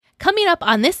up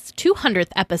on this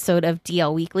 200th episode of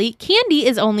DL Weekly, candy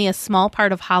is only a small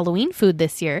part of Halloween food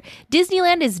this year.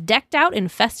 Disneyland is decked out in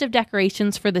festive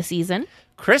decorations for the season.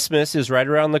 Christmas is right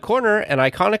around the corner. An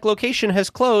iconic location has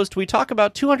closed. We talk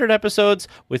about 200 episode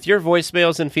with your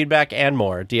voicemails and feedback and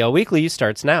more. DL Weekly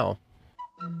starts now.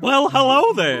 Well,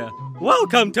 hello there.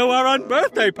 Welcome to our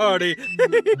unbirthday party.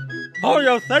 For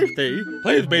your safety,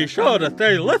 please be sure to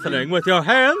stay listening with your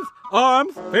hands,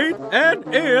 arms, feet,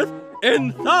 and ears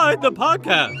inside the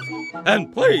podcast.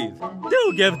 And please,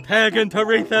 do give Tag and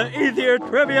Teresa easier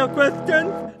trivia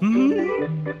questions.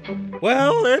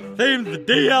 Well, it seems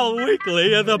DL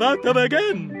Weekly is about to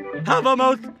begin. Have a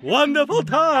most wonderful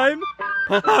time.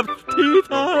 Perhaps tea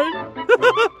time.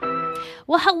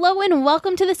 Well, hello and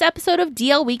welcome to this episode of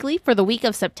DL Weekly for the week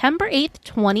of September 8th,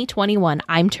 2021.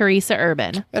 I'm Teresa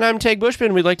Urban. And I'm Tag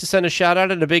Bushman. We'd like to send a shout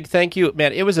out and a big thank you.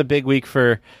 Man, it was a big week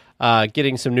for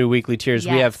getting some new weekly tiers.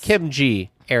 Yes. We have Kim G,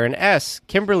 Aaron S,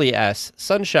 Kimberly S,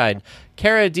 Sunshine,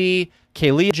 Kara D,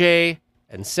 Kaylee J,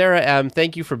 and Sarah M.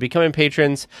 Thank you for becoming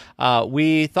patrons.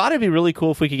 We thought it'd be really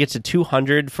cool if we could get to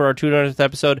 200 for our 200th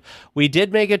episode. We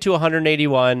did make it to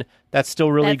 181. That's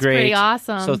still really great. That's pretty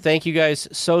awesome. So thank you guys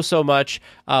so much.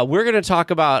 We're going to talk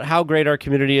about how great our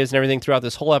community is and everything throughout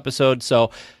this whole episode.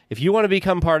 So if you want to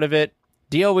become part of it,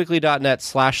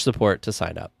 dlweekly.net/support to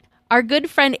sign up. Our good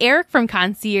friend Eric from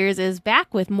Concierge is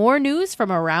back with more news from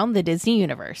around the Disney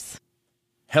universe.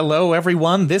 Hello,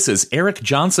 everyone. This is Eric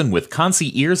Johnson with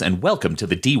Concierge, and welcome to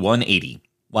the D180.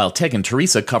 While Teg and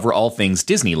Teresa cover all things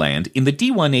Disneyland, in the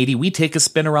D180 we take a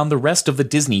spin around the rest of the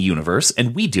Disney universe,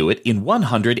 and we do it in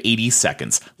 180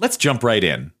 seconds. Let's jump right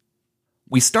in.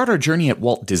 We start our journey at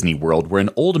Walt Disney World, where an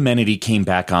old amenity came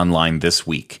back online this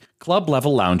week.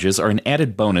 Club-level lounges are an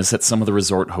added bonus at some of the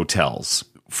resort hotels.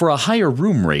 For a higher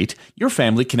room rate, your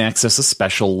family can access a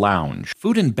special lounge.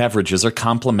 Food and beverages are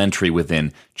complimentary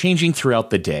within, changing throughout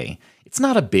the day. It's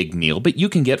not a big meal, but you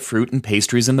can get fruit and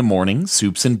pastries in the morning,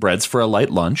 soups and breads for a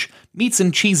light lunch, meats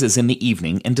and cheeses in the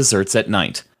evening, and desserts at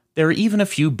night. There are even a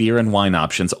few beer and wine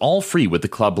options, all free with the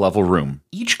club-level room.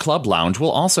 Each club lounge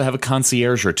will also have a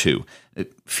concierge or two.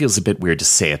 It feels a bit weird to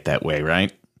say it that way,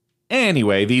 right?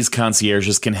 Anyway, these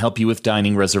concierges can help you with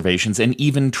dining reservations and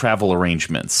even travel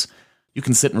arrangements. You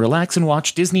can sit and relax and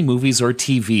watch Disney movies or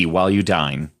TV while you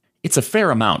dine. It's a fair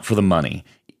amount for the money.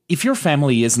 If your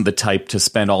family isn't the type to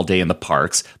spend all day in the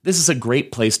parks, this is a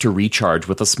great place to recharge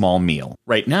with a small meal.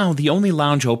 Right now, the only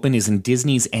lounge open is in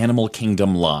Disney's Animal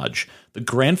Kingdom Lodge. The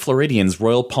Grand Floridian's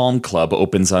Royal Palm Club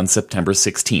opens on September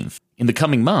 16th. In the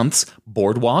coming months,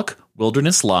 Boardwalk,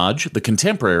 Wilderness Lodge, the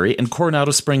Contemporary, and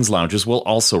Coronado Springs lounges will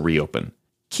also reopen.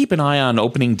 Keep an eye on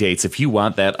opening dates if you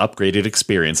want that upgraded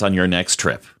experience on your next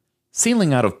trip.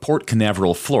 Sailing out of Port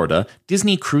Canaveral, Florida,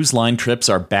 Disney Cruise Line trips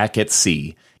are back at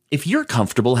sea. If you're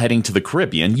comfortable heading to the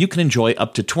Caribbean, you can enjoy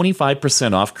up to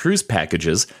 25% off cruise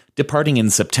packages departing in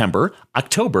September,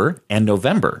 October, and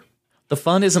November. The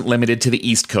fun isn't limited to the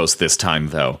East Coast this time,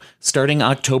 though. Starting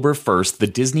October 1st, the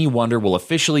Disney Wonder will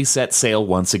officially set sail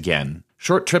once again.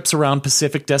 Short trips around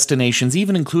Pacific destinations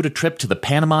even include a trip to the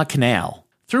Panama Canal.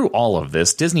 Through all of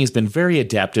this, Disney has been very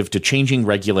adaptive to changing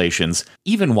regulations,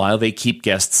 even while they keep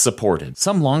guests supported.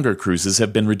 Some longer cruises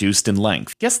have been reduced in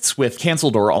length. Guests with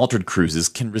canceled or altered cruises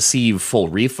can receive full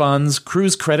refunds,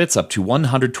 cruise credits up to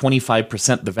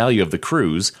 125% the value of the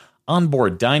cruise,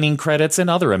 onboard dining credits, and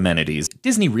other amenities.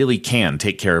 Disney really can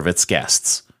take care of its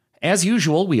guests. As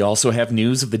usual, we also have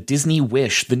news of the Disney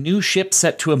Wish, the new ship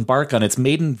set to embark on its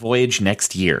maiden voyage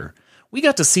next year. We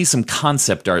got to see some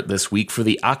concept art this week for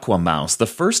the Aquamouse, the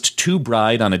first tube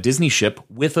ride on a Disney ship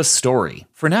with a story.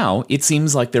 For now, it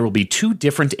seems like there will be 2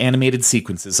 different animated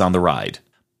sequences on the ride.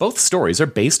 Both stories are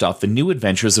based off the new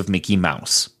adventures of Mickey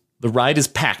Mouse. The ride is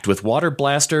packed with water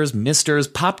blasters, misters,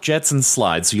 pop jets, and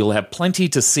slides, so you'll have plenty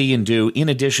to see and do in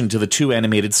addition to the 2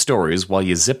 animated stories while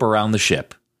you zip around the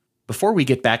ship. Before we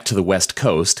get back to the West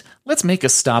Coast, let's make a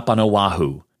stop on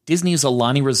Oahu. Disney's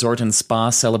Aulani Resort and Spa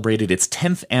celebrated its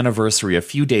 10th anniversary a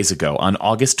few days ago on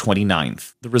August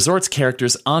 29th. The resort's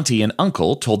characters' auntie and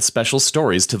uncle told special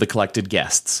stories to the collected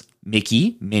guests.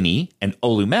 Mickey, Minnie, and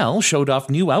Olumel showed off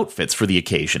new outfits for the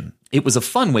occasion. It was a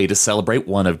fun way to celebrate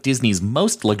one of Disney's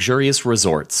most luxurious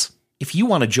resorts. If you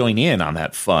want to join in on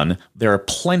that fun, there are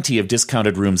plenty of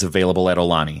discounted rooms available at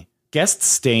Aulani. Guests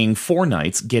staying 4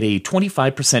 nights get a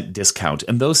 25% discount,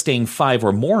 and those staying 5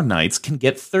 or more nights can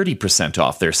get 30%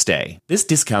 off their stay. This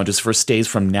discount is for stays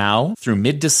from now through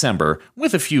mid-December,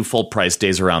 with a few full-price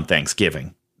days around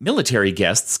Thanksgiving. Military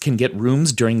guests can get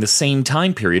rooms during the same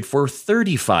time period for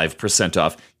 35%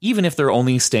 off, even if they're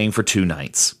only staying for 2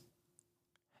 nights.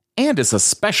 And as a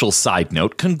special side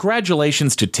note,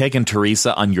 congratulations to Tig and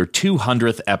Teresa on your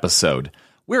 200th episode.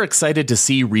 We're excited to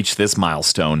see you reach this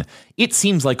milestone. It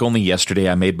seems like only yesterday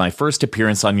I made my first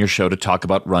appearance on your show to talk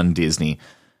about Run Disney.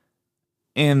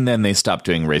 And then they stopped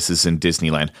doing races in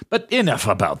Disneyland. But enough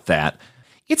about that.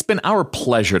 It's been our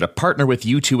pleasure to partner with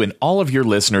you two and all of your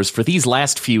listeners for these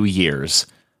last few years.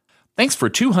 Thanks for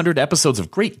 200 episodes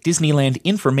of great Disneyland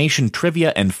information,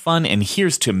 trivia, and fun, and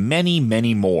here's to many,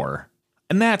 many more.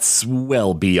 And that's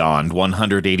well beyond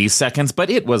 180 seconds, but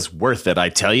it was worth it, I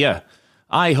tell you.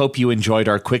 I hope you enjoyed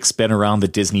our quick spin around the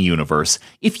Disney universe.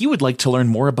 If you would like to learn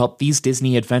more about these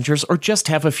Disney adventures or just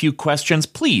have a few questions,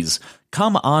 please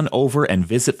come on over and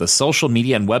visit the social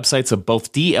media and websites of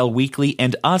both DL Weekly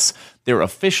and us, their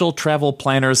official travel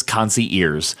planners,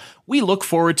 Concierge. We look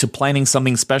forward to planning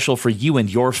something special for you and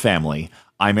your family.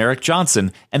 I'm Eric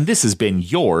Johnson, and this has been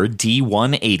your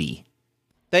D180.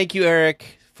 Thank you,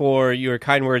 Eric, for your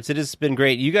kind words. It has been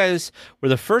great. You guys were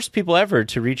the first people ever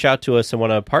to reach out to us and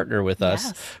want to partner with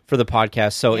us for the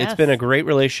podcast. So it's been a great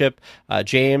relationship.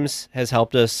 James has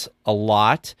helped us a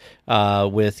lot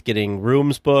with getting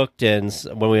rooms booked, and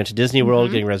when we went to Disney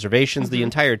World, getting reservations. The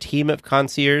entire team of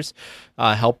Concierge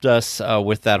helped us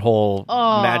with that whole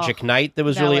magic night that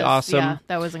was really awesome. Yeah,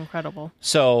 that was incredible.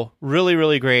 So really,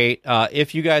 really great.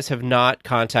 If you guys have not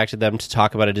contacted them to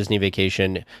talk about a Disney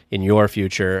vacation in your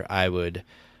future, I would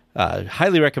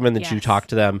highly recommend that you talk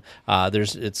to them.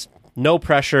 It's no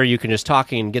pressure. You can just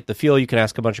talk and get the feel. You can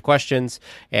ask a bunch of questions,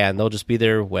 and they'll just be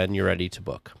there when you're ready to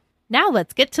book. Now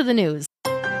let's get to the news.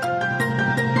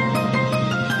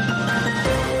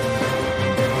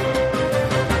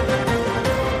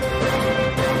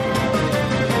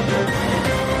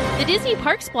 The Disney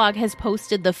Parks blog has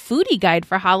posted the foodie guide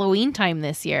for Halloween time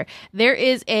this year. There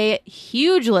is a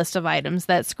huge list of items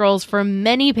that scrolls for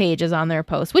many pages on their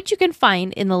post, which you can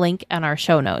find in the link on our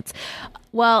show notes.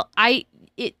 Well,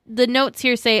 the notes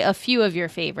here say a few of your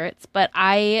favorites, but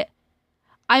I'm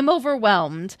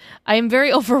overwhelmed. I'm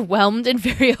very overwhelmed and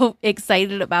very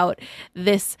excited about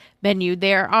this menu.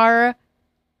 There are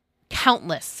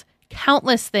countless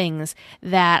things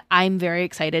that I'm very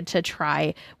excited to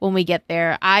try when we get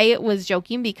there. I was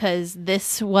joking because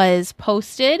this was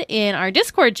posted in our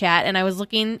Discord chat, and I was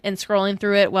looking and scrolling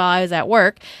through it while I was at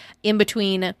work in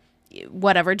between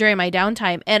during my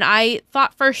downtime, and I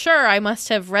thought for sure I must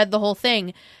have read the whole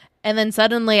thing, and then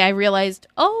suddenly I realized,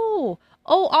 all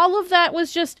of that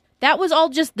was all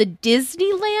just the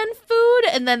Disneyland food,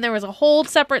 and then there was a whole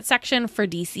separate section for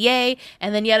DCA,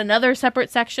 and then yet another separate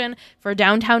section for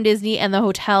Downtown Disney and the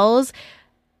hotels.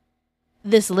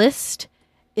 This list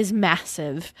is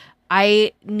massive.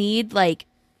 I need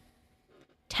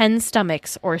 10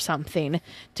 stomachs or something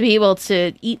to be able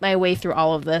to eat my way through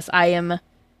all of this. I am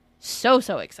so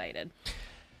excited.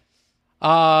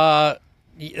 I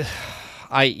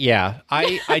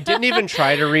didn't even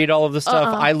try to read all of the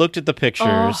stuff. I looked at the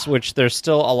pictures, which there's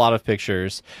still a lot of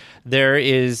pictures. There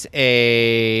is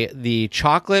the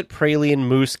chocolate praline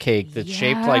mousse cake that's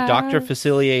shaped like Dr.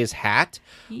 Facilier's hat.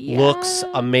 Looks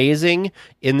amazing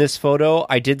in this photo.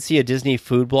 I did see a Disney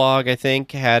food blog, I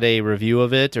think, had a review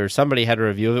of it, or somebody had a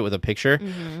review of it with a picture,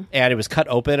 and it was cut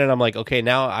open, and I'm like, okay,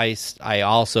 now I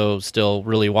also still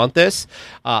really want this.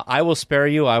 I will spare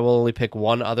you. I will only pick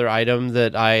one other item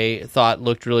that I thought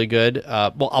looked really good.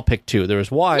 Well, I'll pick two. There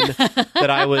was one that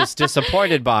I was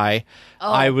disappointed by.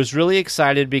 I was really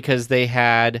excited because they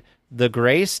had the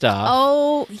gray stuff.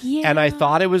 Oh, yeah. And I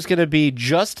thought it was going to be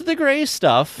just the gray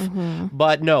stuff,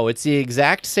 but no, it's the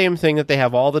exact same thing that they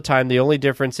have all the time. The only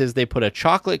difference is they put a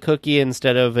chocolate cookie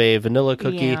instead of a vanilla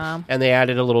cookie, and they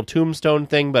added a little tombstone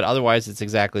thing, but otherwise it's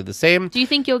exactly the same. Do you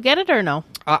think you'll get it or no?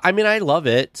 I mean, I love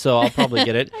it, so I'll probably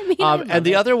get it. And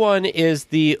the other one is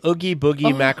the Oogie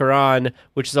Boogie macaron,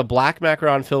 which is a black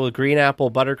macaron filled with green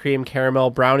apple, buttercream,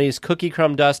 caramel, brownies, cookie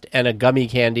crumb dust, and a gummy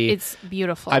candy. It's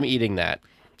beautiful. I'm eating that.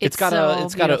 It's got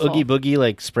beautiful. a Oogie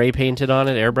Boogie spray painted on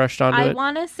it, airbrushed onto it. I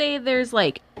want to say there's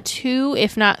 2,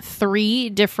 if not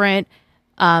 3 different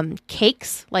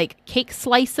cakes, cake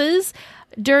slices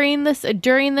during this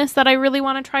that I really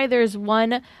want to try. There's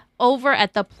one over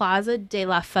at the Plaza de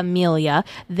la Familia.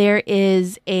 There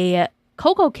is a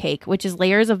cocoa cake, which is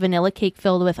layers of vanilla cake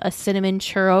filled with a cinnamon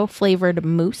churro flavored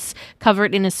mousse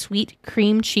covered in a sweet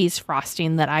cream cheese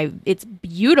frosting it's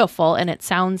beautiful and it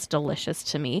sounds delicious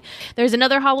to me. There's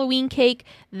another Halloween cake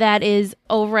that is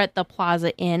over at the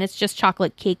Plaza Inn. It's just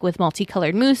chocolate cake with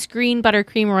multicolored mousse, green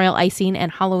buttercream, royal icing,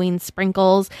 and Halloween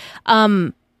sprinkles.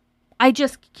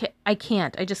 I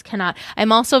can't. I just cannot.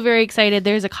 I'm also very excited.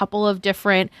 There's a couple of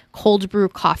different cold brew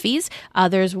coffees.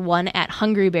 There's one at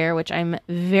Hungry Bear, which I'm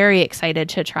very excited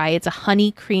to try. It's a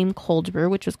honey cream cold brew,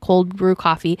 which was cold brew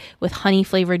coffee with honey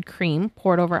flavored cream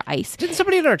poured over ice. Didn't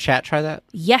somebody in our chat try that?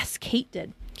 Yes, Kate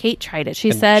did. Kate tried it.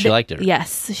 She And said she liked it.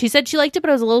 Yes, she said she liked it, but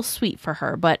it was a little sweet for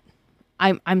her. But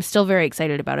I'm still very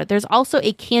excited about it. There's also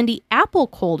a candy apple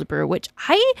cold brew, which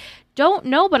I don't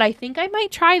know, but I think I might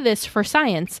try this for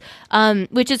science,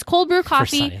 which is cold brew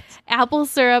coffee, science. apple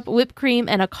syrup, whipped cream,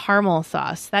 and a caramel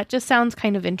sauce. That just sounds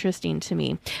kind of interesting to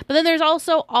me. But then there's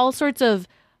also all sorts of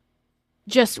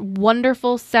just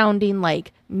wonderful sounding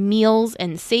like meals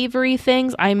and savory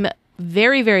things. I'm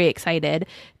very, very excited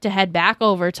to head back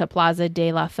over to Plaza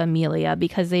de la Familia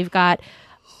because they've got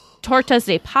tortas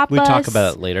de papas. We talk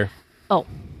about it later. Oh,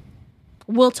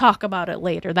 we'll talk about it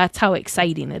later. That's how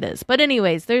exciting it is. But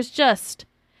anyways, there's just,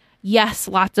 yes,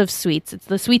 lots of sweets.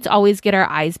 The sweets always get our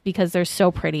eyes because they're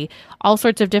so pretty. All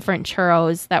sorts of different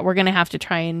churros that we're going to have to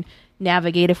try and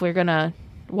navigate if we're going to,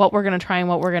 what we're going to try and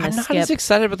what we're going to I'm not skip. as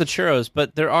excited about the churros,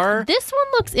 but there are... This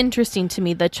one looks interesting to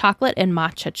me, the chocolate and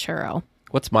matcha churro.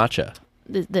 What's matcha?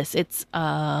 It's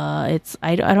I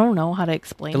don't know how to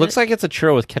explain it. It looks like it's a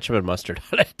churro with ketchup and mustard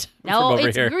on it. No,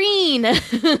 it's here. green.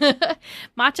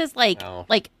 Matcha's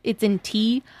like it's in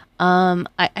tea.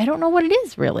 I don't know what it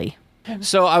is really.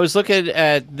 So I was looking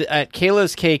at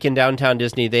Kayla's Cake in downtown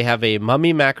Disney. They have a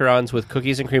mummy macarons with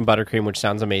cookies and cream buttercream, which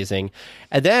sounds amazing.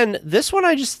 And then this one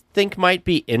I just think might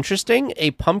be interesting,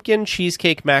 a pumpkin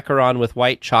cheesecake macaron with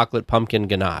white chocolate pumpkin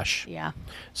ganache. Yeah.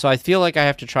 So I feel like I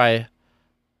have to try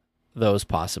those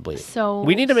possibly. So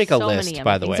we need to make a so list, many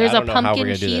by the way. There's I don't a know how we're pumpkin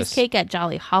gonna do this. cheesecake at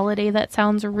Jolly Holiday that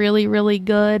sounds really, really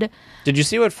good. Did you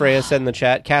see what Freya said in the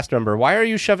chat? Cast member, why are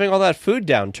you shoving all that food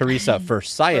down, Teresa, for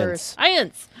science?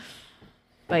 Science.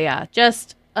 But yeah,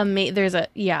 just there's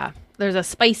a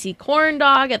spicy corn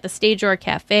dog at the Stage Door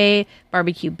Cafe,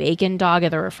 barbecue bacon dog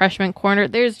at the refreshment corner.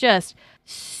 There's just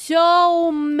so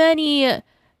many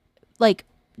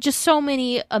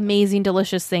amazing,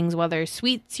 delicious things, whether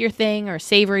sweet's your thing or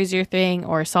savory's your thing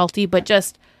or salty, but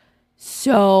just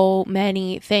so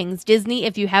many things. Disney,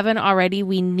 if you haven't already,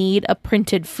 we need a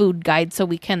printed food guide so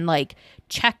we can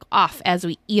check off as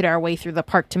we eat our way through the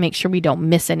park to make sure we don't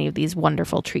miss any of these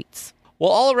wonderful treats. Well,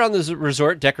 all around the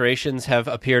resort, decorations have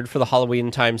appeared for the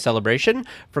Halloween time celebration,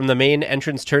 from the main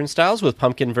entrance turnstiles with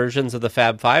pumpkin versions of the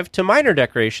Fab Five to minor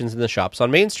decorations in the shops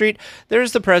on Main Street.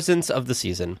 There's the presence of the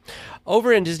season.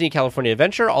 Over in Disney California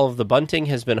Adventure, all of the bunting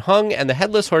has been hung, and the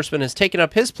Headless Horseman has taken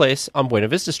up his place on Buena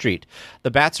Vista Street. The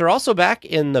bats are also back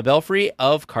in the belfry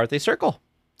of Carthay Circle.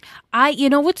 You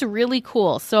know what's really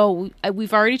cool? So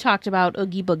we've already talked about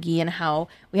Oogie Boogie and how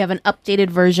we have an updated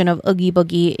version of Oogie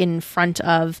Boogie in front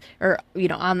of, or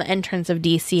on the entrance of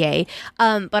DCA.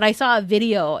 But I saw a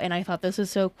video and I thought this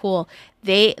was so cool.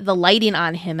 The lighting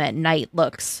on him at night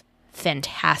looks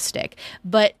fantastic,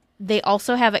 but they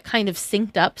also have it kind of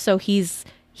synced up so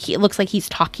it looks like he's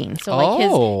talking.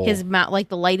 So his mouth,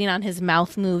 the lighting on his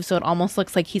mouth moves, so it almost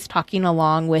looks like he's talking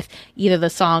along with either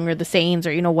the song or the sayings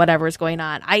or whatever's going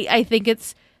on. I think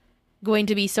it's going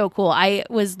to be so cool. I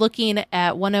was looking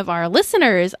at one of our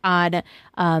listeners on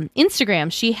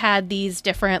Instagram. She had these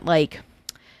different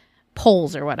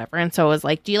polls or whatever, and so it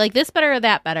was do you like this better or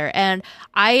that better? And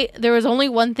there was only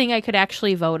one thing I could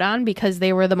actually vote on because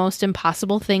they were the most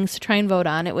impossible things to try and vote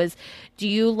on. It was, do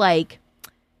you like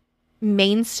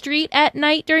Main Street at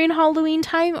night during Halloween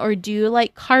time, or do you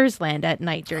like Cars Land at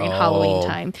night during Halloween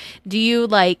time? Do you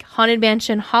like Haunted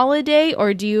Mansion Holiday,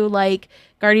 or do you like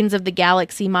Guardians of the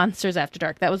Galaxy Monsters After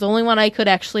Dark? That was the only one I could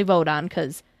actually vote on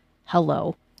because,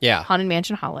 yeah, Haunted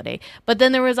Mansion Holiday. But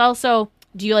then there was also,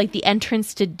 do you like the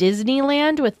entrance to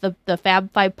Disneyland with the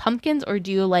Fab Five pumpkins, or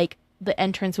do you like the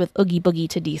entrance with Oogie Boogie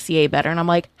to DCA better? And I'm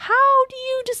like, how do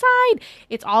you decide?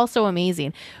 It's all so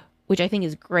amazing, which I think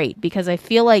is great because I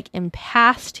feel like in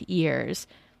past years,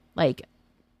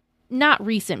 not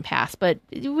recent past, but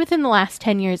within the last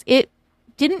 10 years, it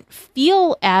didn't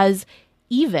feel as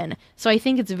even. So I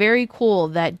think it's very cool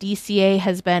that DCA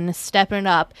has been stepping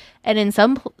up and in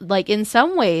some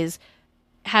ways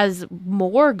has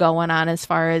more going on as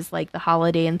far as the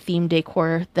holiday and theme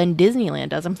decor than Disneyland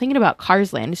does. I'm thinking about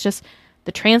Cars Land. It's just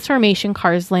the transformation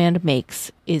Cars Land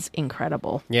makes is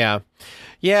incredible. Yeah.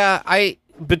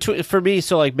 For me,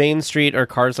 so Main Street or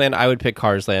Cars Land, I would pick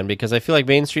Cars Land because I feel like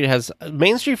Main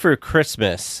Street for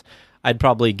Christmas, I'd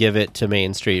probably give it to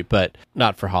Main Street, but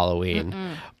not for Halloween.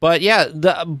 Mm-mm. But yeah,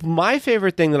 my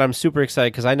favorite thing that I'm super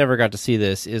excited because I never got to see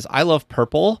this is I love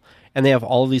purple, and they have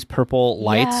all of these purple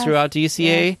lights throughout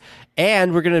DCA,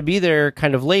 and we're going to be there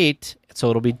kind of late, so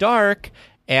it'll be dark.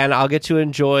 and I'll get to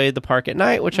enjoy the park at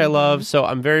night, which I love. So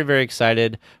I'm very, very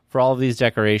excited for all of these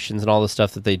decorations and all the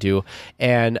stuff that they do.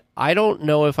 And I don't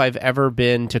know if I've ever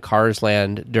been to Cars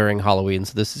Land during Halloween,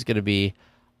 so this is going to be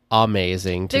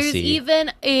amazing to There's see.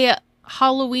 even a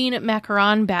Halloween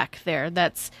macaron back there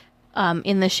that's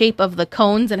in the shape of the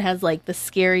cones and has like the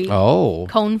scary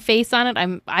cone face on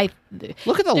it.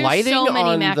 Look at the there's lighting so many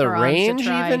on the macarons to range.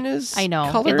 try. Even is I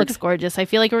know colored. it looks gorgeous. I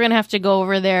feel like we're gonna have to go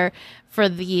over there for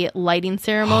the lighting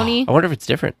ceremony I wonder if it's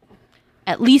different.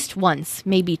 at least once,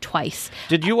 maybe twice.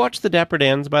 Did you watch the Dapper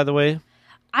Dans, by the way?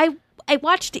 I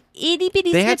watched itty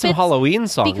bitty. They had some snippets Halloween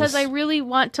songs because I really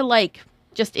want to like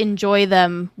just enjoy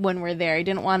them when we're there. I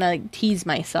didn't want to tease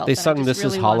myself. They and I sung just This Is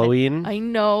really wanted- Halloween. I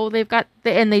know they've got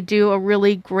and they do a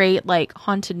really great like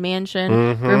Haunted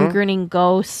Mansion, Grim Grinning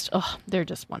Ghost. Oh, they're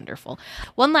just wonderful.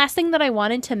 One last thing that I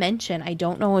wanted to mention, I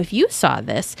don't know if you saw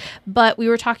this, but we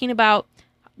were talking about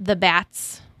the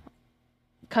bats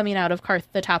coming out of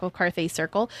the top of Carthay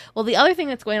Circle. Well, the other thing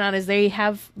that's going on is they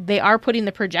are putting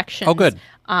the projections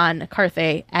on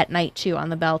Carthay at night too on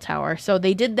the bell tower. So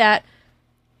they did that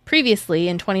previously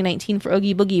in 2019 for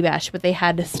Oogie Boogie Bash, but they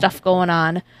had stuff going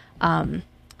on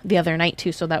the other night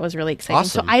too, so that was really exciting.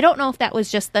 Awesome. So I don't know if that was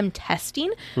just them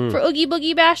testing for Oogie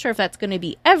Boogie Bash or if that's going to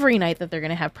be every night that they're going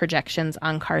to have projections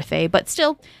on Carthay, but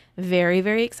still very,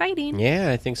 very exciting.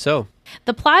 Yeah, I think so.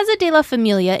 The Plaza de la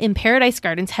Familia in Paradise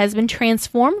Gardens has been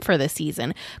transformed for the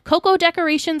season. Cocoa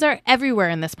decorations are everywhere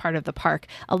in this part of the park.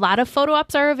 A lot of photo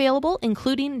ops are available,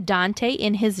 including Dante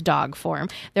in his dog form.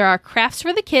 There are crafts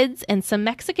for the kids, and some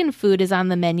Mexican food is on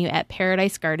the menu at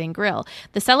Paradise Garden Grill.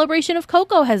 The Celebration of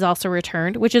Coco has also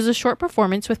returned, which is a short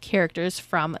performance with characters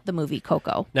from the movie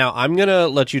Coco. Now, I'm going to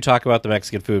let you talk about the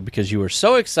Mexican food because you were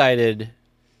so excited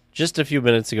just a few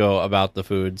minutes ago about the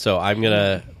food, so I'm going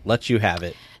to let you have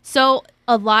it. So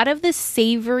a lot of the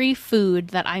savory food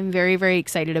that I'm very, very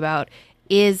excited about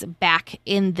is back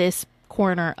in this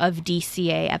corner of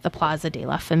DCA at the Plaza de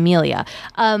la Familia.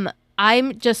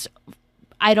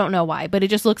 I don't know why, but it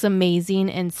just looks amazing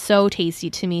and so tasty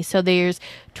to me. So there's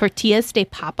tortillas de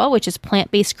papa, which is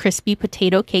plant-based crispy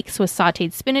potato cakes with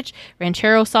sauteed spinach,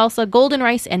 ranchero salsa, golden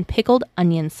rice, and pickled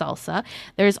onion salsa.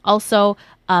 There's also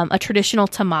a traditional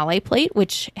tamale plate,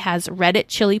 which has red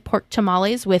chili pork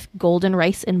tamales with golden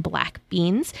rice and black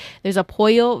beans. There's a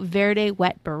pollo verde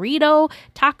wet burrito,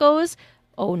 tacos.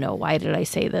 Oh no, why did I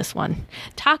say this one?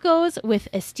 Tacos with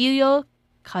estilo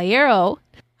callejero.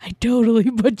 I totally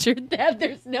butchered that.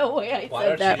 There's no way I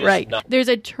said that right. There's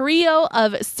a trio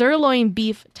of sirloin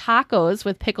beef tacos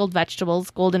with pickled vegetables,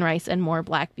 golden rice, and more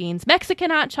black beans,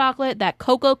 Mexican hot chocolate, that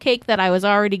cocoa cake that I was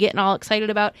already getting all excited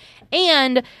about,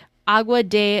 and agua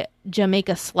de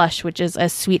Jamaica slush, which is a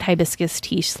sweet hibiscus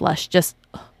tea slush. Just,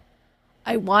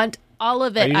 I want all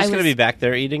of it. Are you just going to be back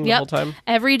there eating the whole time?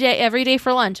 Every day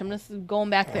for lunch. I'm just going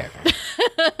back there.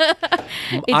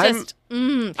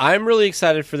 I'm really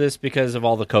excited for this because of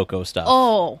all the cocoa stuff.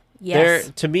 Oh,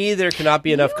 yes. To me, there cannot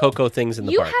be enough cocoa things in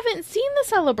the park. You haven't seen the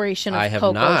Celebration I of have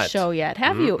Cocoa not. show yet,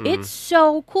 have you? It's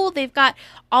so cool. They've got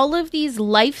all of these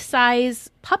life-size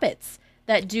puppets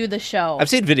that do the show. I've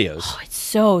seen videos. Oh, it's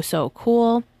so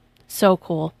cool. So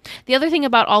cool. The other thing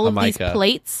about all of these Jamaica.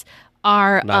 plates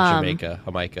are... Not Jamaica,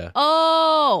 Jamaica.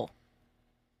 Oh!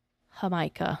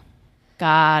 Jamaica.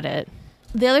 Got it.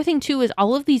 The other thing, too, is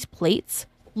all of these plates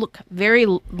look very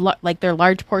like they're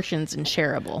large portions and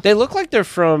shareable. They look like they're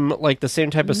from like the same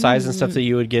type of size and stuff that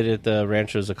you would get at the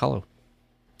Rancho Zocalo.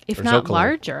 If or not Zocalo.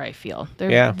 larger, I feel.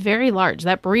 They're very large.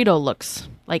 That burrito looks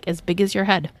like as big as your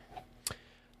head.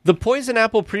 The Poison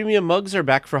Apple Premium mugs are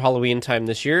back for Halloween time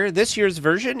this year. This year's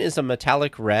version is a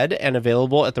metallic red and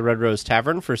available at the Red Rose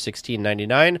Tavern for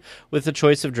 $16.99 with a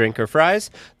choice of drink or fries.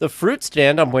 The fruit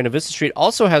stand on Buena Vista Street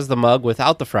also has the mug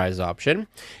without the fries option.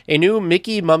 A new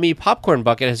Mickey Mummy popcorn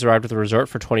bucket has arrived at the resort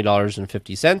for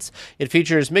 $20.50. It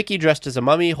features Mickey dressed as a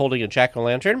mummy holding a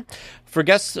jack-o'-lantern. For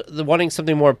guests wanting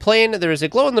something more plain, there is a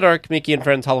glow-in-the-dark Mickey and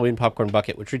Friends Halloween popcorn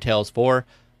bucket, which retails for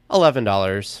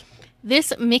 $11.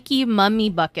 This Mickey Mummy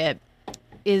bucket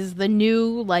is the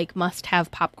new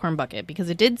must-have popcorn bucket because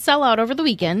it did sell out over the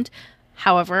weekend.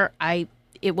 However,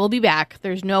 it will be back.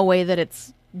 There's no way that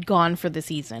it's gone for the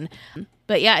season.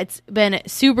 But yeah, it's been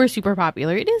super, super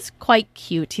popular. It is quite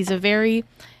cute. He's a very,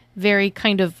 very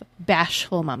kind of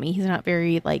bashful mummy. He's not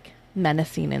very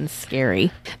menacing and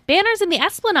scary. Banners in the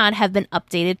Esplanade have been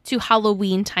updated to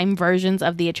Halloween time versions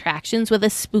of the attractions with a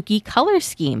spooky color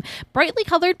scheme. Brightly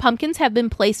colored pumpkins have been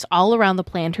placed all around the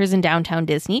planters in downtown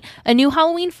Disney. A new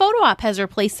Halloween photo op has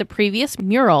replaced the previous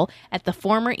mural at the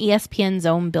former ESPN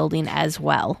Zone building as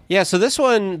well. Yeah, so this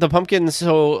one, the pumpkins,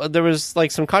 so there was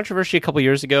like some controversy a couple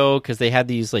years ago because they had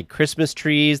these like Christmas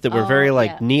trees that were very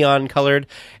like neon colored,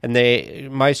 and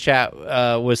Mice Chat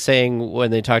was saying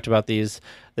when they talked about these,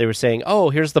 they were saying, oh,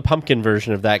 here's the pumpkin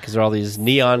version of that because they're all these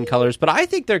neon colors. But I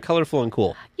think they're colorful and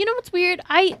cool. You know what's weird?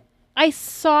 I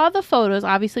saw the photos.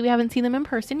 Obviously, we haven't seen them in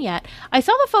person yet. I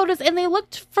saw the photos, and they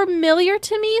looked familiar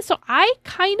to me. So I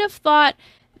kind of thought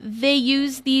they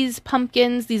used these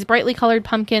pumpkins, these brightly colored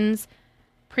pumpkins,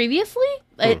 previously.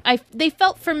 They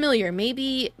felt familiar.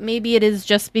 Maybe it is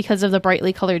just because of the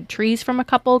brightly colored trees from a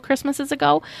couple Christmases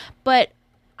ago. But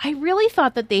I really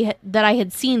thought that I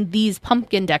had seen these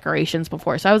pumpkin decorations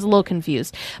before, so I was a little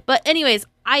confused. But anyways,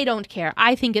 I don't care.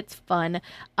 I think it's fun.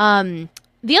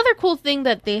 The other cool thing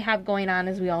that they have going on,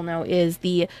 as we all know, is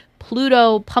the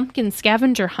Pluto pumpkin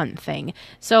scavenger hunt thing.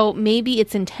 So maybe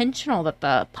it's intentional that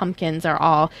the pumpkins are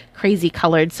all crazy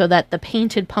colored so that the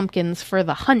painted pumpkins for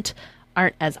the hunt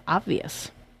aren't as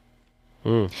obvious.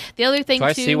 The other thing,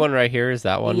 I see one right here. Is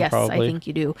that one? Yes, probably? I think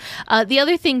you do. The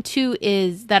other thing too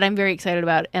is that I'm very excited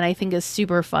about, and I think is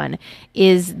super fun,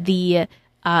 is the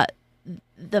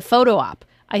photo op.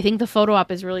 I think the photo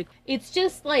op is really. It's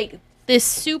just like this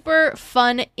super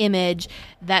fun image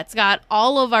that's got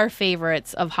all of our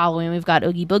favorites of Halloween. We've got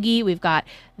Oogie Boogie, we've got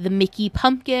the Mickey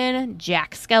Pumpkin,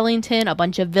 Jack Skellington, a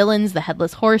bunch of villains, the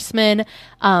Headless Horseman.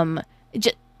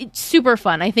 It's super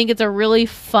fun. I think it's a really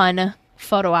fun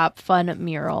photo op, fun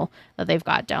mural that they've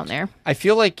got down there. I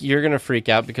feel like you're going to freak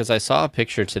out because I saw a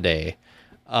picture today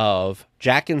of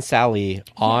Jack and Sally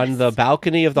on the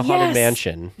balcony of the Haunted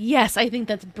Mansion. Yes, I think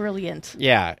that's brilliant.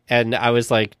 Yeah, and I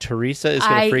was like, Teresa is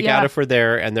going to freak out if we're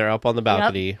there and they're up on the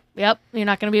balcony. Yep. You're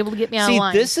not going to be able to get me See,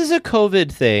 online. this is a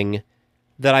COVID thing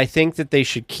that I think that they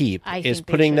should keep, is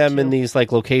putting them in these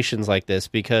like locations like this,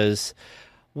 because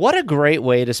what a great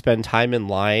way to spend time in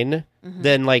line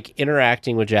than like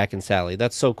interacting with Jack and Sally.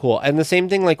 That's so cool. And the same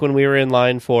thing like when we were in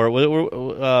line for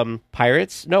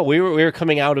Pirates. No, we were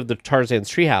coming out of the Tarzan's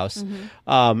treehouse,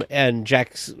 and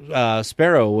Jack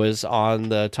Sparrow was on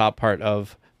the top part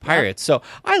of Pirates. So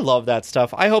I love that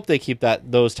stuff. I hope they keep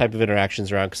those type of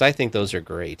interactions around because I think those are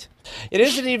great. It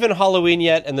isn't even Halloween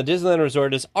yet, and the Disneyland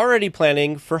Resort is already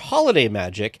planning for Holiday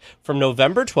Magic. From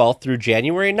November 12th through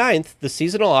January 9th, the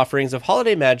seasonal offerings of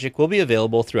Holiday Magic will be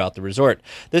available throughout the resort.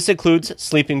 This includes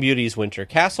Sleeping Beauty's Winter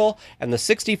Castle and the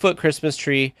 60-foot Christmas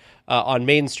tree on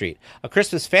Main Street. A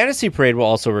Christmas Fantasy Parade will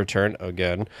also return,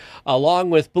 again,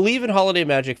 along with Believe in Holiday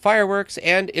Magic fireworks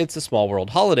and It's a Small World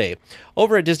holiday.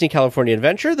 Over at Disney California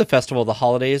Adventure, the Festival of the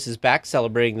Holidays is back,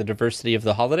 celebrating the diversity of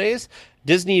the holidays.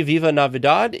 Disney Viva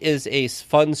Navidad is a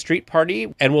fun street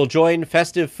party and will join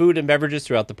festive food and beverages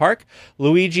throughout the park.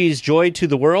 Luigi's Joy to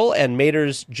the Whirl and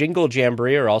Mater's Jingle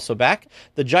Jamboree are also back.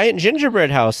 The giant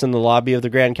gingerbread house in the lobby of the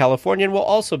Grand Californian will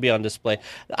also be on display.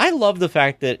 I love the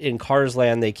fact that in Cars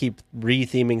Land they keep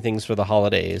re-theming things for the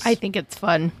holidays. I think it's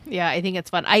fun. Yeah, I think it's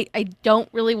fun. I don't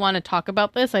really want to talk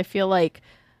about this. I feel like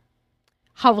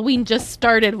Halloween just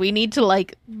started. We need to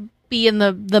like be in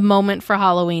the moment for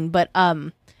Halloween, but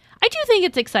I do think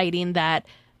it's exciting that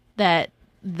the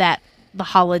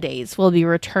holidays will be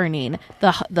returning.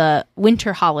 The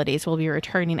winter holidays will be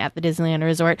returning at the Disneyland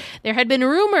Resort. There had been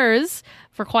rumors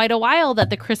for quite a while that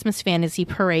the Christmas Fantasy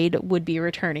Parade would be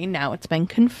returning. Now it's been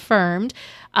confirmed.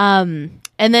 And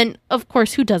then, of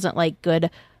course, who doesn't like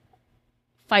good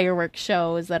fireworks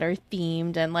shows that are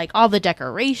themed and like all the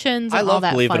decorations and I love all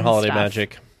that Believe fun in Holiday stuff.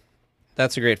 Magic.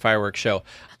 That's a great fireworks show.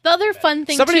 The other fun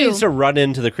thing Somebody too, needs to run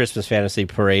into the Christmas Fantasy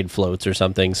Parade floats or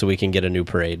something so we can get a new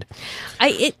parade.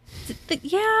 I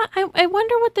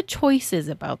wonder what the choice is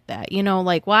about that. You know,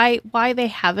 like why they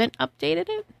haven't updated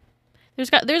it.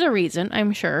 There's a reason,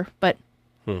 I'm sure, but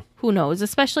who knows?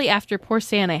 Especially after poor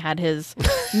Santa had his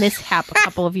mishap a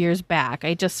couple of years back.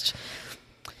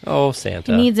 Oh,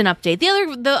 Santa. It needs an update.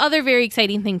 The other very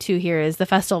exciting thing too here is the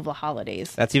Festival of the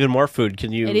Holidays. That's even more food. Are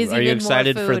you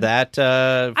excited for that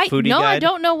foodie guide? guide? I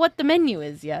don't know what the menu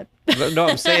is yet. No,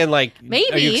 I'm saying like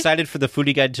maybe. Are you excited for the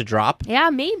foodie guide to drop? Yeah,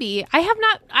 maybe. I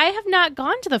have not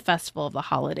gone to the Festival of the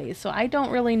Holidays, so I don't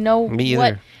really know Me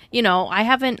either. I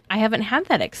haven't had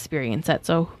that experience yet,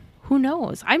 so who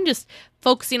knows? I'm just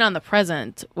focusing on the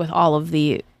present with all of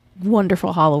the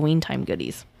wonderful Halloween time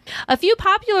goodies. A few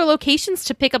popular locations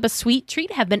to pick up a sweet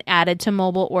treat have been added to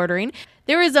mobile ordering.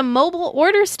 There is a mobile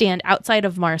order stand outside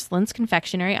of Marcelin's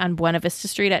Confectionery on Buena Vista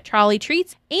Street at Trolley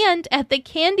Treats and at the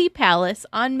Candy Palace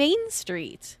on Main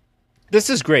Street. This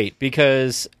is great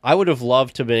because I would have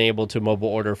loved to have been able to mobile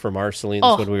order for Marceline's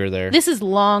when we were there. This is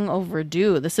long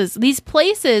overdue. These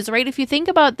places, right? If you think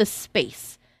about the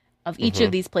space of each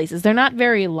of these places, they're not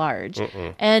very large.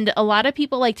 And a lot of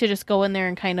people like to just go in there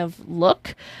and kind of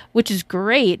look, which is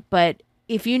great. But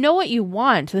if you know what you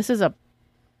want, this is a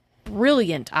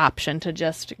brilliant option to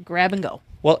just grab and go.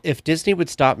 Well, if Disney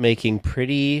would stop making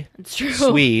pretty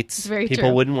sweets,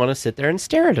 people wouldn't want to sit there and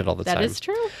stare at it all the time. That is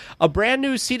true. A brand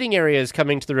new seating area is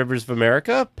coming to the Rivers of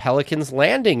America. Pelican's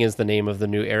Landing is the name of the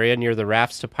new area near the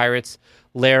Rafts to Pirates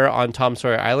Lair on Tom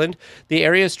Sawyer Island. The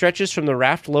area stretches from the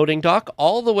raft loading dock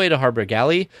all the way to Harbor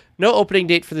Galley. No opening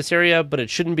date for this area, but it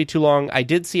shouldn't be too long. I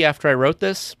did see after I wrote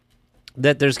this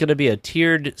that there's going to be a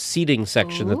tiered seating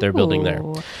section that they're building there.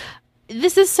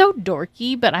 This is so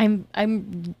dorky, but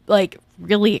I'm like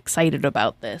really excited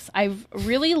about this. I've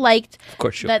really liked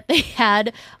that they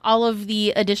had all of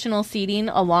the additional seating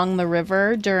along the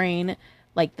river during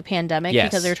like the pandemic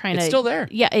because they're trying it's still there.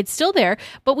 Yeah, it's still there,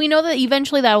 but we know that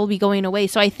eventually that will be going away.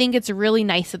 So I think it's really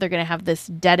nice that they're going to have this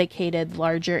dedicated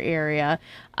larger area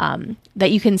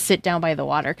that you can sit down by the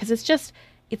water because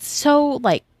it's so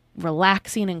like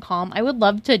relaxing and calm. I would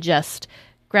love to just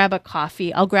grab a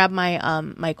coffee. I'll grab my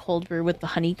my cold brew with the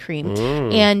honey cream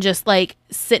and just like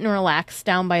sit and relax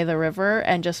down by the river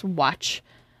and just watch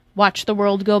the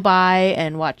world go by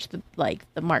and watch the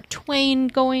Mark Twain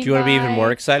going by. Do you want to be even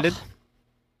more excited?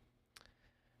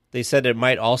 They said it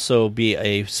might also be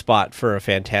a spot for a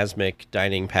Fantasmic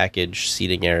dining package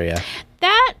seating area.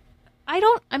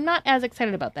 I'm not as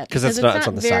excited about that because it's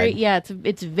on the side. Yeah,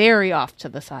 it's very off to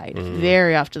the side,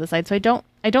 very off to the side. So I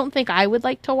don't think I would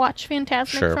like to watch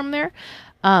Fantasmic from there.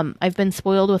 I've been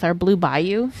spoiled with our Blue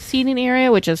Bayou seating area,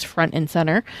 which is front and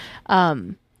center.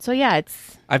 So yeah,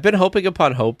 I've been hoping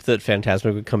upon hope that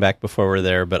Fantasmic would come back before we're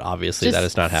there, but obviously that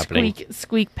is not happening.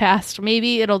 Squeak past.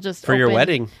 Maybe it'll just your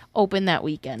wedding. Open that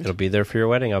weekend. It'll be there for your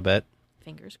wedding, I'll bet.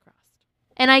 Fingers crossed.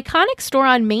 An iconic store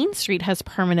on Main Street has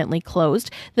permanently closed.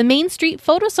 The Main Street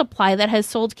Photo Supply that has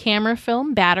sold camera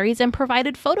film, batteries, and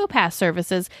provided PhotoPass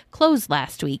services closed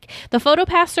last week. The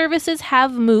PhotoPass services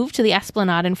have moved to the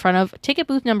Esplanade in front of ticket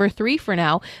booth number 3 for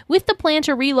now, with the plan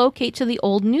to relocate to the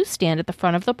old newsstand at the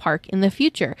front of the park in the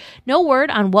future. No word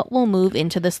on what will move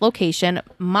into this location.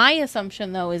 My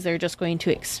assumption, though, is they're just going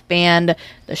to expand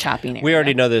the shopping area. We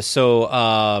already know this.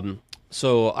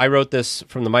 So I wrote this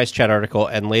from the Mice Chat article,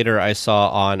 and later I saw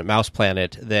on Mouse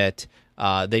Planet that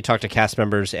they talked to cast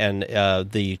members, and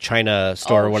the China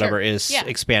store or whatever is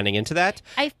expanding into that.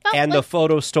 The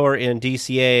photo store in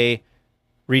DCA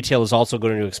retail is also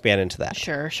going to expand into that.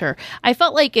 Sure. I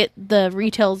felt like the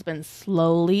retail's been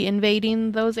slowly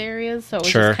invading those areas, so it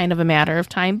was just kind of a matter of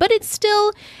time. But it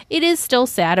is still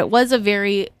sad. It was a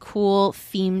very cool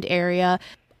themed area.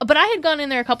 But I had gone in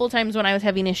there a couple of times when I was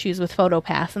having issues with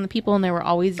PhotoPass, and the people in there were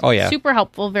always super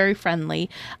helpful, very friendly.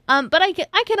 But I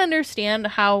can understand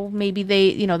how maybe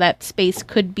that space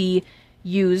could be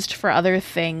used for other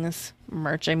things.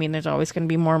 Merch. I mean, there's always going to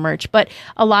be more merch, but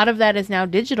a lot of that is now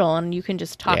digital, and you can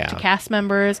just talk to cast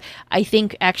members. I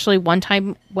think actually one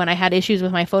time when I had issues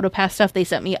with my PhotoPass stuff, they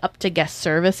sent me up to guest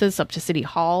services, up to City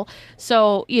Hall.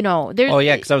 So, there's... Oh,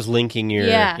 yeah, because I was linking your...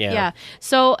 Yeah.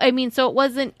 So, I mean, it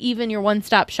wasn't even your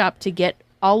one-stop shop to get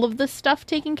all of this stuff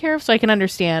taken care of, so I can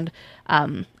understand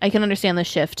the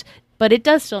shift, but it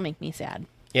does still make me sad.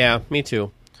 Yeah, me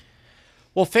too.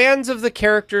 Well, fans of the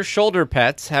character Shoulder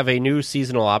Pets have a new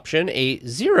seasonal option. A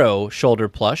Zero Shoulder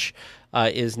plush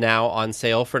is now on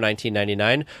sale for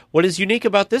 $19.99. What is unique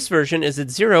about this version is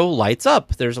that Zero lights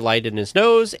up. There's a light in his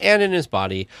nose and in his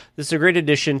body. This is a great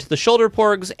addition to the Shoulder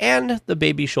Porgs and the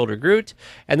Baby Shoulder Groot.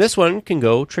 And this one can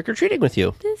go trick-or-treating with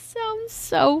you. This sounds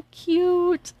so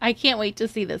cute. I can't wait to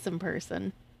see this in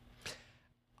person.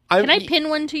 Can I pin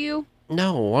one to you?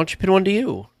 No, why don't you pin one to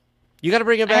you? You got to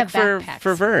bring it back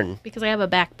for Vern. Because I have a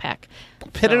backpack.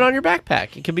 Pin it on your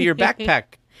backpack. It could be your backpack.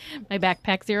 My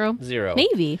backpack Zero?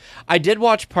 Maybe. I did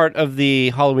watch part of the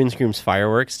Halloween Screams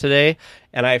fireworks today,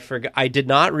 and I did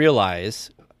not realize...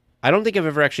 I don't think I've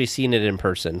ever actually seen it in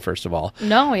person, first of all.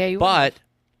 No, yeah, you But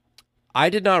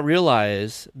I did not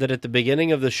realize that at the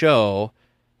beginning of the show,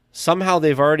 somehow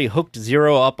they've already hooked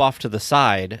Zero up off to the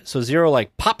side, so Zero,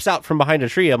 pops out from behind a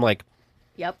tree. I'm like,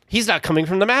 yep, he's not coming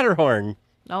from the Matterhorn.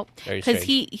 Nope. Because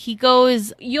he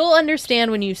goes... You'll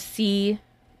understand when you see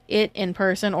it in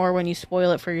person or when you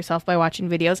spoil it for yourself by watching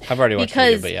videos. I've already watched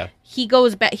the video, but yeah.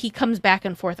 He comes back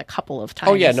and forth a couple of times.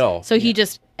 Oh, yeah, no. So he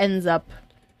just ends up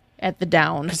at the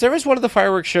Down. Because there was one of the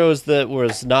fireworks shows that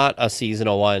was not a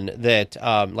seasonal one that,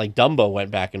 like, Dumbo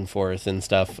went back and forth and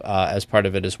stuff as part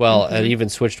of it as well, and even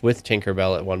switched with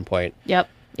Tinkerbell at one point. Yep.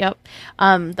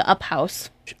 The Up House.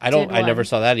 I never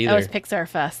saw that either. That was Pixar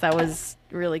Fest. That was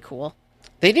really cool.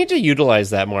 They need to utilize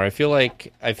that more. I feel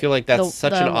like that's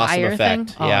such an awesome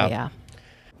effect. Thing? Oh, yeah.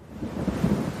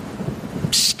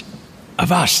 Psst.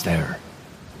 Avast there.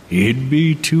 It'd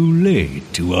be too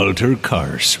late to alter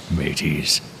course,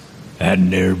 mateys.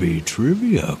 And there be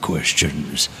trivia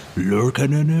questions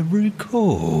lurking in every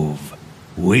cove,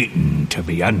 waiting to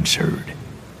be answered.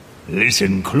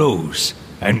 Listen close,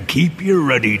 and keep your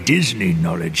ruddy Disney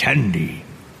knowledge handy.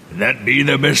 That be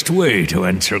the best way to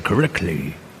answer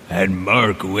correctly. And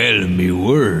mark well me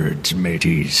words,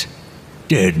 mateys.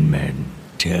 Dead men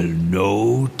tell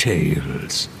no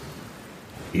tales.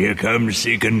 You come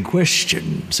seeking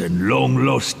questions and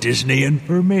long-lost Disney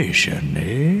information,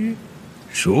 eh?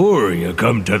 Sure, you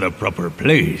come to the proper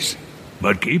place,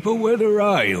 but keep a weather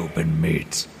eye open,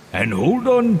 mates, and hold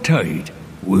on tight,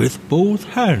 with both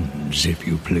hands, if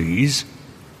you please.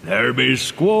 There be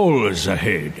squalls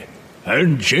ahead,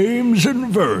 and James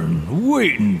and Vern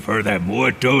waiting for them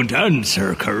what don't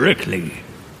answer correctly.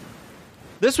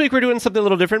 This week we're doing something a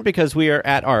little different because we are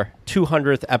at our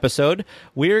 200th episode.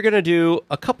 We are going to do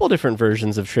a couple different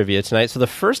versions of trivia tonight. So the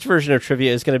first version of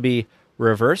trivia is going to be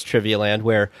Reverse Trivia Land,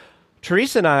 where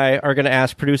Teresa and I are going to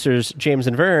ask producers James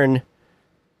and Vern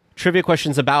trivia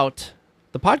questions about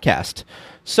the podcast.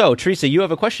 So, Teresa, you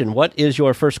have a question. What is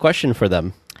your first question for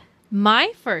them?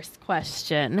 My first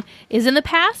question is, in the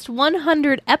past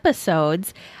 100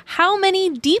 episodes, how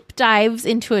many deep dives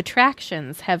into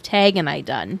attractions have Tag and I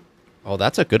done? Oh,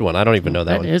 that's a good one. I don't even know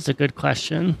that one. That is a good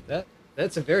question.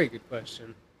 That's a very good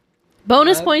question.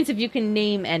 Bonus points if you can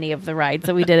name any of the rides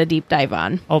that we did a deep dive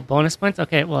on. Oh, bonus points?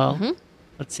 Okay, well,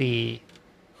 let's see.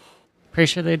 Pretty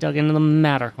sure they dug into the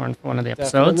Matterhorn for one of the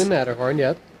episodes. Definitely the Matterhorn,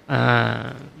 yep.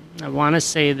 I want to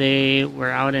say they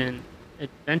were out in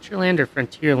Adventureland or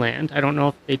Frontierland. I don't know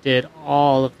if they did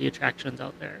all of the attractions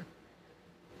out there.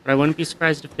 But I wouldn't be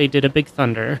surprised if they did a Big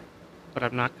Thunder, but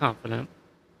I'm not confident.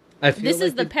 I feel This like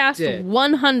is the they past did.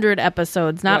 100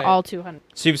 episodes, not Right. all 200.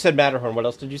 So you've said Matterhorn. What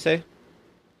else did you say?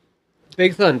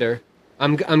 Big Thunder.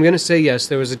 I'm going to say yes,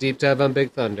 there was a deep dive on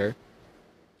Big Thunder.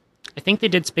 I think they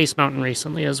did Space Mountain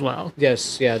recently as well.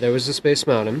 Yes, yeah, there was a Space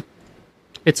Mountain.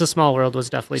 It's a Small World was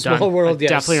definitely done. Small World, I yes.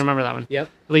 definitely remember that one. Yep.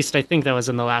 At least I think that was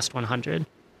in the last 100.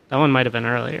 That one might have been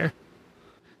earlier.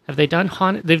 Have they done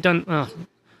Haunted? They've done...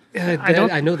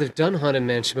 I know they've done Haunted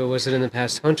Mansion, but was it in the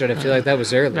past 100? I feel like that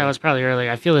was early. That was probably earlier.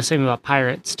 I feel the same about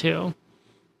Pirates, too.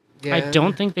 Yeah. I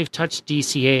don't think they've touched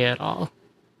DCA at all.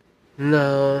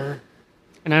 No.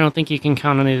 And I don't think you can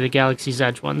count any of the Galaxy's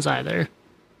Edge ones either.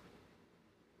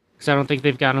 Because I don't think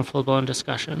they've gotten a full-blown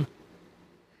discussion.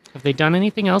 Have they done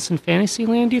anything else in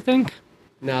Fantasyland, do you think?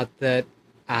 Not that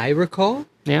I recall.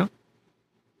 Yeah?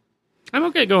 I'm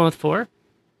okay going with 4.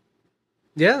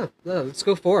 Yeah, no, let's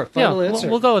go for it. Final answer.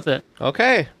 We'll go with it.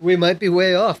 Okay. We might be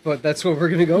way off, but that's what we're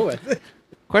going to go with.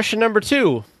 Question number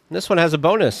 2. This one has a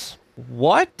bonus.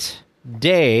 What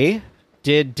day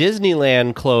did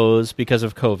Disneyland close because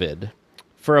of COVID?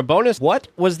 For a bonus, what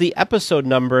was the episode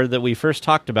number that we first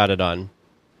talked about it on?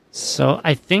 So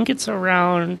I think it's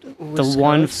around the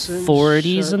Wisconsin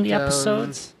 140s shut in the down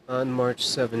episodes. on March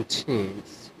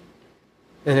 17th.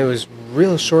 And it was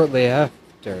real shortly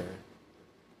after.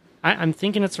 I'm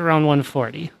thinking it's around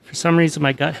 140. For some reason,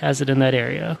 my gut has it in that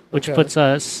area, which Okay. puts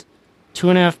us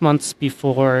 2.5 months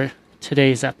before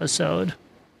today's episode,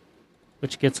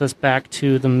 which gets us back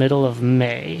to the middle of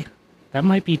May. That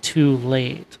might be too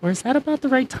late. Or is that about the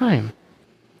right time?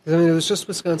 I mean, it was just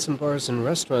Wisconsin bars and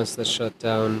restaurants that shut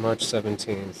down March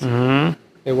 17th. Mm-hmm.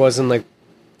 It wasn't like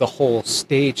the whole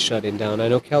state shutting down. I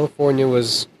know California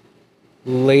was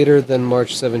later than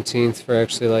March 17th for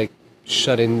actually like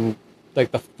shutting,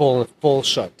 like the full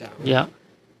shutdown. Yeah.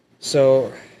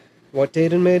 So, what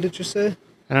date in May did you say?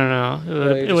 I don't know.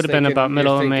 you're It just would have been thinking- about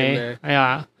middle you're of thinking May. May.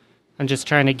 Yeah. I'm just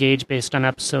trying to gauge based on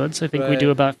episodes. I think we Right.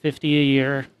 do about 50 a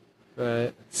year.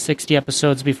 Right, 60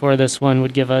 episodes before this one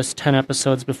would give us 10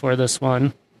 episodes before this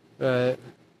one, right.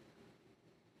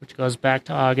 which goes back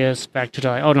to August, back to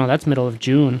July. Oh, no, that's middle of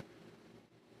June.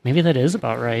 Maybe that is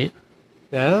about right.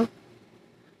 Yeah?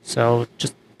 So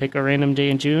just pick a random day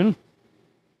in June.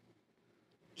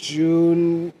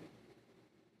 June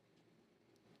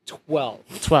 12th.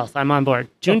 12th. I'm on board.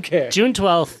 June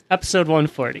 12th, episode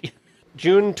 140.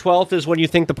 June 12th is when you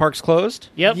think the park's closed?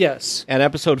 Yep. Yes. And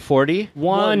episode 40?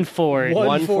 140.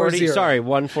 140. Sorry,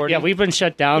 140. Yeah, we've been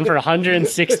shut down for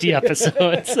 160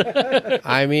 episodes.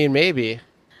 I mean, maybe.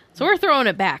 So we're throwing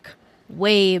it back.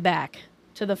 way back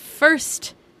to the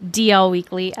first DL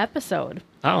Weekly episode.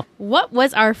 Oh, What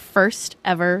was our first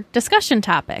ever discussion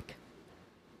topic?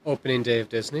 Opening day of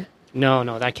Disney.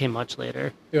 no, that came much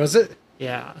later. Was it?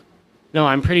 Yeah. No,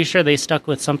 I'm pretty sure they stuck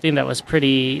with something that was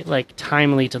pretty,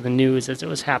 timely to the news as it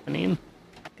was happening.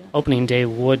 Opening day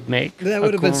would make That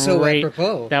would have been so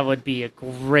apropos. That would be a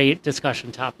great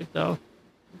discussion topic, though.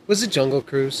 Was it Jungle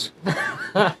Cruise?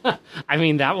 I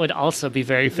mean, that would also be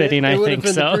very fitting, It I would think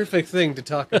have been so. the perfect thing to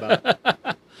talk about.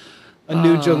 A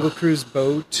new Jungle Cruise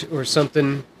boat or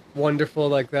something wonderful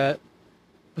like that.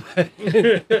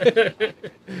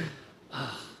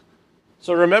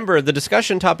 So remember, the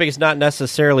discussion topic is not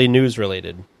necessarily news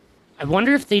related. I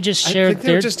wonder if they just I shared think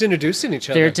they were just introducing each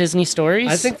other. their Disney stories.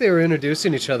 I think they were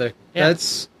introducing each other. Yeah.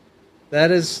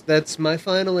 That's my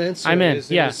final answer. I'm in, It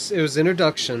yeah. was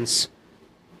introductions.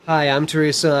 Hi, I'm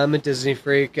Teresa. I'm a Disney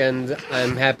freak, and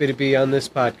I'm happy to be on this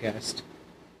podcast.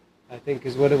 I think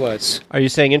is what it was. Are you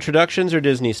saying introductions or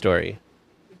Disney story?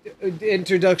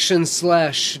 Introduction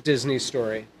 / Disney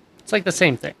story. It's like the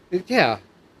same thing. Yeah.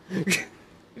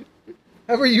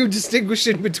 How are you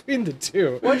distinguishing between the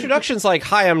two? Well, introductions like,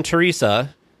 hi, I'm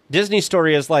Teresa. Disney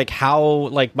story is like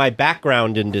my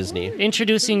background in Disney.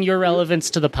 Introducing your relevance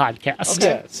to the podcast.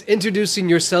 Yes, introducing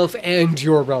yourself and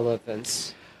your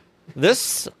relevance.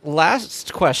 This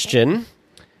last question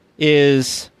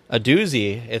is a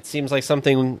doozy. It seems like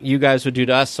something you guys would do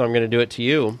to us, so I'm going to do it to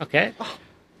you. Okay.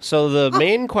 So the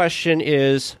main question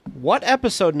is, what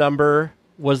episode number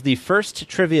was the first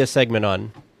trivia segment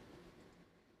on?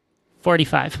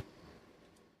 45.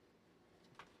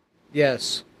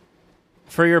 Yes.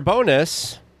 For your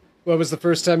bonus, What was the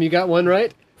first time you got one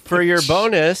right?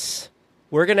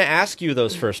 we're going to ask you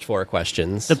those first 4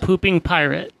 questions. The pooping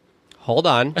pirate. Hold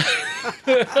on.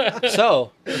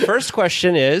 So, the first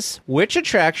question is, which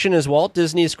attraction is Walt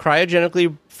Disney's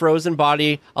cryogenically frozen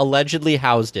body allegedly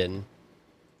housed in?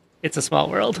 It's a small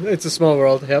world. It's a small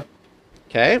world, yep.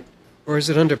 Okay. Or is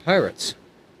it under pirates?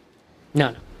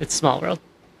 No, it's small world.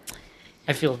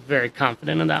 I feel very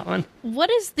confident in that one. What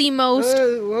is the most...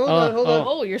 Hold on.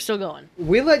 Oh, you're still going.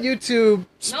 We let you two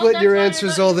split your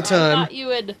answers all the I time. thought you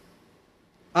would...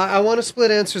 I want to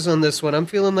split answers on this one. I'm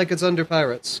feeling like it's under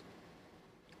pirates.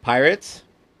 Pirates?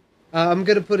 I'm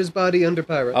going to put his body under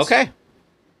pirates. Okay.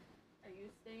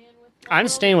 I'm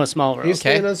staying with small world. He's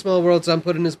Okay. staying on small worlds. I'm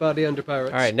putting his body under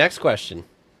pirates. All right, next question.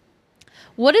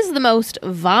 What is the most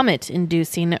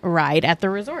vomit-inducing ride at the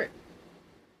resort?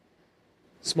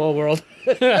 Small world.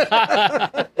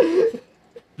 The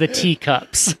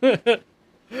teacups.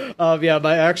 Yeah,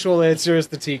 my actual answer is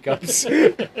the teacups.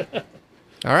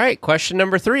 All right, question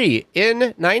number 3. In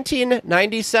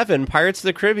 1997, Pirates of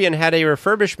the Caribbean had a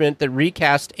refurbishment that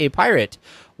recast a pirate.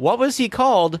 What was he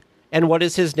called, and what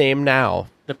is his name now?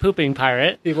 The pooping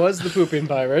pirate. He was the pooping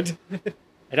pirate.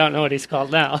 I don't know what he's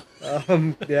called now.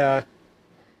 Yeah.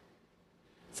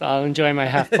 So I'll enjoy my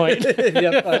half point.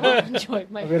 Yep. Enjoy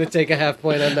my... I'm going to take a half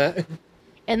point on that.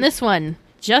 And this one,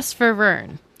 just for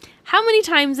Vern. How many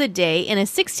times a day in a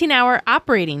 16-hour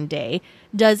operating day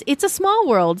does It's a Small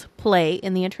World play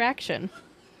in the attraction?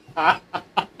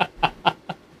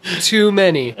 Too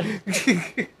many.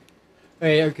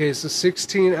 Hey, okay, so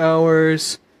 16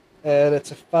 hours, and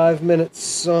it's a 5-minute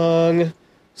song,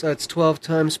 so that's 12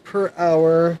 times per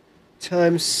hour,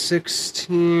 times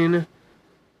 16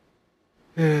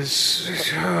 is...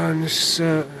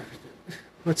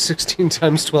 what's 16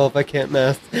 times 12? I can't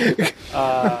math.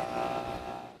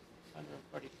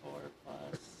 144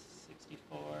 plus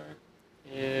 64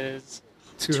 is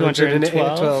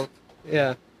 212.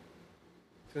 Yeah.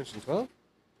 212?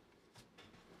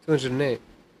 208.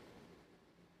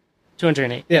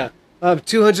 208. Yeah.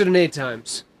 208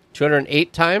 times.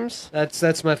 208 times?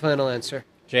 That's my final answer.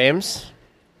 James?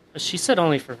 She said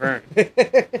only for Vern.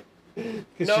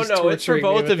 No, it's for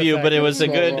both of you, but it was a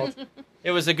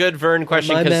good Vern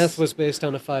question. My 'cause- math was based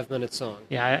on a 5-minute song.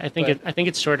 Yeah, I think But- I think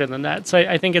it's shorter than that. So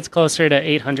I think it's closer to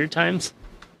 800 times.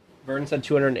 Vern said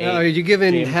 208. Are you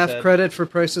giving James half said- credit for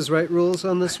Price is Right rules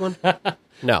on this one?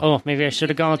 No. Oh, maybe I should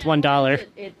have gone with $1.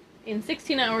 In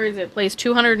 16 hours, it plays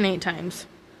 208 times.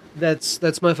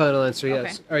 That's my final answer.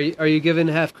 Yes. Are you giving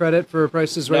half credit for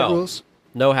Price is Right No. rules?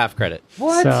 No half credit.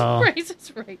 What? So Price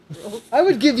is Right rules. I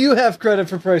would give you half credit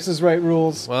for Price is Right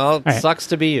rules. Well, it right. sucks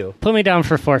to be you. put me down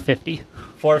for 450.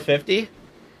 450?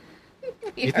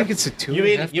 You think it's a 2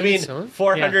 You mean song?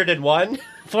 401?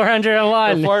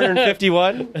 401. Or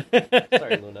 451?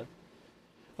 Sorry, Luna. I think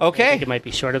Okay. it might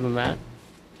be shorter than that.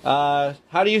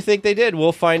 How do you think they did?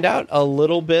 We'll find out a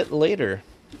little bit later.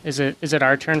 Is it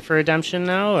our turn for redemption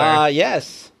now? Or?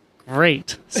 Yes.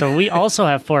 Great. So we also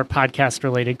have 4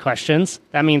 podcast-related questions.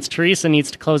 That means Teresa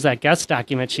needs to close that guest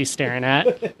document she's staring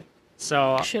at.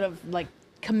 So, Should have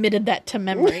committed that to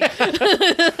memory.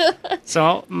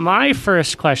 so my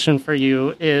first question for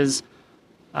you is,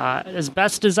 as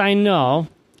best as I know,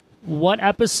 what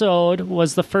episode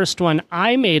was the first one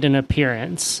I made an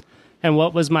appearance, and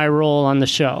what was my role on the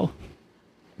show?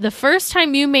 The first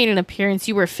time you made an appearance,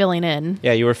 you were filling in.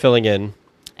 Yeah, you were filling in.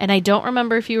 And I don't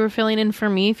remember if you were filling in for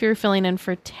me, if you were filling in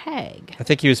for Tag. I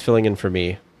think he was filling in for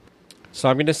me. So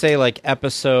I'm going to say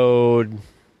episode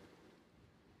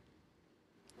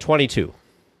 22.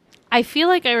 I feel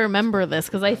like I remember this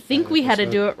because I think we had to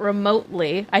do it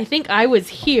remotely. I think I was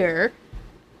here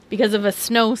because of a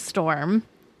snowstorm,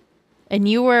 and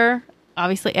you were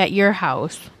obviously at your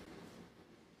house.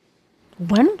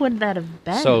 When would that have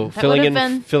been? So That filling would have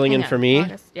in been- filling in hang for on, me.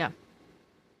 August, yeah.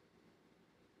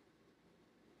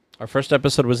 Our first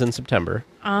episode was in September.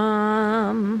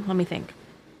 Let me think.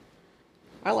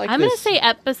 I like I'm this. gonna say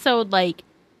episode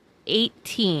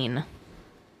 18.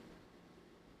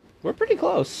 We're pretty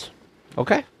close.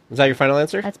 Okay. Is that your final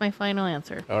answer? That's my final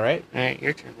answer. All right. All right,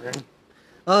 your turn, Vern.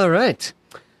 All right.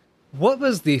 What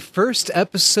was the first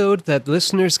episode that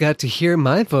listeners got to hear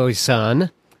my voice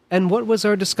on? And what was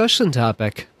our discussion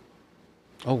topic?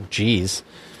 Oh, geez.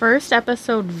 First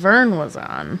episode Vern was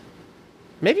on.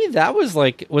 Maybe that was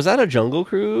was that a Jungle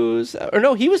Cruise? Or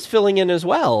no, he was filling in as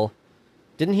well.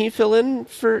 Didn't he fill in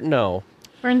for... No.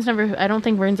 Vern's never. I don't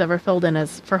think Vern's ever filled in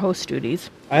as for host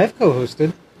duties I have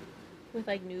co-hosted. with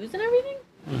news and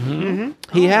everything.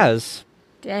 He has.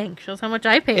 Dang, shows how much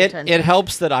I pay It attention.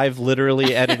 helps that I've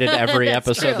literally edited every That's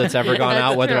episode true. that's ever gone That's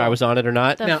out, whether true. I was on it or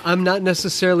not. Now, I'm not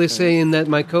necessarily saying that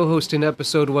my co-hosting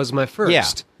episode was my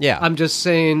first. Yeah. I'm just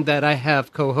saying that I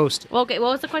have co-hosted. Well, okay, what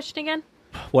was the question again?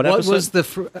 What What episode? was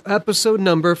the episode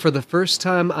number for the first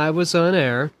time I was on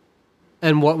air?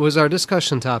 And what was our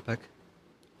discussion topic?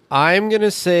 I'm going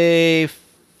to say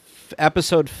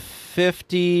episode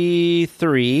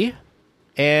 53.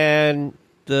 And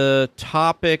the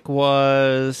topic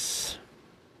was...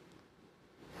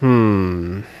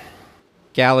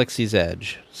 Galaxy's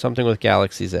Edge. Something with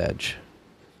Galaxy's Edge.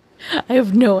 I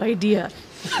have no idea.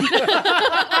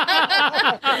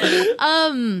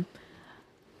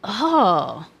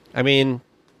 Oh, I mean,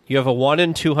 you have a 1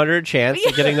 in 200 chance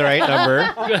of getting the right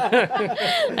number.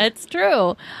 that's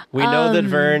true. We know that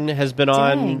Vern has been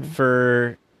on dang.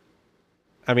 for,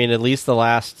 at least the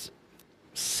last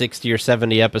 60 or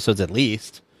 70 episodes at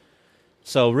least.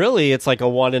 So really, it's like a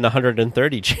 1 in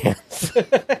 130 chance.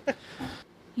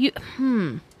 You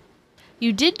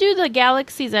did do the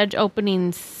Galaxy's Edge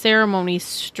opening ceremony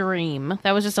stream.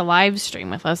 That was just a live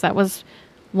stream with us. That was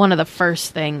one of the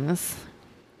first things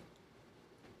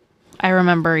I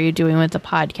remember you doing with the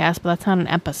podcast, but that's not an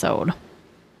episode.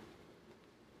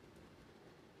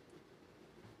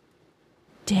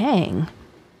 Dang.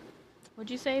 What'd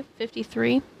you say?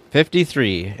 53?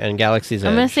 53 and Galaxy's Edge.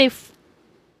 I'm going to say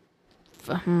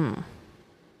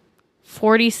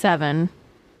 47.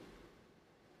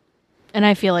 And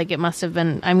I feel like it must have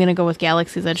been... I'm going to go with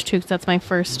Galaxy's Edge, too, because that's my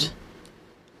first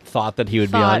thought that he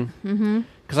would thought. be on. Mm-hmm.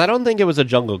 Because I don't think it was a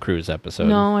Jungle Cruise episode.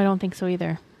 No, I don't think so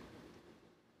either.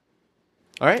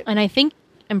 All right. And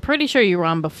I'm pretty sure you were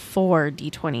on before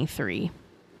D23.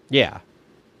 Yeah.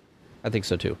 I think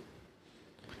so, too.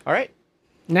 All right.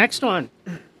 Next one.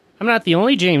 I'm not the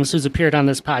only James who's appeared on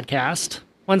this podcast.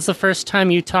 When's the first time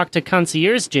you talked to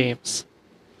Concierge James?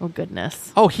 Oh,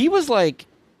 goodness. Oh, he was like...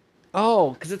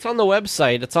 Oh, because it's on the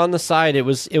website. It's on the side. It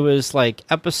was like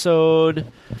episode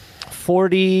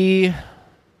 40...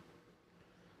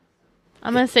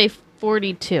 I'm going to say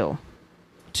 42.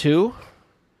 2.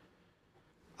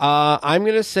 I'm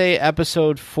going to say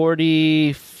episode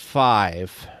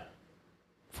 45.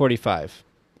 45.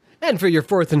 And for your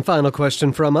fourth and final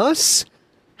question from us,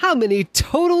 how many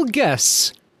total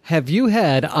guests have you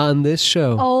had on this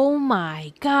show? Oh,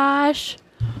 my gosh.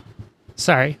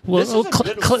 Sorry. This is a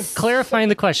good one. Clarifying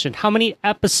the question. How many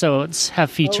episodes have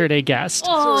featured a guest?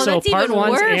 Oh, so that's part even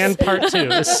ones worse. and part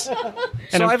twos. So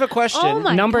I have a question. Oh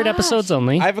my Numbered gosh. episodes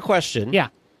only. I have a question. Yeah.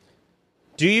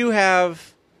 Do you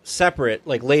have separate,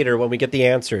 later when we get the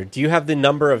answer, do you have the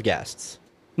number of guests?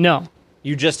 No.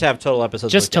 You just have total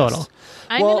episodes Just with guests? total.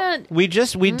 I'm well, going to... we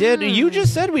did, you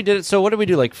just said we did it, so what did we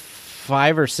do,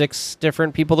 5 or 6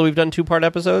 different people that we've done 2-part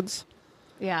episodes?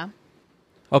 Yeah.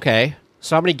 Okay.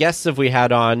 So how many guests have we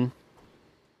had on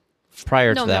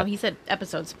prior to that? No, he said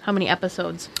episodes. How many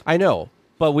episodes? I know,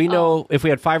 but we know if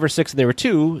we had 5 or 6 and they were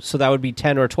 2, so that would be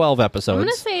 10 or 12 episodes. I'm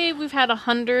going to say we've had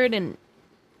 100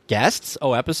 Guests?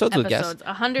 Oh, episodes with episodes. guests.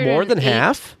 118. More than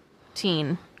half?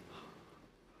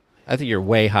 I think you're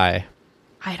way high.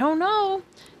 I don't know.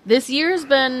 This year's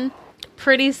been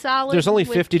pretty solid. There's only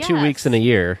with 52 guests. weeks in a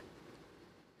year.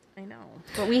 I know.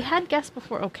 But we had guests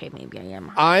before. Okay, maybe I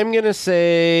am. I'm going to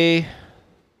say...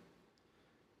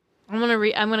 I'm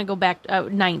gonna go back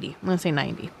 90. I'm gonna say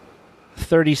 90.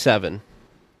 37.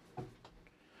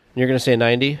 You're going to say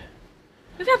 90?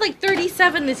 We've had like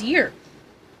 37 this year.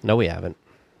 No, we haven't.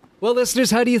 Well, listeners,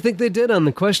 how do you think they did on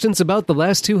the questions about the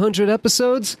last 200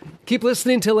 episodes? Keep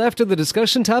listening till after the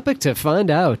discussion topic to find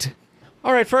out.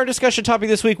 All right, for our discussion topic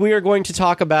this week, we are going to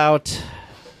talk about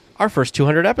our first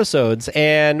 200 episodes,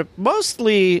 and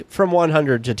mostly from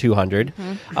 100 to 200.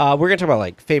 We're going to talk about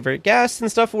like favorite guests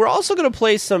and stuff. We're also going to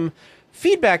play some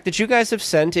feedback that you guys have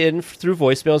sent in through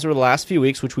voicemails over the last few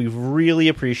weeks, which we've really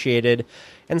appreciated,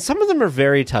 and some of them are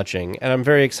very touching, and I'm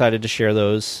very excited to share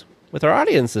those with our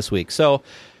audience this week. So,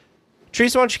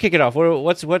 Teresa, why don't you kick it off?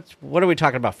 What are we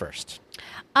talking about first?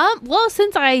 Well,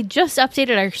 since I just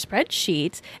updated our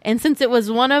spreadsheet, and since it was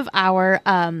one of our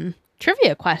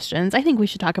trivia questions, I think we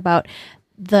should talk about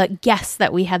the guests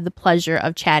that we had the pleasure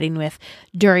of chatting with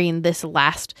during this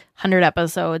last 100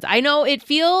 episodes. I know it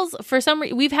feels, for some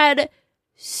reason, we've had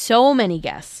so many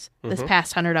guests this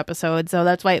past 100 episodes, so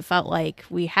that's why it felt like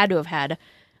we had to have had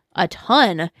a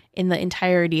ton in the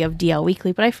entirety of DL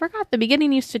Weekly. But I forgot the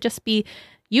beginning used to just be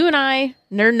you and I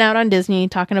nerding out on Disney,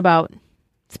 talking about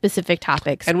specific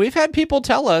topics. And we've had people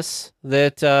tell us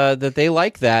that that they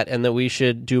like that and that we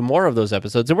should do more of those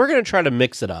episodes. And we're going to try to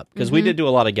mix it up because we did do a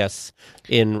lot of guests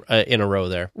in a row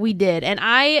there. We did. And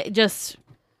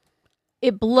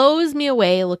it blows me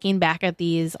away looking back at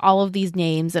all of these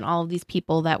names and all of these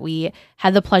people that we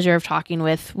had the pleasure of talking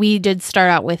with. We did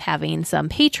start out with having some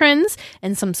patrons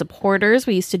and some supporters.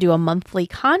 We used to do a monthly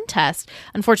contest.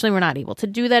 Unfortunately, we're not able to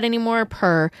do that anymore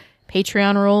per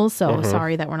Patreon rules, so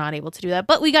sorry that we're not able to do that.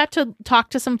 But we got to talk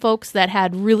to some folks that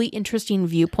had really interesting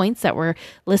viewpoints that were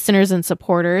listeners and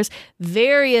supporters,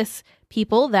 various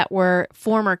people that were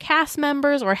former cast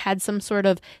members or had some sort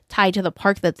of tie to the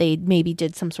park that they maybe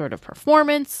did some sort of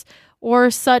performance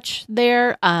or such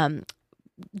there.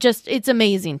 Just, it's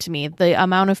amazing to me the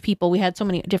amount of people. We had so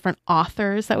many different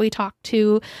authors that we talked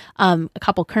to, a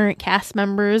couple current cast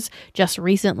members just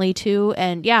recently too.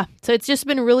 And yeah, so it's just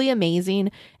been really amazing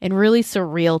and really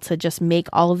surreal to just make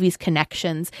all of these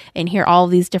connections and hear all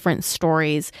of these different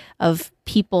stories of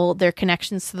people, their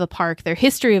connections to the park, their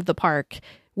history of the park,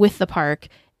 with the park,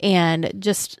 and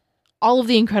just all of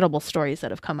the incredible stories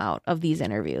that have come out of these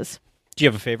interviews. Do you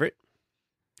have a favorite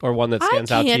or one that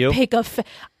stands out to you? I can't pick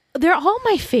they're all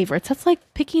my favorites. That's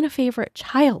like picking a favorite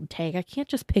child, Tag. I can't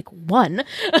just pick one.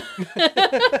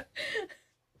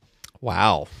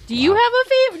 Wow. Do you have a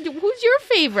favorite? Who's your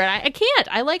favorite? I can't.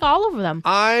 I like all of them.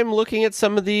 I'm looking at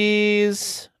some of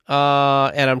these,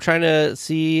 and I'm trying to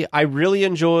see. I really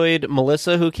enjoyed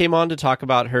Melissa, who came on to talk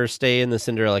about her stay in the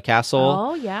Cinderella Castle.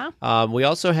 Oh, yeah. We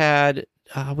also had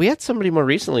somebody more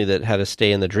recently that had a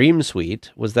stay in the Dream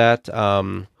Suite. Was that,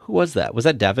 who was that? Was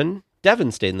that Devin?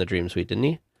 Devin stayed in the Dream Suite, didn't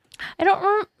he? I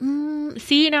don't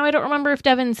see, now I don't remember if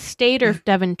Devin stayed or if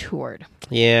Devin toured.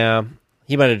 Yeah,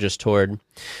 he might have just toured.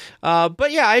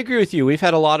 But yeah, I agree with you. We've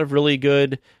had a lot of really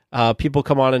good people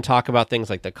come on and talk about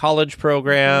things like the college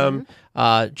program,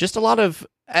 just a lot of,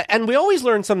 and we always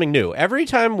learn something new. Every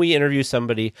time we interview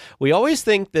somebody, we always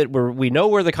think that we know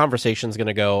where the conversation's going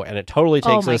to go, and it totally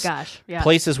takes us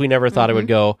places we never thought it would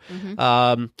go.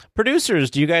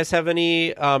 Producers, do you guys have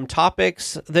any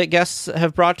topics that guests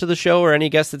have brought to the show, or any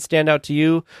guests that stand out to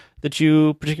you that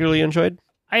you particularly enjoyed?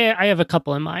 I have a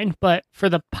couple in mind, but for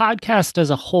the podcast as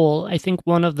a whole, I think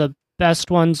one of the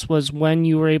best ones was when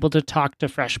you were able to talk to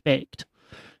Fresh Baked.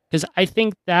 Because I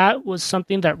think that was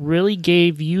something that really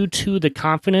gave you two the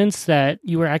confidence that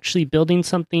you were actually building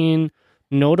something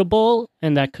notable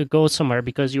and that could go somewhere,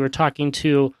 because you were talking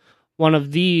to one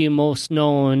of the most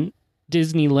known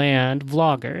Disneyland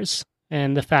vloggers.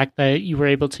 And the fact that you were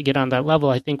able to get on that level,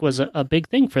 I think, was a big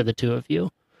thing for the two of you.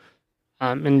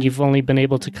 And you've only been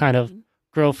able to kind of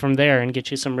grow from there and get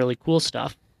you some really cool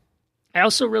stuff. I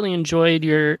also really enjoyed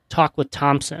your talk with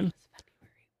Thompson.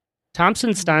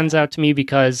 Thompson stands out to me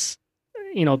because,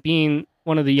 being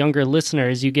one of the younger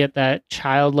listeners, you get that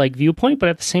childlike viewpoint, but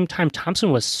at the same time,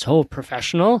 Thompson was so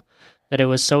professional that it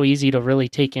was so easy to really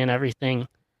take in everything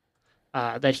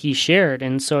that he shared.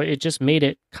 And so it just made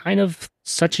it kind of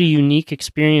such a unique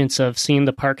experience of seeing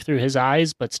the park through his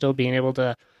eyes, but still being able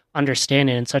to understand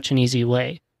it in such an easy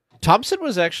way. Thompson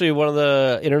was actually one of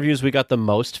the interviews we got the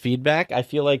most feedback. I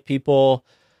feel like people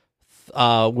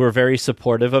were very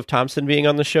supportive of Thompson being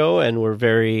on the show, and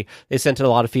they sent in a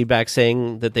lot of feedback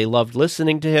saying that they loved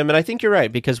listening to him. And I think you're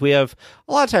right, because we have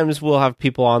a lot of times we'll have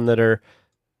people on that are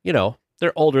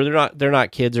they're older. They're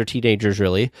not kids or teenagers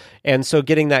really. And so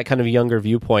getting that kind of younger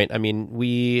viewpoint, I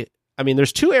mean,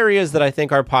 there's two areas that I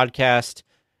think our podcast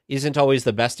isn't always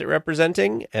the best at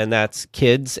representing, and that's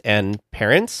kids and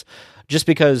parents, just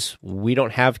because we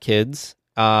don't have kids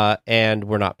and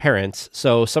we're not parents.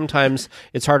 So sometimes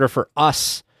it's harder for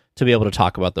us to be able to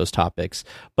talk about those topics.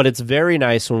 But it's very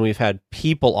nice when we've had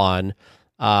people on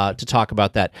to talk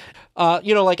about that.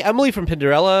 Like Emily from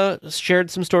Pinderella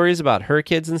shared some stories about her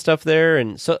kids and stuff there.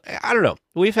 And so, I don't know.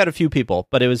 We've had a few people,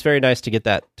 but it was very nice to get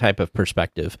that type of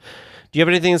perspective. Do you have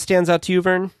anything that stands out to you,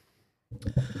 Vern?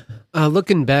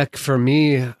 Looking back for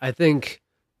me, I think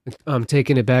I'm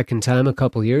taking it back in time a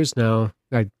couple years now.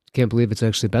 I can't believe it's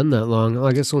actually been that long. Well,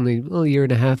 I guess only a year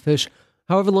and a half-ish.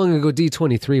 However long ago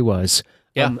D23 was.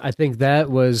 Yeah. I think that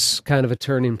was kind of a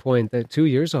turning point. That 2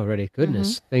 years already.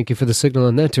 Goodness. Thank you for the signal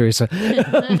on that, Teresa.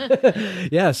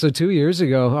 Yeah, so 2 years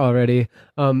ago already.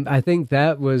 I think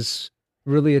that was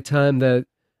really a time that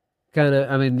kind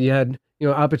of, you had,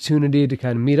 opportunity to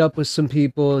kind of meet up with some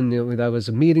people, and that was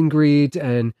a meet and greet,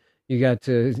 and you got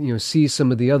to, see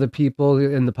some of the other people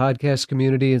in the podcast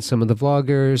community and some of the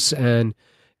vloggers, and,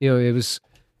 it was,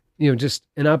 just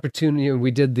an opportunity.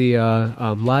 We did the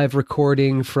live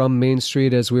recording from Main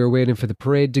Street as we were waiting for the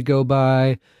parade to go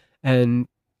by. And,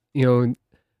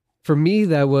 for me,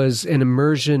 that was an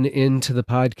immersion into the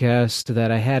podcast that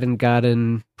I hadn't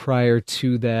gotten prior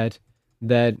to that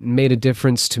made a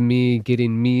difference to me,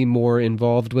 getting me more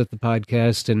involved with the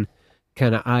podcast and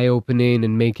kind of eye-opening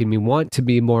and making me want to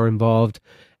be more involved.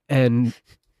 And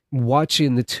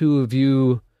watching the two of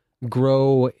you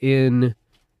grow in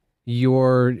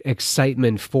your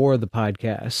excitement for the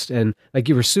podcast, and like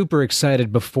you were super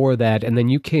excited before that, and then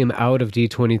you came out of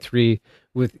D23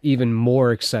 with even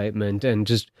more excitement and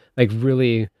just like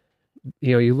really,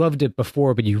 you loved it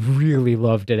before, but you really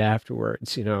loved it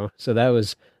afterwards, so that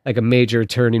was like a major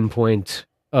turning point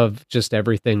of just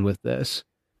everything with this.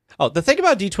 Oh, the thing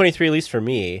about D23, at least for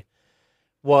me,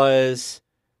 was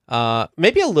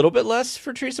maybe a little bit less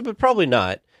for Teresa, but probably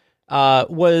not,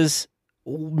 was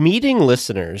meeting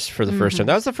listeners for the first time.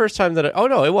 That was the first time that it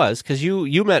was because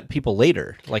you met people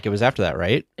later, like it was after that,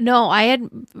 right? No,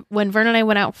 when Vern and I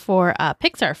went out for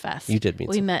Pixar Fest. You did meet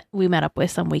we met up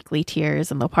with some weekly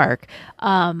tiers in the park.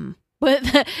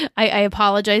 But I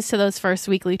apologize to those first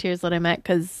weekly tiers that I met,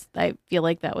 because I feel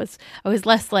like I was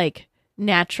less like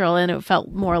natural, and it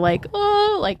felt more like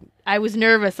I was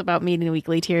nervous about meeting the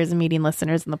weekly tiers and meeting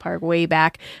listeners in the park way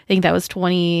back. I think that was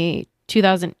 2018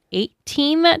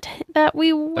 that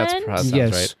we went. That sounds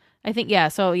yes. right. I think, yeah.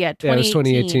 So, yeah, 2018. Yeah, it was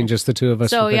 2018, just the two of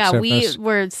us. So, for yeah, Pixar we Fest.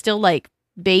 were still like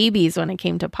babies when it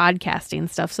came to podcasting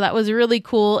stuff. So that was really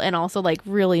cool, and also like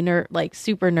really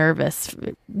super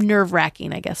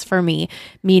nerve-wracking, I guess, for me,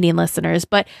 meeting listeners.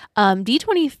 But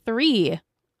D23,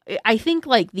 I think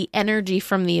like the energy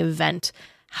from the event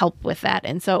helped with that.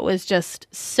 And so it was just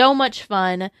so much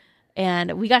fun.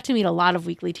 And we got to meet a lot of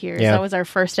weekly tiers. Yeah. That was our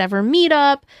first ever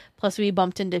meetup. Plus, we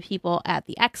bumped into people at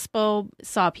the expo,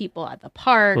 saw people at the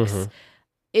parks. Mm-hmm.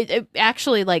 It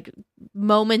actually, like,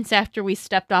 moments after we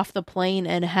stepped off the plane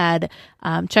and had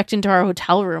checked into our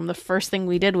hotel room, the first thing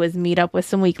we did was meet up with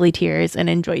some weekly tiers and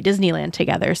enjoy Disneyland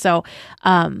together. So,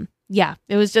 yeah,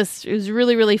 it was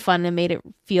really, really fun, and made it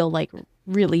feel like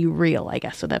really real, I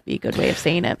guess. So that'd be a good way of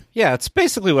saying it. Yeah, it's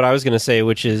basically what I was going to say,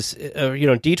 which is,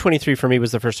 D23 for me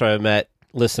was the first time I met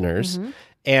listeners. Mm-hmm.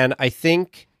 And I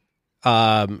think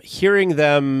hearing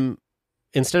them,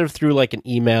 instead of through like an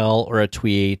email or a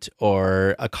tweet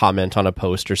or a comment on a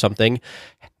post or something,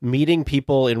 meeting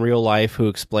people in real life who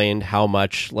explained how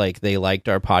much like they liked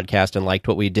our podcast and liked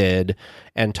what we did,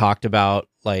 and talked about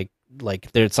like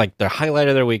it's like their highlight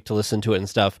of their week to listen to it and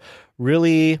stuff,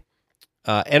 really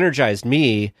energized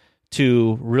me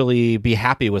to really be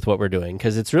happy with what we're doing,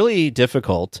 because it's really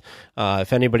difficult.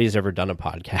 If anybody's ever done a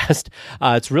podcast,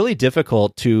 it's really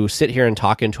difficult to sit here and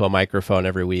talk into a microphone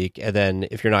every week. And then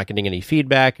if you're not getting any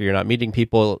feedback, or you're not meeting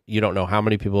people, you don't know how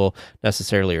many people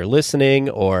necessarily are listening,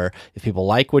 or if people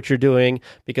like what you're doing,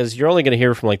 because you're only going to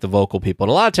hear from like the vocal people. And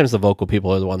a lot of times the vocal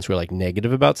people are the ones who are like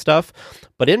negative about stuff.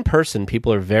 But in person,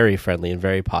 people are very friendly and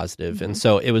very positive. Mm-hmm. And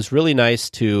so it was really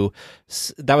nice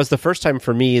that was the first time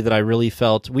for me that I really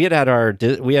felt we had our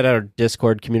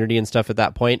Discord community and stuff at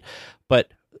that point,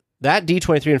 but that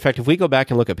D23, in fact, if we go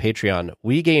back and look at Patreon,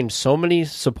 we gained so many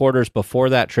supporters before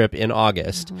that trip in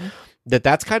August, mm-hmm.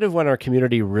 that's kind of when our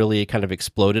community really kind of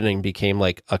exploded and became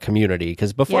like a community,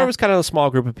 because before it was kind of a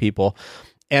small group of people.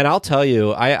 And I'll tell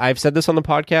you, I've said this on the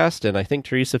podcast, and I think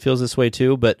Teresa feels this way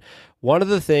too, but one of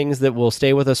the things that will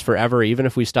stay with us forever, even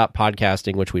if we stop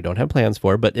podcasting, which we don't have plans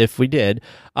for, but if we did,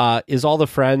 is all the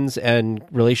friends and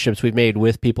relationships we've made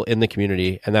with people in the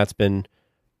community. And that's been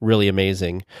really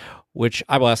amazing, which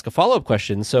I will ask a follow-up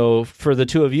question. So for the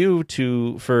two of you,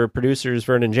 for producers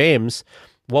Vern and James,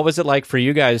 what was it like for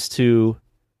you guys to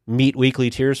meet Weekly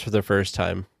Tears for the first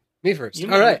time? Me first.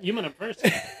 All right. You met him first.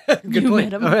 Good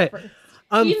point. All right.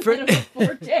 He's been a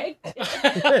before tag.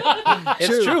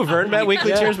 It's true. Vern met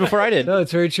Weekly Tears before I did. No,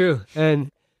 it's very true.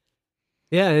 And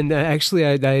yeah, and actually,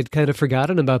 I had kind of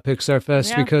forgotten about Pixar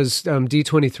Fest because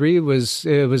D23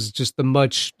 was just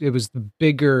the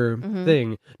bigger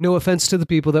thing. No offense to the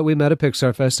people that we met at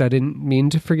Pixar Fest, I didn't mean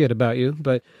to forget about you,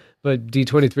 but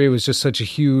D23 was just such a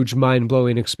huge, mind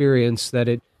blowing experience that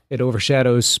it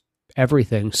overshadows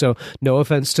everything. So no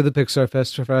offense to the Pixar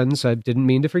Fest friends, I didn't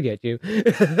mean to forget you.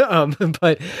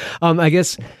 But I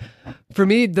guess for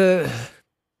me,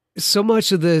 so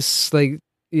much of this, like,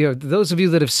 you know, those of you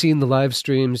that have seen the live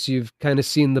streams, you've kind of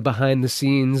seen the behind the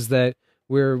scenes that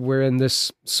we're in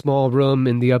this small room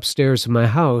in the upstairs of my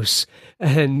house.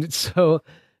 And so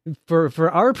for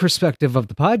our perspective of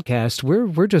the podcast,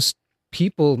 we're just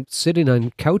people sitting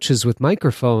on couches with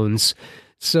microphones.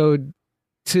 So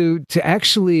to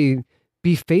actually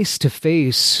be face to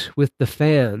face with the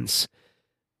fans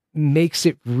makes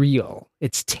it real.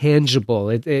 It's tangible.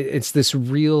 It's this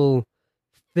real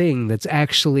thing that's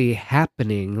actually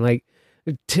happening. Like,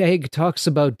 Tag talks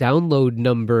about download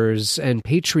numbers and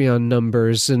Patreon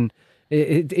numbers, and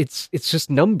it's just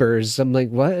numbers. I'm like,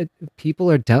 what?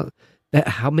 People are down.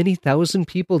 How many thousand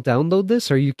people download this?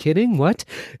 Are you kidding? What?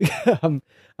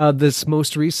 This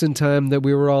most recent time that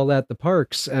we were all at the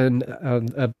parks, and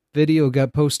a video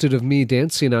got posted of me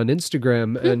dancing on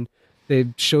Instagram, and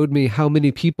they showed me how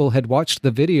many people had watched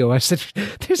the video. I said,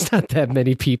 there's not that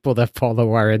many people that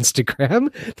follow our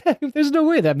Instagram. There's no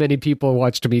way that many people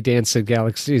watched me dance at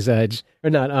Galaxy's Edge, or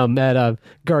not, at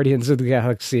Guardians of the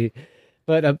Galaxy.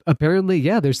 But apparently,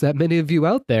 yeah, there's that many of you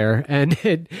out there, and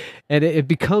it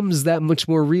becomes that much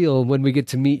more real when we get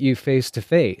to meet you face to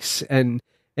face, and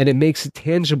it makes it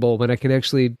tangible when I can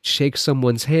actually shake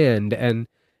someone's hand and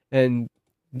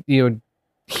you know,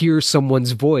 hear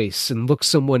someone's voice and look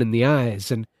someone in the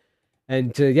eyes,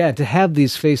 and to have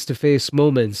these face to face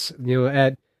moments, you know,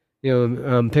 at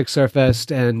Pixar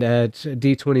Fest and at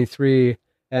D23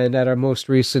 and at our most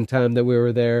recent time that we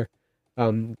were there,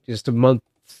 just a month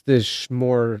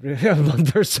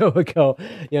or so ago,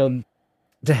 you know,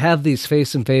 to have these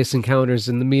face-to-face encounters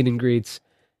and the meet and greets,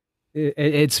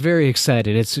 it's very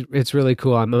exciting. It's really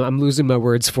cool. I'm losing my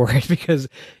words for it because,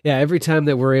 yeah, every time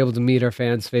that we're able to meet our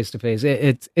fans face-to-face,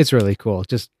 it's really cool.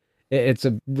 It's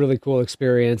a really cool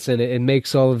experience, and it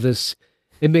makes all of this,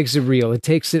 it makes it real. It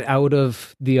takes it out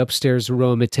of the upstairs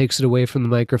room. It takes it away from the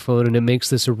microphone, and it makes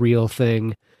this a real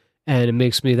thing. And it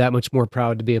makes me that much more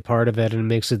proud to be a part of it, and it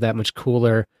makes it that much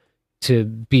cooler to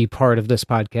be part of this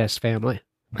podcast family.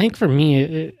 I think for me,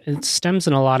 it stems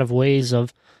in a lot of ways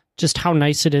of just how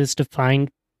nice it is to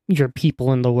find your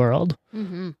people in the world.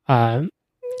 Mm-hmm.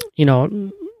 You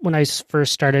know, when I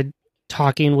first started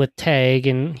talking with Tag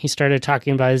and he started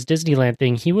talking about his Disneyland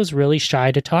thing, he was really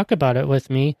shy to talk about it with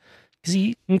me because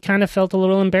he kind of felt a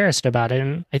little embarrassed about it.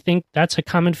 And I think that's a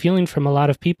common feeling from a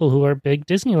lot of people who are big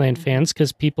Disneyland fans,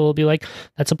 because people will be like,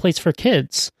 that's a place for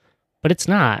kids. But it's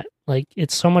not. Like,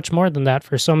 it's so much more than that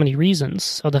for so many reasons.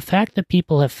 So the fact that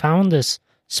people have found this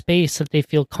space that they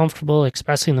feel comfortable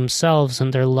expressing themselves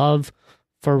and their love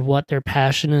for what their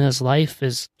passion in his life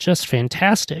is just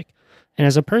fantastic. And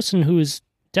as a person who is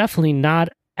definitely not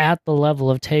at the level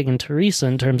of Tag and Teresa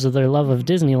in terms of their love of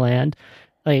Disneyland,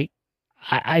 like,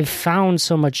 I've found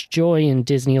so much joy in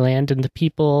Disneyland, and the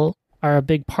people are a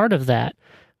big part of that.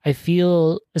 I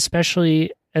feel,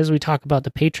 especially as we talk about the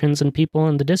patrons and people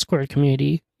in the Discord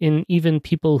community, and even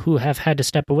people who have had to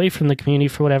step away from the community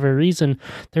for whatever reason,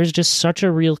 there's just such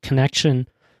a real connection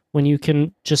when you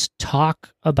can just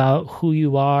talk about who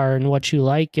you are and what you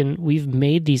like. And we've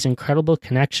made these incredible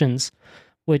connections,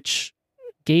 which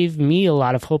gave me a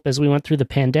lot of hope as we went through the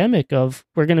pandemic of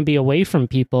we're going to be away from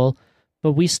people,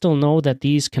 but we still know that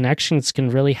these connections can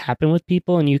really happen with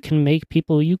people, and you can make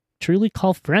people you truly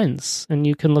call friends and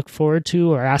you can look forward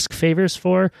to or ask favors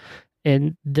for,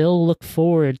 and they'll look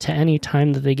forward to any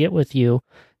time that they get with you.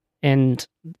 And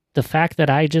the fact that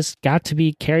I just got to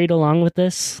be carried along with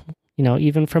this, you know,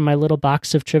 even from my little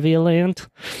box of Trivia Land,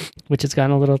 which has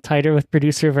gotten a little tighter with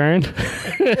producer Vern.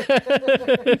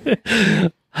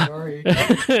 Sorry.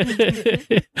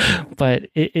 But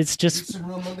it's just Some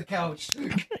room on the couch.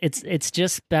 it's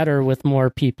just better with more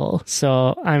people.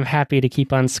 So I'm happy to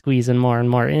keep on squeezing more and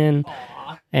more in.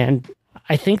 And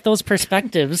I think those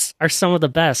perspectives are some of the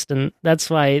best. And that's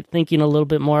why thinking a little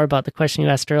bit more about the question you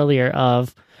asked earlier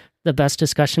of the best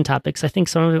discussion topics, I think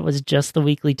some of it was just the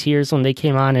weekly tiers when they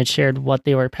came on and shared what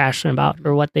they were passionate about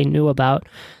or what they knew about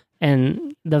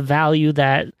and the value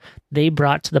that they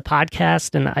brought to the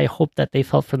podcast. And I hope that they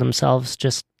felt for themselves.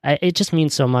 It just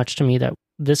means so much to me that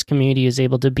this community is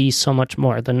able to be so much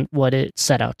more than what it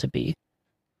set out to be.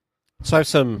 So I have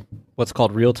some what's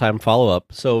called real-time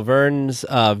follow-up. So Vern's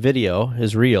video,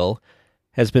 his reel,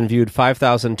 has been viewed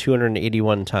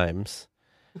 5,281 times.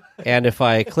 And if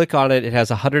I click on it, it has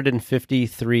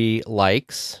 153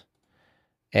 likes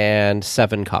and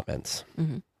 7 comments.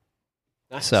 Mm-hmm.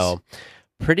 Nice. So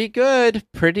pretty good.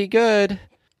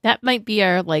 That might be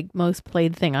our most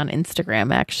played thing on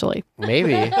Instagram, actually.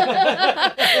 Maybe.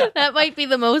 That might be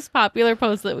the most popular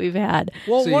post that we've had.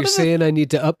 Well, So you're saying I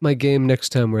need to up my game next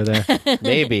time we're there.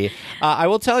 Maybe. I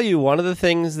will tell you, one of the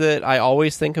things that I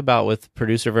always think about with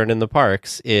producer Vern in the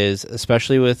parks is,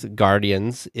 especially with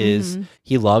Guardians, is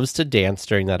he loves to dance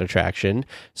during that attraction.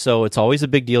 So it's always a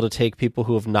big deal to take people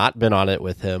who have not been on it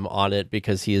with him on it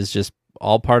because he is just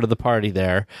all part of the party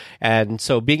there. And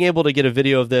so being able to get a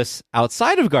video of this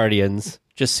outside of Guardians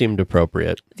just seemed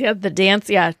appropriate. Yeah, the dance.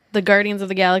 Yeah, the Guardians of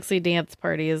the Galaxy dance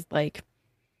party is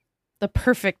the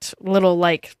perfect little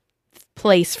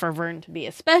place for Vern to be,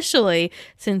 especially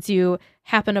since you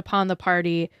happened upon the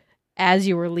party as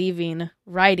you were leaving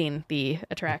riding the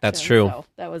attraction. That's true. So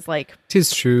that was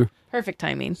Tis true. perfect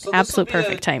timing. So Absolute this'll be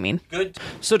perfect timing. Good.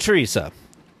 So Teresa,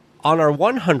 on our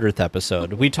 100th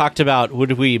episode, we talked about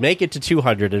would we make it to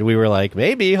 200, and we were like,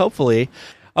 maybe, hopefully.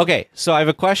 Okay, so I have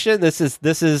a question. This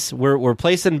is we're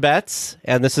placing bets,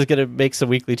 and this is going to make some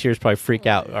weekly tiers probably freak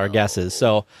out our guesses.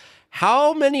 So,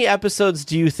 how many episodes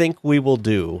do you think we will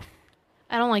do?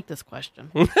 I don't like this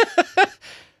question.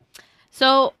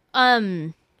 So,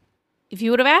 if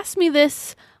you would have asked me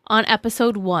this on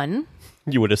episode 1,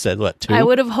 You would have said what, 2? I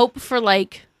would have hoped for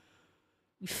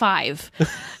 5.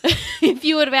 If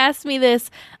you would have asked me this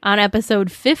on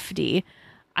episode 50,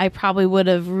 I probably would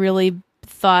have really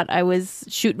thought I was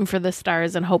shooting for the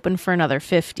stars and hoping for another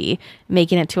 50,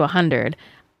 making it to 100.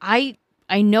 I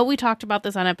know we talked about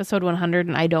this on episode 100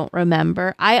 and I don't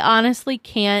remember. I honestly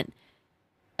can't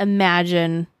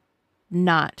imagine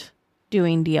not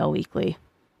doing DL Weekly.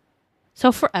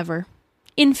 So forever.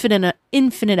 Infinite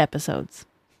episodes.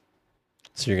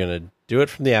 So you're going to do it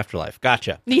from the afterlife.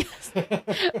 Gotcha. Yes.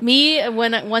 Me,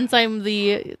 once I'm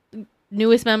the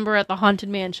newest member at the Haunted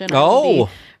Mansion, I'll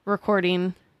be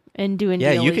recording and doing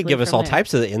Yeah, DL you could Weekly give us from all there.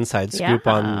 types of the inside scoop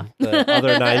Yeah. on the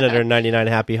other 999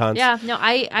 happy haunts. Yeah, no,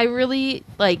 I really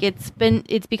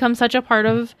it's become such a part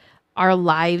of our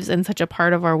lives and such a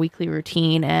part of our weekly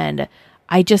routine, and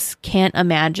I just can't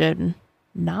imagine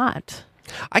not.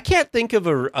 I can't think of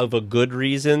a good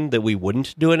reason that we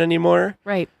wouldn't do it anymore.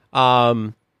 Right.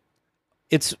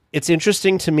 It's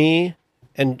interesting to me,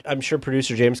 and I'm sure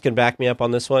producer James can back me up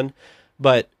on this one,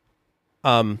 but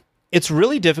it's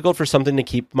really difficult for something to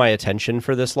keep my attention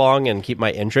for this long and keep my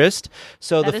interest.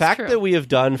 So That the is fact true. that we have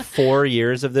done 4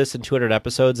 years of this and 200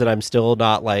 episodes and I'm still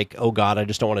not like, oh God, I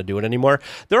just don't want to do it anymore.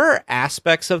 There are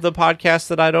aspects of the podcast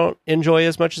that I don't enjoy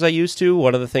as much as I used to.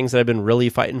 One of the things that I've been really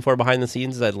fighting for behind the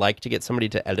scenes is I'd like to get somebody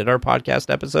to edit our podcast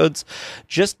episodes,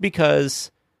 just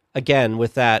because, again,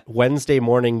 with that Wednesday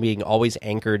morning being always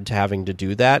anchored to having to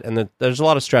do that, and there's a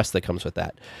lot of stress that comes with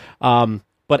that.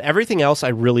 But everything else I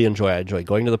really enjoy. I enjoy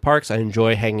going to the parks. I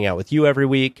enjoy hanging out with you every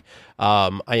week.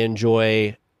 I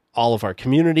enjoy all of our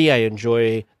community. I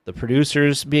enjoy the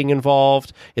producers being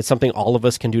involved. It's something all of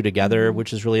us can do together,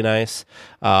 which is really nice.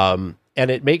 And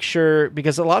it makes sure,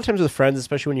 because a lot of times with friends,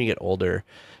 especially when you get older,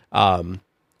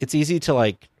 it's easy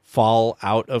to fall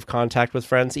out of contact with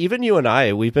friends. Even you and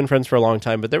I, we've been friends for a long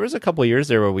time, but there was a couple of years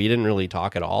there where we didn't really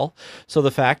talk at all. So the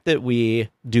fact that we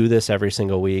do this every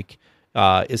single week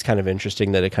is kind of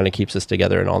interesting, that it kind of keeps us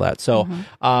together and all that. So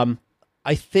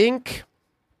I think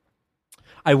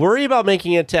I worry about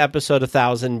making it to episode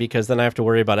 1,000, because then I have to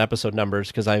worry about episode numbers,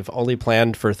 because I've only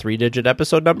planned for 3-digit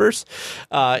episode numbers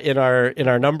in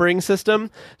our numbering system.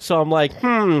 So I'm like,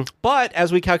 but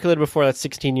as we calculated before, that's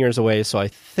 16 years away, so I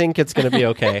think it's going to be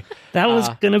okay. That was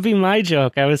going to be my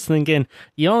joke. I was thinking,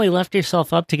 you only left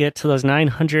yourself up to get to those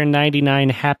 999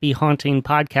 happy haunting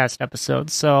podcast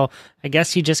episodes, so I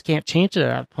guess you just can't change it at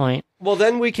that point. Well,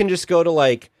 then we can just go to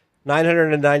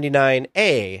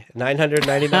 999A,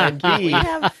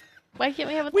 999B. Why can't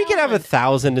we have 1,000? We could have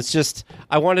 1,000. It's just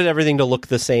I wanted everything to look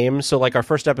the same. So like our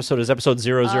first episode is episode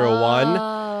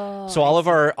 001. So all of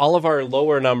our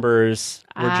lower numbers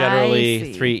were I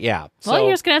generally see. 3. Yeah. Well, So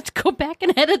you're just gonna have to go back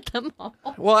and edit them all.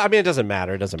 well, I mean, it doesn't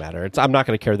matter. It doesn't matter. I'm not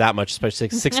going to care that much, especially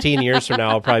 16 years from now.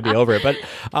 I'll probably be over it. But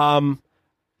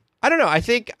I don't know. I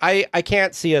think I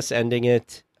can't see us ending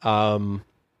it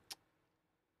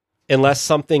unless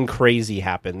something crazy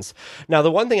happens. Now,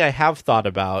 the one thing I have thought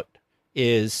about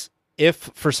is if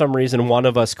for some reason one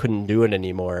of us couldn't do it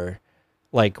anymore,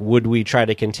 like, would we try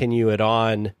to continue it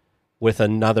on with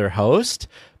another host?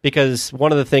 Because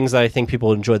one of the things that I think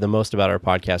people enjoy the most about our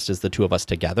podcast is the two of us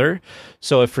together.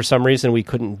 So if for some reason we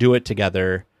couldn't do it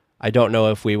together, I don't know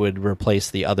if we would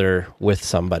replace the other with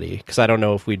somebody, because I don't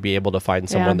know if we'd be able to find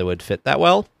someone that would fit that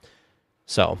well.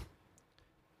 So,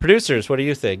 producers, what do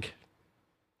you think?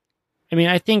 I mean,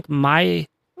 I think in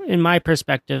my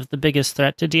perspective, the biggest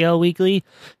threat to DL Weekly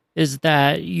is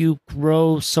that you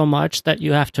grow so much that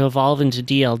you have to evolve into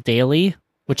DL Daily,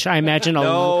 which I imagine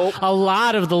No. a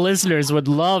lot of the listeners would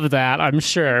love that, I'm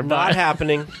sure. Not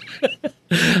happening.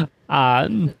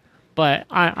 But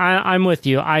I'm with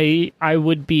you. I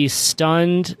would be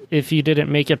stunned if you didn't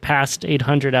make it past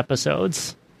 800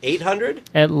 episodes. 800?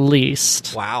 At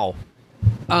least. Wow.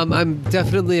 I'm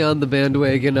definitely on the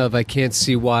bandwagon of I can't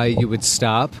see why you would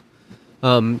stop.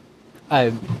 Like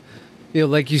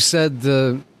you said,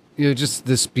 just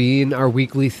this being our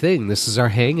weekly thing. This is our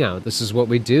hangout. This is what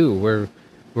we do.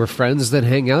 We're friends that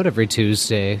hang out every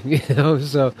Tuesday.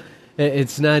 So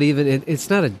it's not even. It's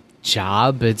not a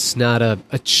job. It's not a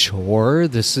chore.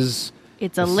 It's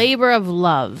a labor of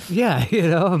love. Yeah.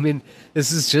 I mean,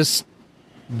 this is just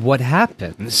what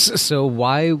happens. So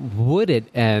why would it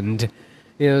end?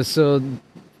 So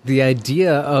the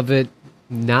idea of it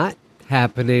not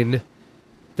happening,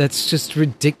 that's just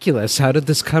ridiculous. How did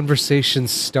this conversation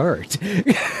start?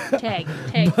 Tag.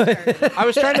 Start. I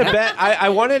was trying to bet. I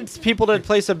wanted people to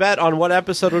place a bet on what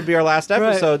episode would be our last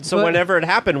episode. Right, So but- whenever it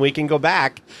happened, we can go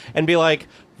back and be like,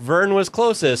 Vern was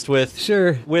closest with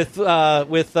Sure. with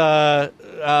the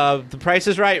Price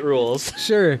is Right rules.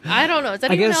 Sure. I don't know. Is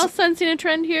anyone guess- else sensing a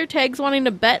trend here? Tag's wanting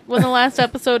to bet when the last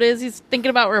episode is. He's thinking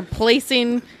about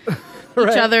replacing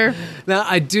each other. Now,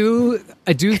 I do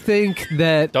think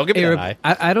that Don't give me that eye.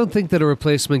 I don't think that a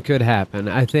replacement could happen.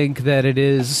 I think that it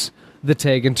is the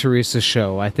Tag and Teresa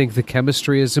show. I think the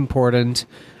chemistry is important.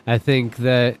 I think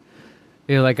that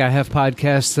like I have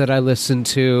podcasts that I listen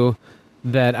to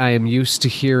that I am used to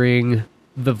hearing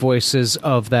the voices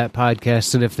of that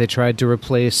podcast, and if they tried to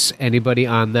replace anybody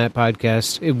on that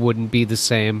podcast, it wouldn't be the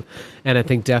same. And I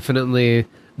think definitely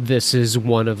this is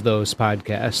one of those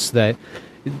podcasts that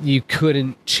you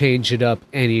couldn't change it up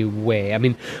anyway. I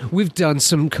mean, we've done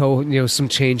some some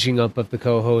changing up of the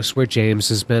co-hosts where James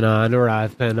has been on or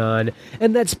I've been on,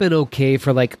 and that's been okay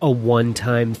for like a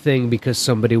one-time thing because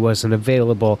somebody wasn't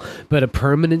available. But a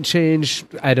permanent change,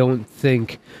 I don't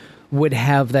think would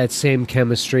have that same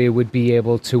chemistry, would be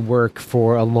able to work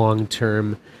for a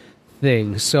long-term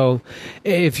thing. So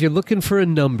if you're looking for a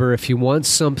number, if you want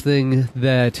something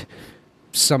that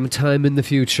sometime in the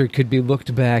future could be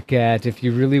looked back at, if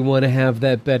you really want to have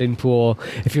that betting pool,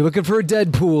 if you're looking for a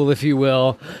Deadpool, if you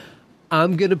will,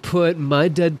 I'm going to put my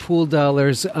Deadpool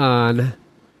dollars on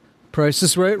Price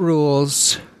is Right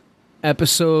Rules,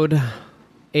 episode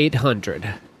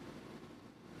 800.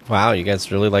 Wow, you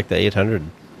guys really like the 800.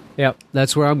 Yep,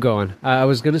 that's where I'm going. I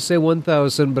was going to say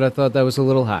 1,000, but I thought that was a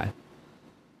little high.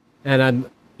 And I'm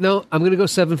going to go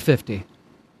 750.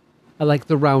 I like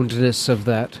the roundness of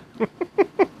that.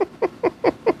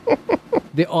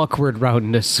 The awkward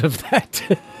roundness of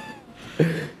that.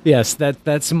 Yes,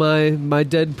 that's my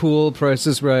Deadpool Price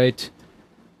is Right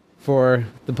for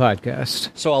the podcast.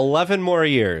 So 11 more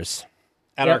years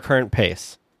at our current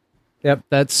pace. Yep,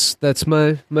 that's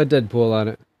my Deadpool on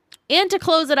it. And to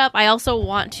close it up, I also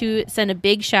want to send a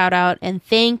big shout out and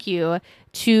thank you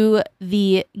to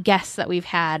the guests that we've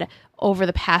had over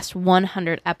the past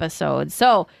 100 episodes.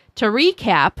 So to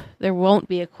recap, there won't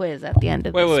be a quiz at the end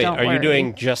of this. Wait. Don't Are you worry.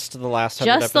 doing just the last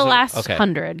 100 just the episodes? last Okay.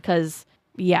 100? Because,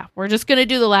 yeah, we're just going to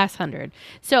do the last 100.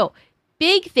 So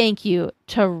big thank you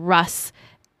to Russ,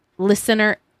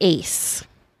 listener Ace,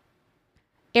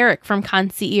 Eric from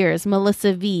Concierge,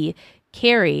 Melissa V,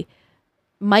 Carrie,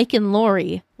 Mike and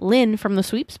Lori, Lynn from the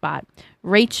Sweep Spot,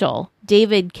 Rachel,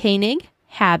 David Koenig,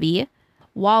 Habby,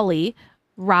 Wally,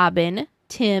 Robin,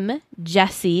 Tim,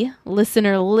 Jesse,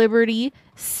 listener Liberty,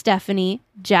 Stephanie,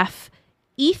 Jeff,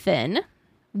 Ethan,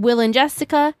 Will and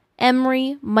Jessica,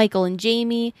 Emery, Michael and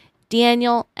Jamie,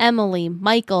 Daniel, Emily,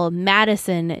 Michael,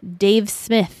 Madison, Dave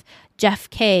Smith, Jeff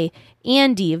K.,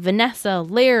 Andy, Vanessa,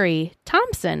 Larry,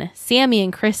 Thompson, Sammy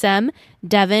and Chris M.,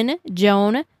 Devin,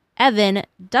 Joan, Evan,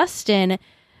 Dustin,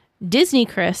 Disney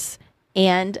Chris,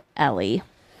 and Ellie.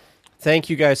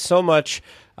 Thank you guys so much.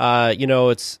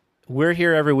 We're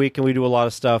here every week and we do a lot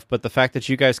of stuff, but the fact that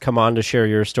you guys come on to share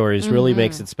your stories really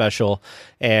makes it special.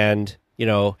 And,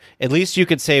 at least you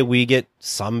could say we get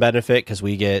some benefit because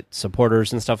we get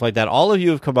supporters and stuff like that. All of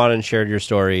you have come on and shared your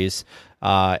stories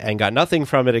and got nothing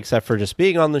from it except for just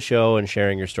being on the show and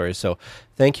sharing your stories. So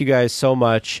thank you guys so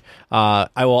much.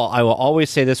 I will always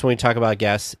say this when we talk about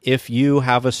guests. If you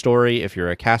have a story, if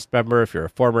you're a cast member, if you're a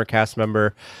former cast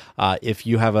member, if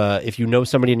you know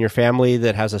somebody in your family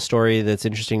that has a story that's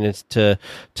interesting to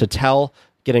tell,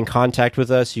 get in contact with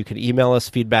us. You can email us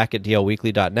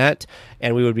feedback@dlweekly.net,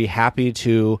 and we would be happy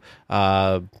to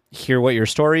hear what your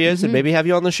story is and maybe have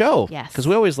you on the show. Yes. Because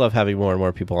we always love having more and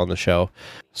more people on the show.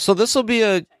 So this will be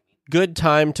a good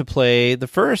time to play the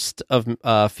first of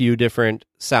a few different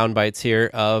sound bites here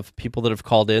of people that have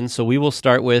called in. So we will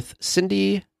start with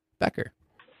Cindy Becker.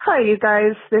 Hi, you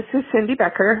guys. This is Cindy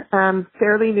Becker. I'm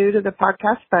fairly new to the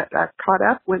podcast, but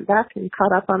went back and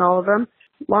caught up on all of them.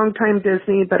 Long-time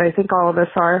Disney, but I think all of us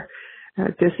are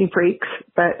Disney freaks.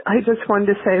 But I just wanted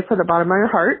to say from the bottom of my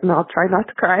heart, and I'll try not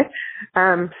to cry,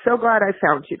 I'm so glad I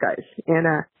found you guys. And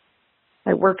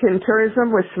I work in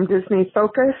tourism with some Disney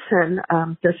focus, and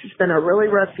this has been a really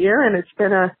rough year, and it's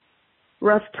been a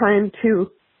rough time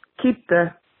to keep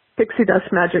the pixie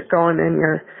dust magic going in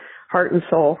your heart and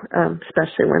soul,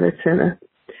 especially when it's in a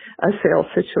sales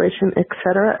situation, et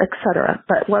cetera, et cetera.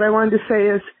 But what I wanted to say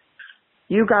is,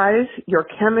 you guys, your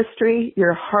chemistry,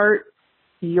 your heart,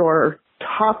 your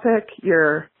topic,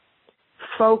 your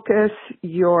focus,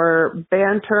 your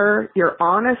banter, your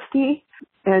honesty,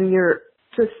 and your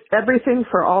just everything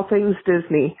for all things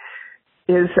Disney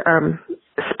is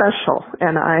special.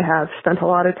 And I have spent a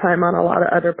lot of time on a lot of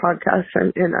other podcasts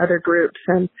and in other groups,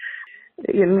 and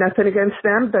nothing against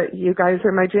them, but you guys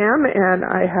are my jam, and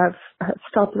I have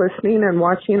stopped listening and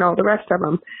watching all the rest of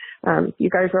them. You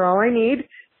guys are all I need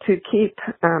to keep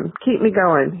me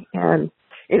going. And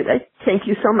anyway, thank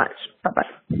you so much.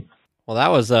 Bye-bye. Well, that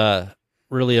was a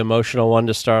really emotional one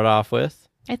to start off with.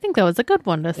 I think that was a good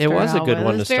one to start It was a good with.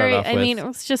 one to start off with. I mean, it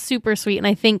was just super sweet. And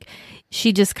I think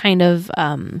she just kind of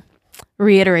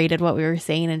reiterated what we were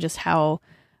saying and just how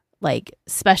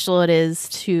special it is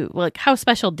to how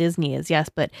special Disney is. Yes.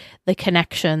 But the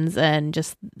connections and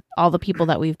just all the people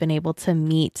that we've been able to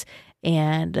meet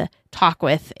and talk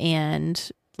with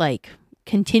and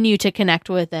continue to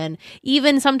connect with. And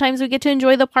even sometimes we get to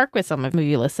enjoy the park with some of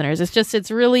you listeners.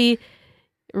 It's really,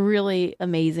 really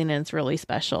amazing. And it's really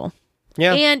special.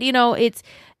 Yeah. And,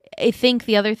 I think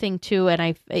the other thing too, and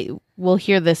I will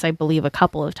hear this, I believe, a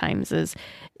couple of times is,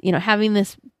 having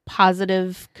this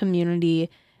positive community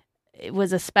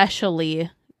was especially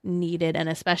needed and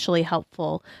especially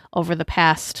helpful over the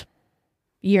past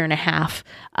year and a half,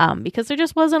 because there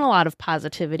just wasn't a lot of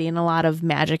positivity and a lot of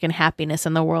magic and happiness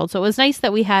in the world. So it was nice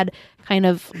that we had kind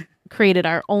of created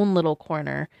our own little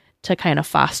corner to kind of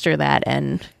foster that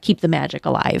and keep the magic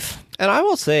alive. And I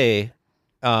will say,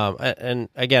 and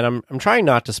again, I'm trying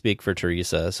not to speak for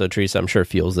Teresa. So Teresa, I'm sure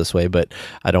feels this way, but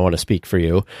I don't want to speak for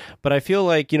you. But I feel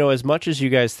like, as much as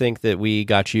you guys think that we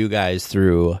got you guys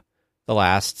through the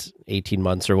last 18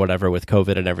 months or whatever with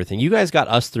COVID and everything, you guys got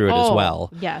us through it as well.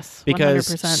 Yes, 100%.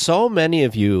 Because so many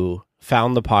of you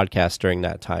found the podcast during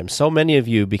that time. So many of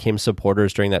you became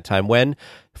supporters during that time when,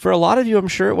 for a lot of you, I'm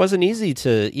sure it wasn't easy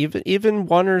to even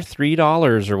 $1 or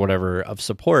 $3 or whatever of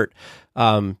support,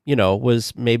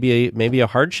 was maybe a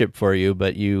hardship for you,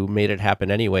 but you made it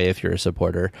happen anyway if you're a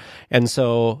supporter. And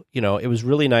so, it was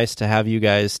really nice to have you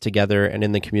guys together and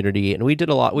in the community. And we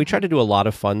tried to do a lot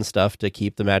of fun stuff to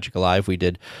keep the magic alive. We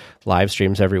did live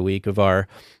streams every week of our,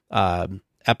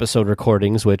 episode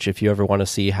recordings, which if you ever want to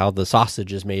see how the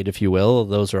sausage is made, if you will,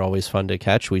 those are always fun to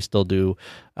catch. We still do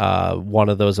one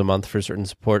of those a month for certain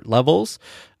support levels.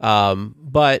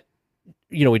 But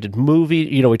we did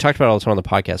movie, we talked about it all the time on the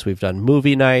podcast. We've done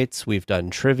movie nights, we've done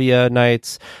trivia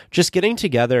nights, just getting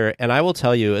together. And I will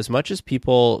tell you, as much as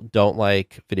people don't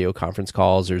like video conference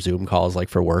calls or Zoom calls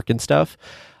for work and stuff,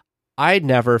 I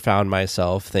never found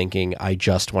myself thinking I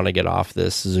just want to get off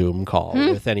this Zoom call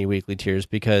with any Weekly Tears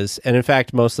and in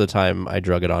fact, most of the time I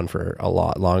drug it on for a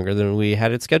lot longer than we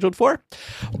had it scheduled for.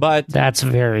 But that's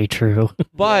very true.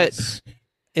 But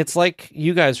it's like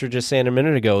you guys were just saying a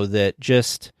minute ago, that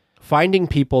just finding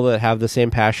people that have the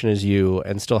same passion as you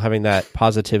and still having that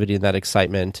positivity and that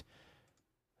excitement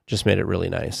just made it really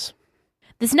nice.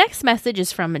 This next message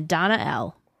is from Donna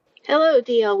L. Hello,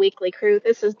 DL Weekly crew.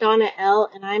 This is Donna L.,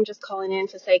 and I'm just calling in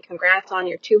to say congrats on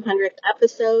your 200th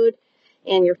episode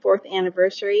and your 4th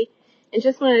anniversary. And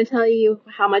just wanted to tell you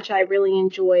how much I really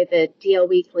enjoy the DL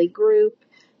Weekly group,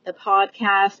 the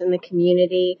podcast, and the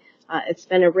community. It's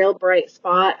been a real bright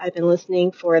spot. I've been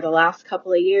listening for the last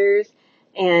couple of years,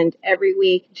 and every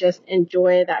week just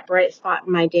enjoy that bright spot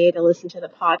in my day to listen to the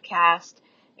podcast.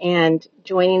 And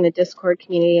joining the Discord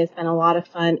community has been a lot of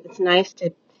fun. It's nice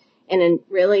to, in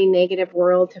a really negative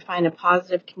world, to find a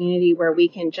positive community where we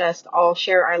can just all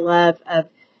share our love of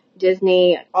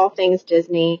Disney, all things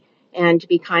Disney, and to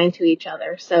be kind to each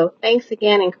other. So thanks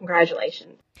again and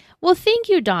congratulations. Well, thank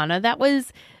you, Donna. That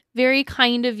was very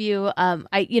kind of you.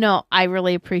 I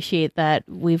really appreciate that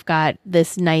we've got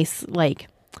this nice, like,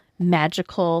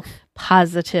 magical,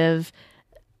 positive,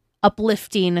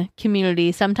 uplifting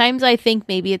community. Sometimes I think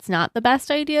maybe it's not the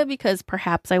best idea because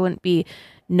perhaps I wouldn't be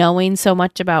knowing so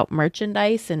much about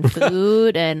merchandise and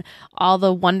food and all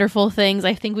the wonderful things.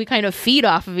 I think we kind of feed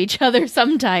off of each other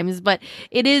sometimes, but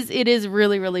it is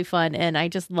really, really fun. And I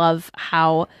just love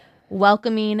how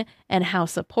welcoming and how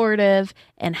supportive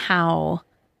and how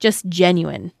just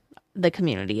genuine the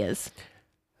community is.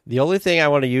 The only thing I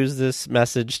want to use this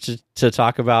message to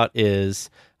talk about is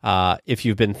if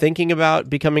you've been thinking about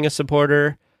becoming a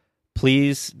supporter,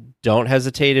 please don't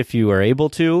hesitate if you are able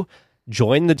to.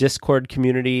 Join the Discord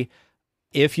community.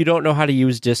 If you don't know how to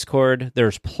use Discord,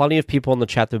 there's plenty of people in the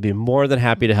chat that would be more than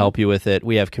happy to help you with it.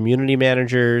 We have community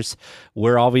managers.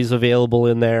 We're always available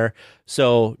in there.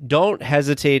 So don't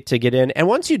hesitate to get in. And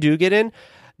once you do get in,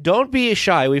 don't be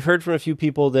shy. We've heard from a few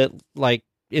people that, like,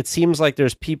 it seems like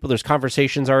there's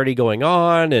conversations already going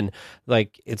on, and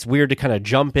like it's weird to kind of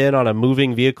jump in on a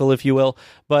moving vehicle, if you will.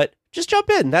 But just jump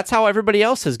in. That's how everybody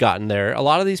else has gotten there. A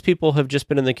lot of these people have just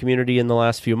been in the community in the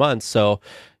last few months. So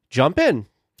jump in.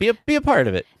 Be a part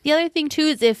of it. The other thing too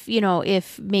is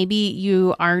if maybe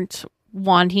you aren't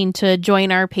wanting to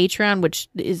join our Patreon, which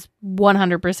is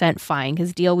 100% fine,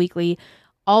 because DL Weekly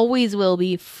always will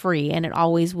be free, and it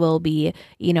always will be,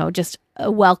 just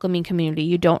a welcoming community.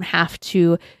 You don't have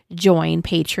to join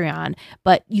Patreon,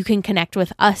 but you can connect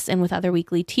with us and with other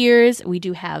weekly tiers. We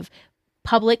do have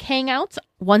public hangouts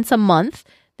once a month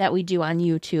that we do on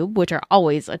YouTube, which are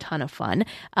always a ton of fun.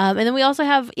 And then we also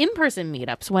have in-person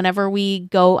meetups whenever we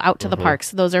go out to the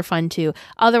parks. Those are fun too.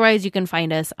 Otherwise, you can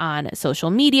find us on social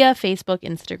media. Facebook,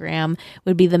 Instagram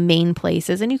would be the main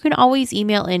places. And you can always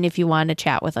email in if you want to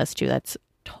chat with us too. That's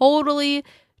totally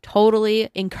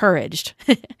encouraged.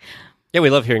 Yeah, we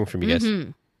love hearing from you guys.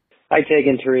 Mm-hmm. Hi, Tig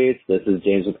and Therese. This is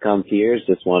James with Concierge.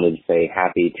 Just wanted to say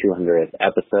happy 200th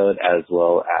episode as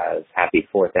well as happy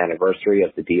 4th anniversary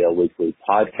of the DL Weekly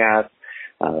podcast.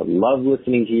 Love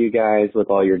listening to you guys with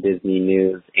all your Disney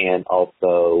news and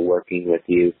also working with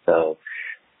you. So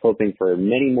hoping for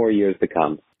many more years to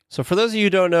come. So for those of you who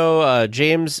don't know,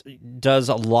 James does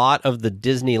a lot of the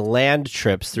Disneyland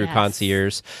trips through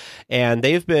Concierge, and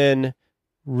they've been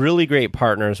really great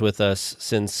partners with us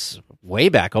since way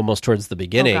back, almost towards the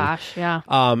beginning. Oh gosh, yeah.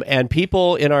 And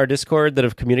people in our Discord that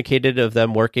have communicated of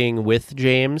them working with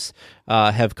James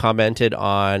have commented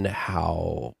on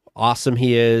how awesome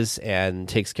he is and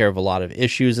takes care of a lot of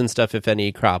issues and stuff if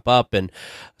any crop up. And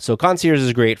so Concierge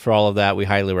is great for all of that. We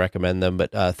highly recommend them.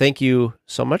 But thank you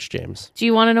so much, James. Do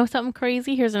you want to know something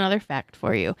crazy? Here's another fact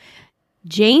for you.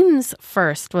 James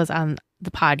first was on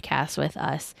the podcast with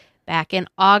us back in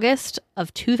August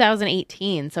of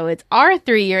 2018. So it's our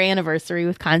 3-year anniversary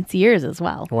with Concierge as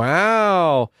well.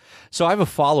 Wow. So I have a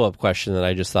follow-up question that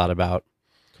I just thought about.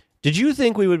 Did you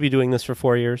think we would be doing this for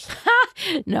 4 years?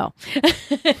 No.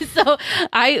 So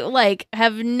I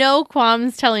have no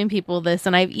qualms telling people this.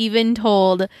 And I've even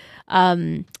told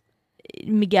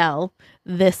Miguel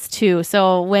this too.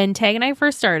 So when Tag and I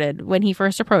first started, when he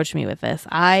first approached me with this,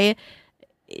 I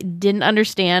didn't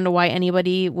understand why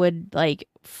anybody would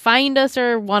find us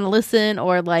or want to listen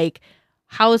or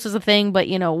how this was a thing, but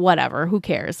whatever, who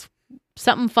cares?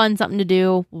 Something fun, something to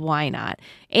do, why not?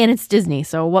 And it's Disney,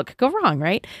 so what could go wrong,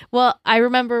 right? Well, I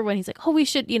remember when he's like, oh, we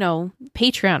should,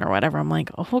 Patreon or whatever. I'm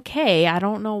like, oh, okay, I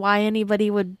don't know why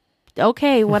anybody would,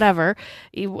 okay, whatever.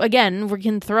 Again, we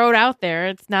can throw it out there.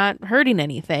 It's not hurting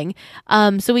anything.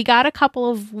 So we got a couple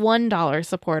of $1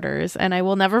 supporters, and I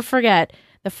will never forget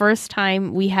the first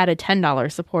time we had a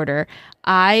 $10 supporter.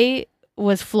 I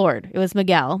was floored. It was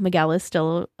Miguel. Miguel is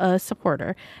still a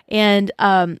supporter. And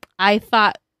I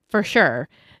thought for sure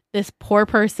this poor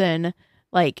person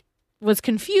was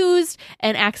confused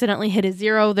and accidentally hit a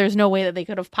 0. There's no way that they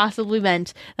could have possibly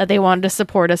meant that they wanted to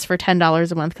support us for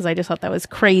 $10 a month, because I just thought that was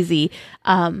crazy.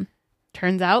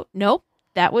 Turns out, nope.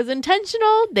 that was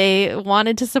intentional. They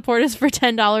wanted to support us for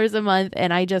 $10 a month,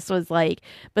 and I just was like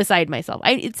beside myself.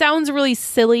 It sounds really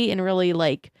silly and really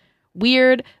like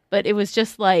weird, but it was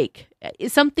just like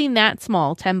something that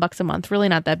small, $10 a month, really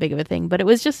not that big of a thing. But it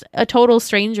was just a total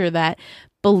stranger that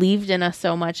believed in us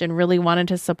so much and really wanted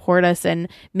to support us and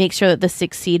make sure that this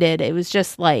succeeded. It was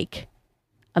just like,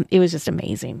 it was just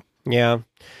amazing. Yeah.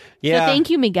 So thank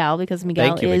you, Miguel, because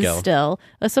Miguel is still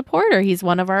a supporter. He's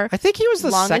one of our I think he was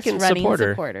the second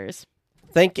supporters.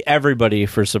 Thank everybody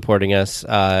for supporting us.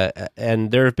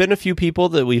 And there have been a few people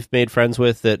that we've made friends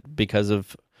with that because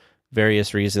of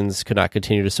various reasons could not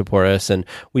continue to support us, and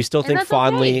we still think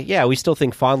fondly. Okay. Yeah, we still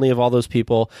think fondly of all those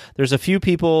people. There's a few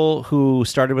people who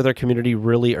started with our community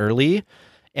really early,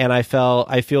 and I feel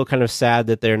kind of sad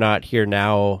that they're not here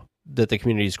now that the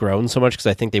community's grown so much, because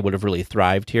I think they would have really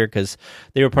thrived here because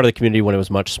they were part of the community when it was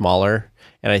much smaller,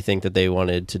 and I think that they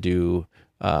wanted to do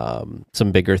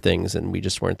some bigger things, and we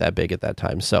just weren't that big at that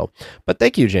time. So, but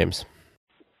thank you, James.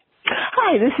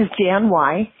 Hi, this is Jan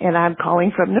Y, and I'm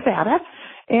calling from Nevada.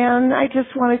 And I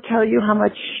just want to tell you how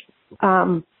much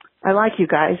I like you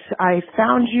guys. I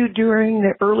found you during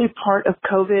the early part of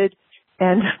COVID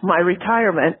and my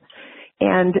retirement.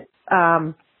 And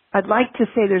I'd like to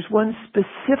say there's one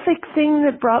specific thing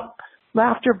that brought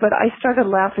laughter, but I started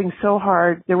laughing so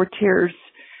hard, there were tears.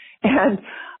 And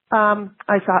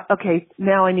I thought, okay,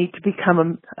 now I need to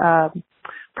become a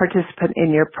participant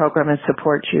in your program and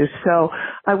support you. So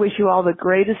I wish you all the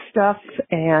greatest stuff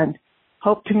and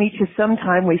hope to meet you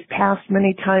sometime. We've passed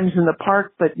many times in the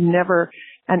park, but never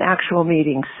an actual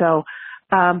meeting. So,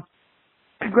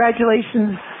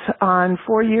 congratulations on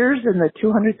 4 years and the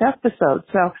 200th episode.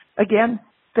 So, again,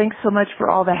 thanks so much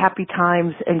for all the happy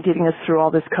times and getting us through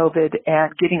all this COVID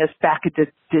and getting us back into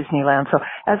Disneyland. So,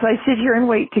 as I sit here and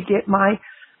wait to get my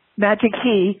magic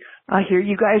key, I hear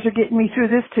you guys are getting me through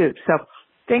this too. So,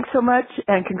 thanks so much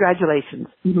and congratulations.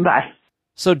 Bye.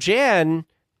 So, Jan,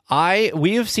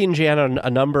 we have seen Jan on a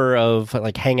number of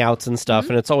like hangouts and stuff,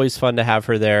 and it's always fun to have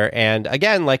her there. And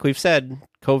again, like we've said,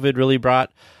 COVID really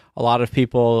brought a lot of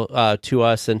people to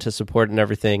us and to support and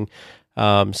everything.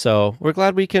 So we're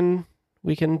glad we can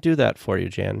do that for you,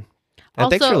 Jan. And also,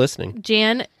 thanks for listening,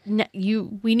 Jan.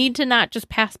 We need to not just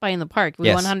pass by in the park. We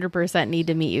 100% need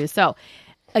to meet you. So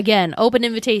again, open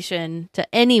invitation to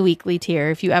any weekly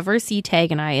tier. If you ever see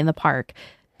Tag and I in the park,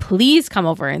 please come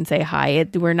over and say hi.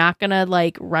 We're not going to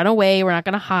like run away. We're not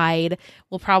going to hide.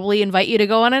 We'll probably invite you to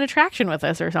go on an attraction with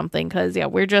us or something. Cause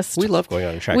we love going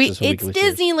on attractions. It's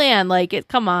Disneyland. Like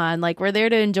come on, like we're there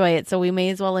to enjoy it. So we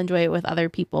may as well enjoy it with other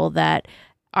people that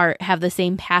have the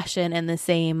same passion and the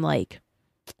same like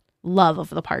love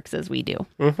of the parks as we do.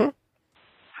 Mm-hmm.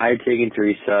 Hi, Tig and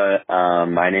Teresa.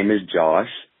 My name is Josh.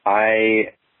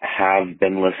 I have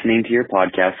been listening to your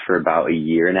podcast for about a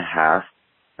year and a half.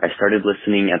 I started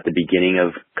listening at the beginning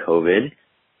of COVID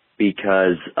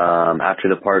because after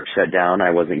the park shut down, I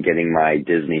wasn't getting my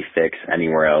Disney fix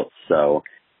anywhere else. So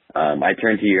I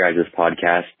turned to your guys'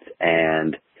 podcast,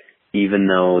 and even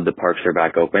though the parks are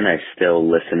back open, I still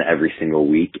listen every single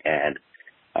week, and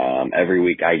every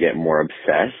week I get more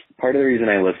obsessed. Part of the reason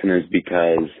I listen is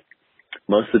because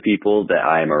most of the people that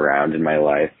I'm around in my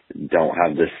life don't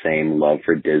have the same love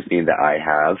for Disney that I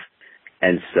have.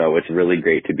 And so it's really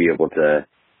great to be able to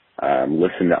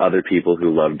listen to other people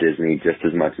who love Disney just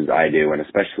as much as I do, and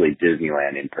especially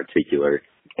Disneyland in particular.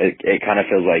 It kind of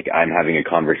feels like I'm having a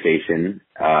conversation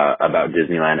about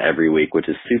Disneyland every week, which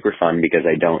is super fun because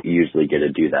I don't usually get to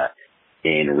do that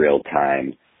in real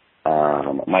time.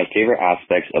 My favorite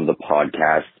aspects of the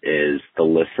podcast is the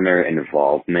listener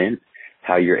involvement,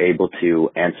 how you're able to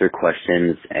answer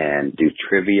questions and do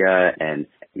trivia and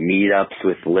meetups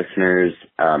with listeners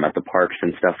at the parks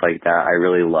and stuff like that. I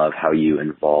really love how you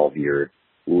involve your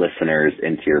listeners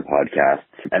into your podcast.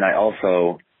 And I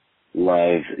also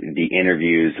love the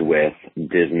interviews with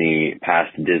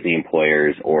past Disney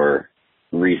employers or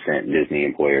recent Disney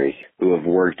employers who have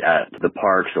worked at the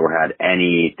parks or had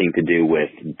anything to do with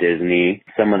Disney.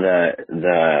 Some of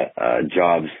the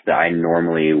jobs that I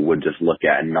normally would just look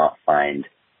at and not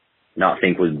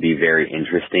think would be very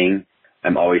interesting.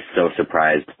 I'm always so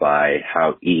surprised by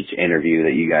how each interview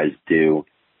that you guys do,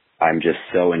 I'm just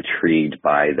so intrigued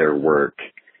by their work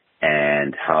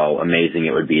and how amazing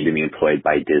it would be to be employed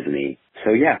by Disney.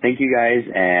 So yeah, thank you guys,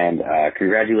 and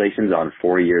congratulations on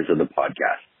 4 years of the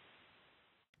podcast.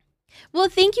 Well,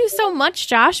 thank you so much,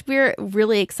 Josh. We're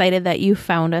really excited that you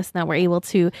found us, and that we're able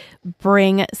to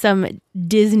bring some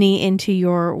Disney into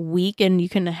your week, and you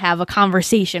can have a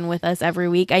conversation with us every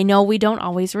week. I know we don't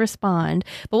always respond,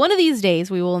 but one of these days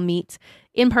we will meet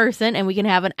in person and we can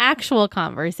have an actual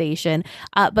conversation.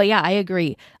 But yeah, I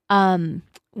agree.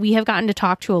 We have gotten to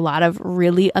talk to a lot of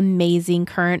really amazing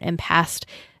current and past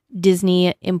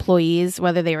Disney employees,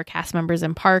 whether they were cast members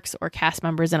in parks or cast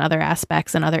members in other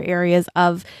aspects and other areas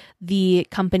of the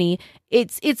company.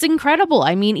 It's incredible.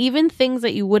 I mean, even things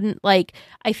that you wouldn't like.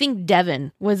 I think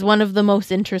Devin was one of the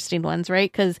most interesting ones,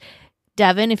 right? Because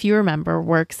Devin, if you remember,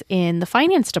 works in the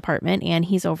finance department and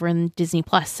he's over in Disney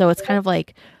Plus. So it's kind of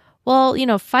like, well,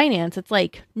 finance, it's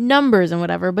like numbers and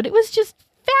whatever, but it was just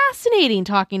fascinating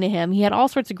talking to him. He had all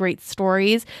sorts of great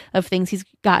stories of things he's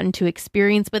gotten to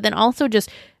experience, but then also just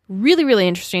really, really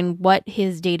interesting what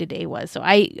his day-to-day was. So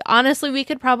we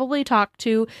could probably talk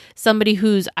to somebody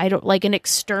who's, like an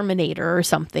exterminator or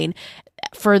something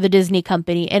for the Disney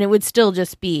company, and it would still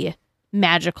just be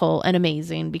magical and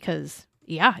amazing because,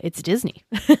 yeah, it's Disney.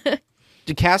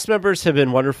 The cast members have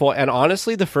been wonderful, and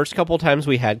honestly, the first couple times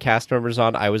we had cast members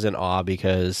on, I was in awe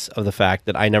because of the fact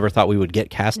that I never thought we would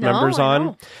get cast members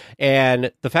on.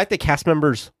 And the fact that cast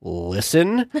members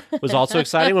listen was also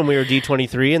exciting. When we were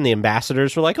D23 and the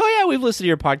ambassadors were like, oh yeah, we've listened to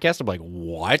your podcast. I'm like,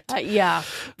 what? Yeah,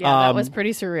 that was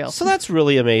pretty surreal. So that's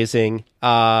really amazing.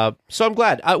 So I'm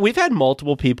glad. We've had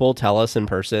multiple people tell us in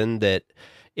person that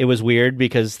it was weird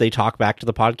because they talk back to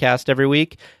the podcast every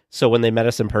week. So when they met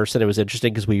us in person, it was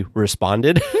interesting because we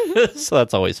responded. So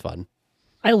that's always fun.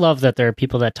 I love that there are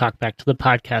people that talk back to the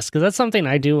podcast because that's something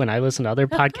I do when I listen to other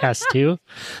podcasts too.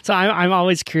 So I'm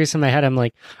always curious in my head. I'm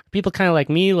like, are people kind of like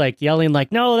me, like yelling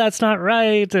like, no, that's not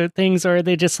right, or things, or are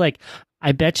they just like,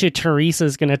 I bet you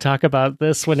Teresa's going to talk about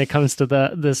this when it comes to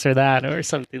this or that or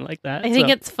something like that. I think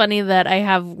it's funny that I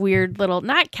have weird little,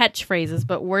 not catchphrases,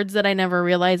 but words that I never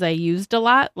realized I used a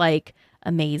lot, like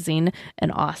amazing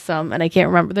and awesome. And I can't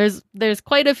remember. There's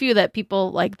quite a few that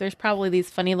people like. There's probably these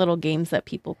funny little games that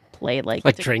people play, like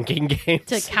drinking games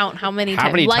to count how many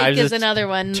times. Like is another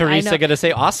one. Teresa going to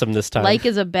say awesome this time. Like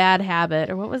is a bad habit,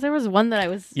 or what was there was one that I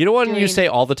was. You know what you say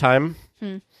all the time.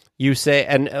 You say,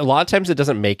 and a lot of times it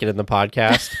doesn't make it in the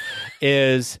podcast.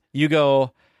 Is you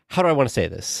go, how do I want to say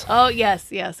this? Oh,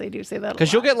 yes, I do say that.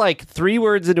 Because you'll get like 3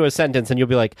 words into a sentence and you'll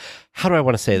be like, how do I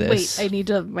want to say this? Wait,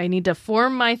 I need to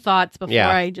form my thoughts before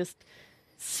I just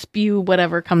spew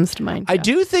whatever comes to mind. I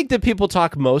do think that people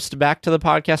talk most back to the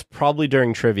podcast probably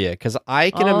during trivia, because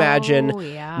I can imagine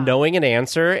knowing an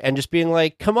answer and just being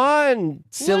like, come on,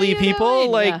 silly people.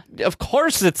 Like, of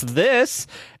course it's this.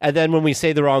 And then when we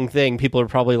say the wrong thing, people are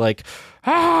probably like,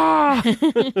 ah.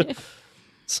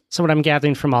 So what I'm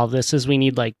gathering from all of this is we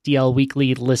need like DL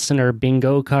Weekly listener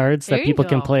bingo cards that people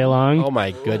can play along. Oh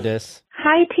my goodness.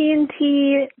 Hi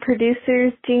TNT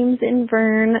producers James and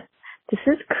Vern. This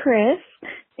is Chris,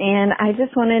 and I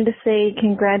just wanted to say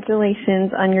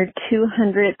congratulations on your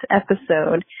 200th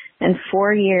episode and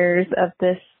 4 years of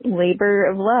this labor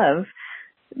of love.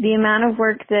 The amount of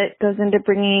work that goes into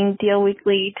bringing DL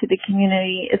Weekly to the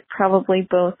community is probably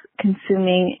both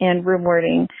consuming and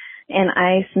rewarding. And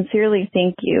I sincerely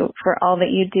thank you for all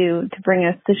that you do to bring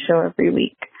us the show every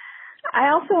week. I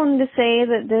also wanted to say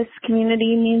that this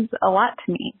community means a lot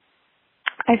to me.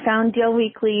 I found DL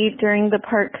Weekly during the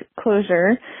park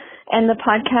closure, and the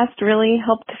podcast really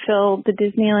helped to fill the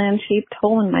Disneyland-shaped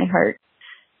hole in my heart.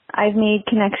 I've made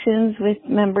connections with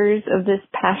members of this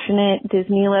passionate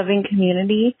Disney-loving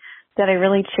community that I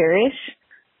really cherish.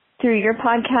 Through your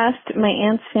podcast, my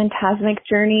aunt's Fantasmic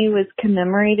journey was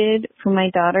commemorated for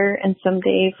my daughter and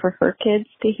someday for her kids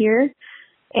to hear.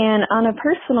 And on a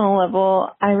personal level,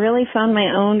 I really found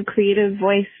my own creative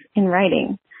voice in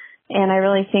writing. And I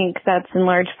really think that's in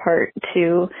large part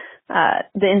to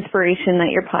the inspiration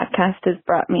that your podcast has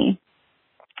brought me.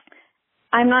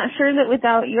 I'm not sure that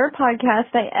without your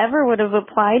podcast, I ever would have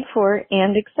applied for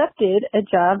and accepted a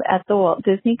job at the Walt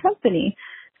Disney Company.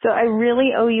 So I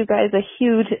really owe you guys a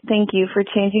huge thank you for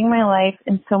changing my life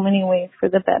in so many ways for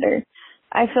the better.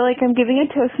 I feel like I'm giving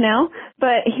a toast now,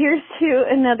 but here's to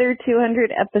another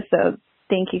 200 episodes.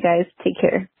 Thank you guys. Take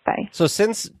care. Bye. So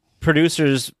since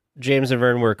producers James and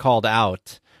Vern were called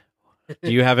out,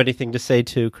 do you have anything to say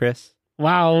to Chris?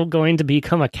 Wow, going to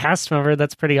become a cast member.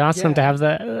 That's pretty awesome to have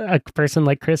a person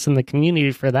like Chris in the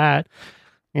community for that.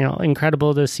 You know,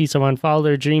 incredible to see someone follow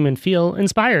their dream and feel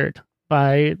inspired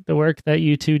by the work that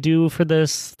you two do for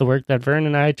this, the work that Vern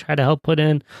and I try to help put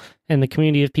in, and the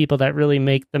community of people that really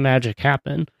make the magic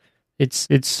happen. It's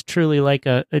truly like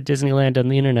a Disneyland on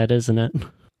the internet, isn't it?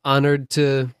 Honored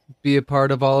to be a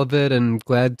part of all of it, and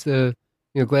glad to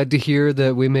hear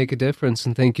that we make a difference.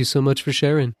 And thank you so much for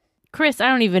sharing. Chris, I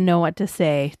don't even know what to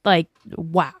say. Like,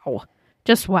 wow.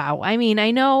 Just wow. I mean,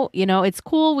 I know, it's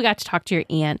cool. We got to talk to your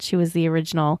aunt. She was the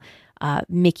original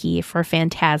Mickey for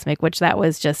Fantasmic, which that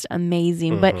was just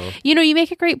amazing. But, you know, you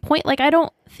make a great point. Like, I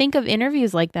don't think of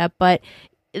interviews like that, but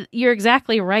you're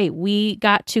exactly right. We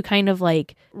got to kind of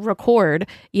like record,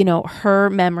 you know, her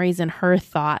memories and her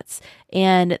thoughts,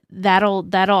 and that'll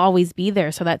always be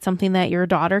there. So that's something that your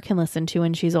daughter can listen to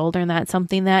when she's older, and that's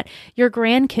something that your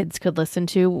grandkids could listen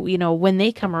to, you know, when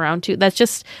they come around too. That's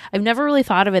just, I've never really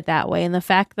thought of it that way. And the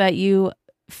fact that you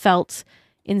felt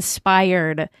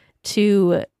inspired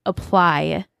to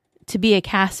apply to be a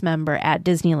cast member at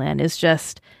Disneyland is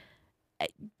just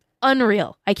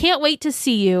unreal. I can't wait to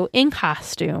see you in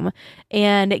costume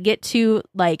and get to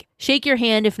like shake your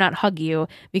hand, if not hug you,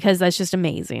 because that's just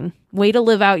amazing. Way to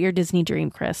live out your Disney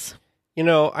dream, Chris. You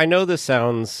know, I know this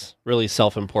sounds really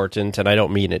self-important, and I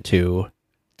don't mean it to.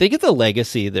 Think of the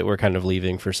legacy that we're kind of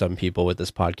leaving for some people with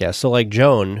this podcast. So like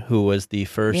Joan, who was the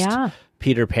first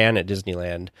Peter Pan at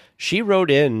Disneyland, she wrote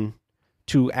in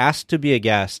to ask to be a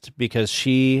guest because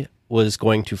she was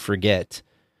going to forget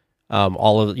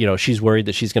all of, you know, she's worried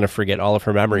that she's going to forget all of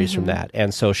her memories from that.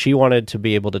 And so she wanted to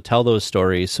be able to tell those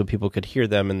stories so people could hear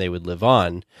them and they would live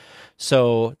on.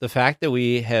 So the fact that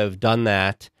we have done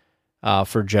that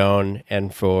for Joan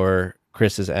and for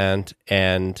Chris's aunt,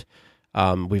 and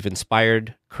we've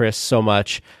inspired Chris so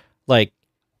much. Like,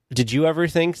 did you ever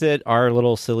think that our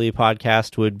little silly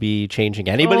podcast would be changing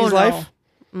anybody's life?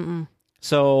 Mm-mm.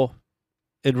 So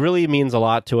it really means a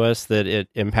lot to us that it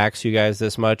impacts you guys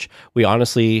this much. We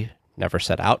honestly never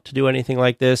set out to do anything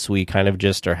like this. We kind of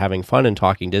just are having fun and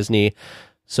talking Disney.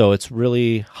 So it's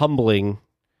really humbling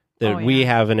that we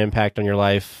have an impact on your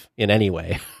life in any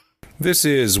way. This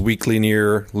is Weekly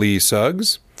Near Lee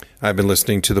Suggs. I've been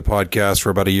listening to the podcast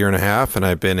for about a year and a half, and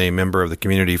I've been a member of the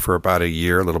community for about a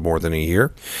year, a little more than a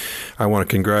year. I want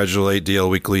to congratulate DL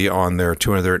Weekly on their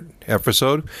 200th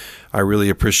episode. I really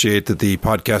appreciate that the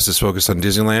podcast is focused on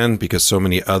Disneyland because so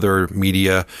many other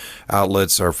media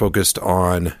outlets are focused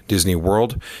on Disney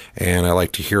World, and I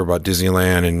like to hear about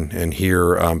Disneyland and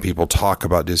hear people talk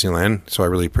about Disneyland, so I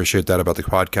really appreciate that about the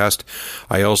podcast.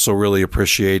 I also really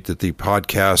appreciate that the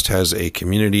podcast has a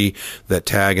community that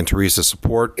Tag and Teresa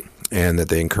support and that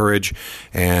they encourage,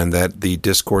 and that the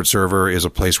Discord server is a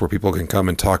place where people can come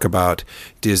and talk about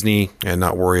Disney and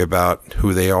not worry about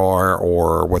who they are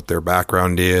or what their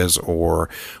background is or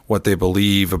what they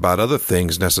believe about other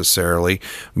things necessarily,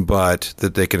 but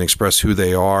that they can express who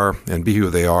they are and be who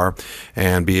they are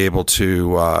and be able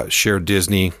to share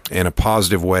Disney in a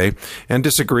positive way and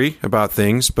disagree about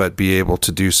things, but be able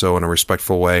to do so in a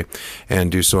respectful way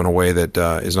and do so in a way that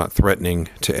is not threatening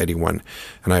to anyone.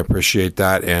 And I appreciate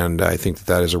that, and I think that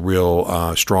that is a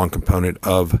real strong component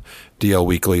of DL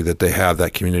Weekly, that they have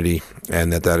that community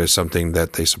and that is something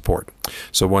that they support.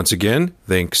 So once again,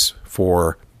 thanks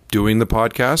for doing the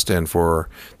podcast and for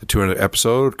the 200th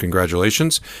episode.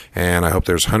 Congratulations, and I hope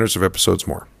there's hundreds of episodes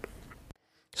more.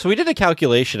 So we did a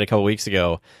calculation a couple weeks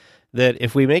ago that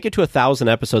if we make it to 1,000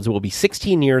 episodes, it will be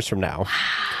 16 years from now. Wow.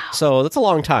 So that's a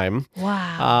long time.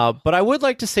 Wow. But I would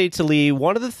like to say to Lee,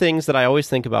 one of the things that I always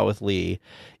think about with Lee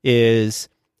is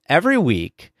every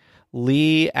week,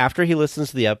 Lee, after he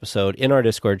listens to the episode in our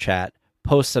Discord chat,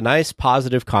 posts a nice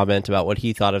positive comment about what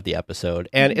he thought of the episode.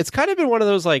 And it's kind of been one of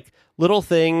those like little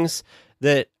things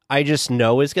that I just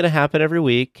know is going to happen every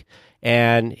week.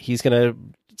 And he's going to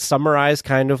summarize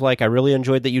kind of like, I really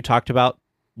enjoyed that you talked about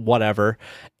whatever.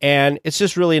 And it's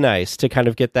just really nice to kind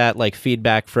of get that like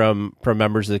feedback from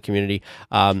members of the community.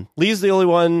 Lee's the only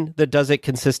one that does it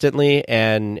consistently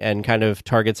and kind of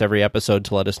targets every episode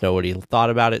to let us know what he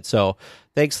thought about it. So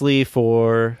thanks, Lee,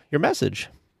 for your message.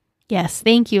 Yes,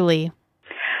 thank you, Lee.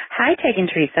 Hi, Tag and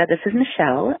Teresa. This is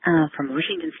Michelle from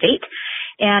Washington State.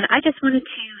 And I just wanted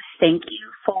to thank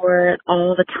you for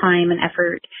all the time and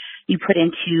effort you put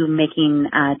into making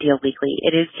DL Weekly.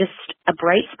 It is just a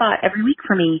bright spot every week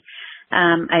for me.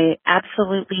 I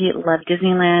absolutely love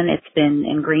Disneyland. It's been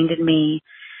ingrained in me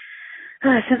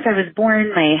since I was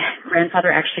born. My great-grandfather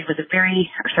was a very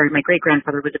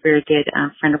good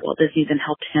friend of Walt Disney's and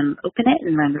helped him open it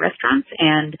and run the restaurants.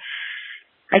 And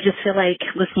I just feel like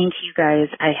listening to you guys,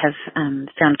 I have found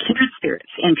kindred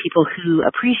spirits and people who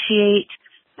appreciate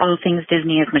all things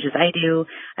Disney as much as I do.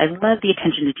 I love the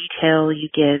attention to detail you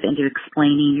give into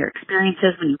explaining your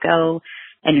experiences when you go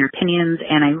and your opinions.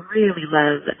 And I really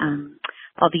love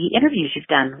all the interviews you've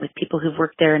done with people who've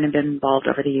worked there and have been involved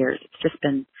over the years. It's just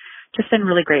been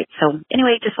really great. So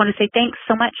anyway, just want to say thanks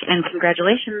so much and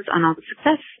congratulations on all the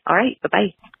success. All right.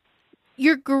 Bye-bye.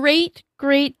 Your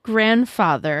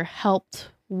great-great-grandfather helped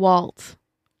Walt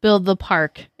build the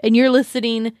park, and you're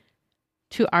listening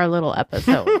to our little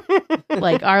episode,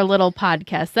 like our little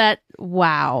podcast.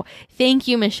 Wow. Thank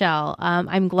you, Michelle.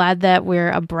 I'm glad that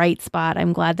we're a bright spot.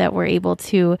 I'm glad that we're able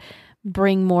to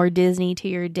bring more Disney to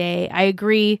your day. I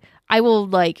agree. I will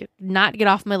not get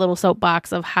off my little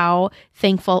soapbox of how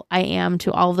thankful I am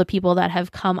to all of the people that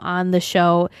have come on the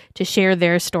show to share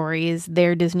their stories,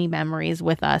 their Disney memories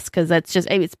with us, because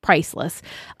it's priceless.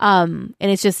 And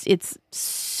it's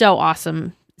so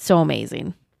awesome, so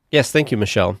amazing. Yes, thank you,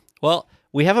 Michelle. Well,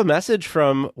 we have a message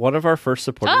from one of our first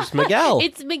supporters, Miguel.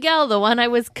 It's Miguel, the one I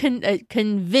was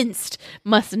convinced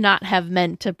must not have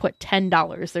meant to put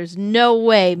 $10. There's no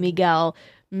way Miguel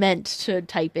meant to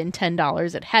type in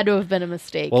 $10. It had to have been a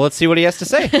mistake. Well, let's see what he has to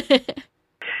say.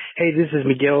 Hey, this is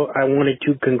Miguel. I wanted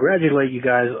to congratulate you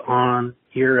guys on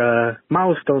your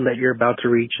milestone that you're about to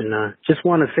reach, and just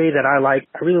want to say that I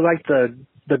really like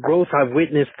the growth I've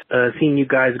witnessed, seeing you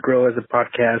guys grow as a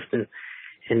podcast and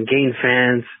gain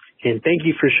fans. And thank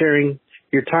you for sharing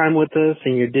your time with us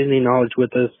and your Disney knowledge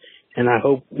with us. And I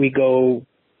hope we go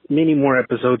many more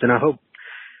episodes, and I hope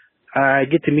I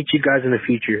get to meet you guys in the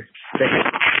future. Thanks.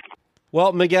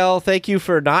 Well, Miguel, thank you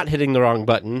for not hitting the wrong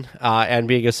button and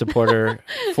being a supporter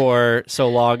for so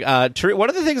long. One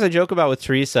of the things I joke about with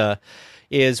Teresa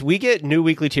is we get new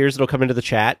weekly tiers that'll come into the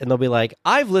chat, and they'll be like,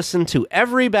 I've listened to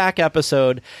every back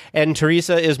episode, and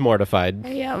Teresa is mortified. I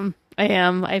am.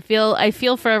 I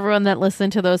feel for everyone that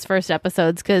listened to those first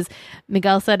episodes, because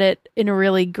Miguel said it in a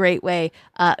really great way.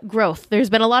 Growth. There's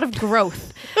been a lot of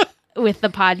growth with the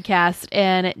podcast,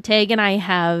 and Tag and I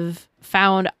have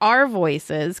found our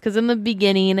voices, because in the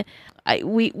beginning,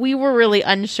 we were really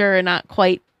unsure and not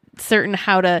quite certain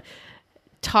how to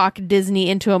talk Disney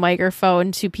into a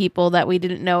microphone to people that we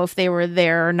didn't know if they were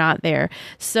there or not there.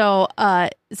 So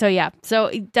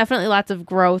definitely lots of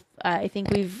growth. I think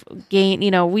we've gained,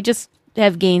 we just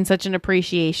have gained such an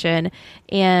appreciation,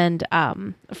 and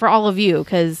for all of you,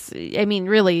 because I mean,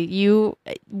 really,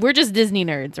 we're just Disney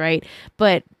nerds, right?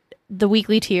 But the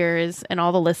weekly tiers and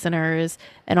all the listeners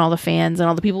and all the fans and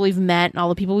all the people we've met and all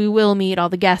the people we will meet, all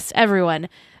the guests, everyone,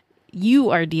 you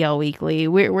are DL Weekly.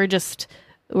 We're just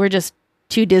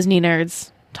two Disney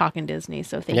nerds talking Disney.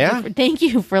 So thank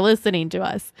you for listening to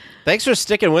us. Thanks for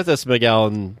sticking with us, Miguel,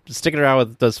 and sticking around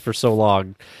with us for so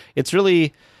long. It's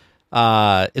really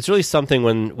something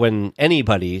when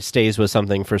anybody stays with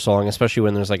something for so long, especially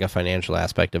when there's like a financial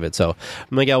aspect of it. So,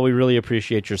 Miguel, we really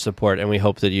appreciate your support, and we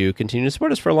hope that you continue to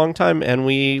support us for a long time, and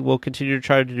we will continue to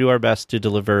try to do our best to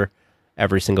deliver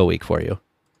every single week for you.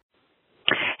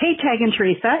 Hey, Tag and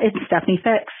Teresa, it's Stephanie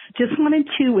Fix. Just wanted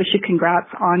to wish you congrats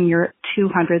on your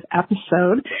 200th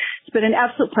episode. It's been an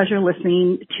absolute pleasure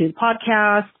listening to the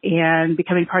podcast and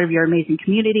becoming part of your amazing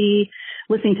community,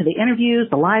 listening to the interviews,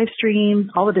 the live streams,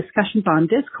 all the discussions on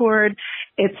Discord.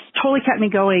 It's totally kept me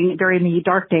going during the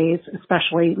dark days,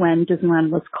 especially when Disneyland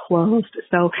was closed.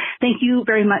 So thank you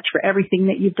very much for everything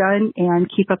that you've done, and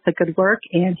keep up the good work.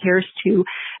 And here's to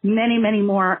many, many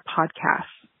more podcasts.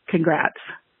 Congrats.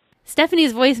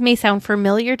 Stephanie's voice may sound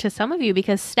familiar to some of you,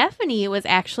 because Stephanie was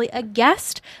actually a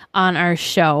guest on our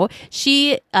show.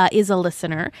 She is a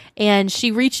listener, and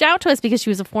she reached out to us because she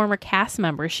was a former cast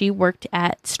member. She worked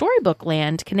at Storybook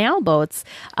Land, Canal Boats,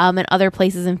 and other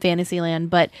places in Fantasyland,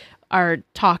 but our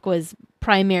talk was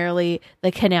primarily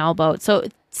the Canal Boat. So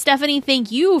Stephanie,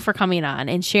 thank you for coming on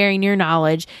and sharing your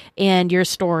knowledge and your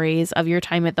stories of your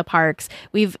time at the parks.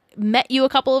 We've met you a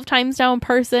couple of times now in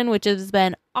person, which has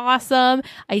been awesome.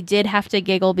 I did have to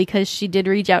giggle because she did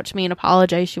reach out to me and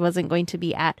apologize she wasn't going to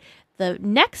be at the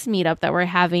next meetup that we're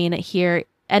having here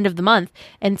end of the month.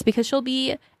 And it's because she'll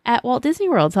be at Walt Disney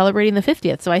World celebrating the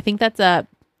 50th. So I think that's a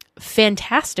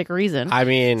fantastic reason, I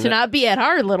mean, to not be at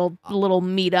our little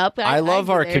meetup. I love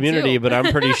our community, but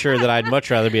I'm pretty sure that I'd much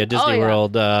rather be at Disney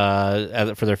World for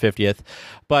their 50th.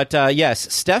 But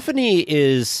yes, Stephanie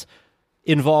is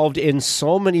involved in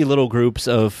so many little groups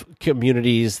of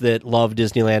communities that love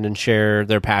Disneyland and share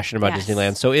their passion about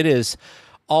Disneyland. So it is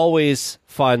always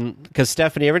fun, because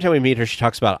Stephanie, every time we meet her, she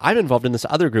talks about, I'm involved in this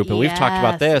other group, and we've talked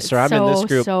about this, or I'm in this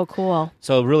group. So cool.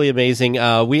 So really amazing.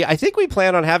 I think we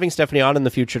plan on having Stephanie on in the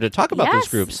future to talk about those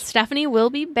groups. Stephanie will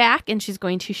be back, and she's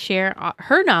going to share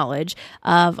her knowledge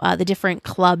of the different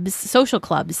clubs, social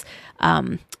clubs,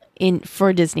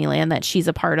 for Disneyland that she's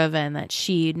a part of and that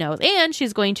she knows. And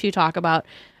she's going to talk about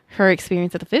her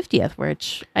experience at the 50th,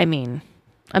 which, I mean,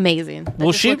 amazing. That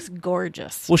looks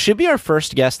gorgeous. Will she be our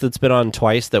first guest that's been on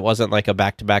twice that wasn't like a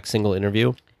back-to-back single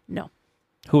interview? No.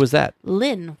 Who was that?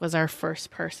 Lynn was our first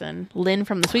person. Lynn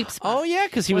from the Sweep Spot. Oh, yeah,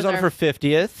 because he was on our for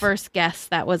 50th. First guest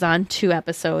that was on 2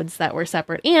 episodes that were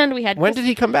separate. And we had When did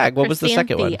he come back? What was the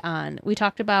second one? On. We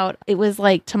talked about, it was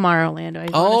like Tomorrowland. I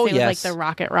Oh, want to say yes. it was like the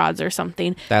Rocket Rods or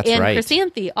something. That's and right.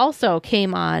 Chrysanthi also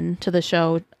came on to the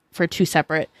show for 2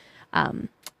 separate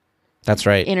That's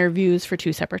right. interviews for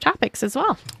 2 separate topics as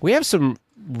well. We have some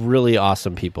really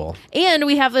awesome people. And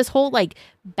we have this whole like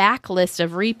backlist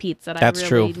of repeats that That's I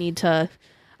really true. need to.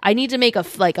 I need to make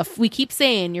we keep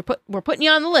saying we're putting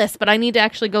you on the list, but I need to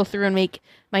actually go through and make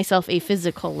myself a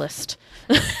physical list.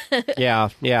 Yeah.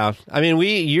 I mean,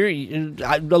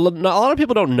 a lot of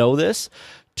people don't know this.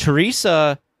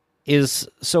 Teresa is,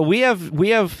 so we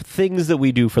have things that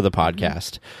we do for the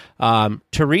podcast.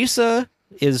 Teresa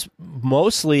is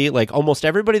mostly, like almost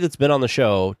everybody that's been on the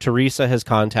show, Teresa has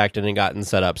contacted and gotten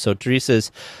set up. So Teresa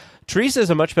is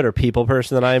a much better people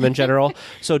person than I am in general.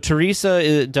 So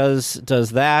Teresa does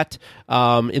that.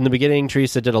 In the beginning,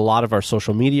 Teresa did a lot of our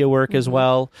social media work as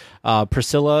well.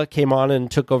 Priscilla came on and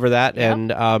took over that,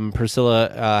 and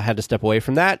Priscilla had to step away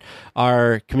from that.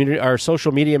 Our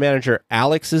social media manager,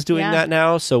 Alex, is doing that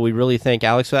now. So we really thank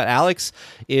Alex for that. Alex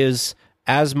is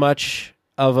as much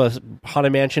of a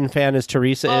Haunted Mansion fan as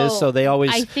Teresa is, so they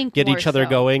always get each other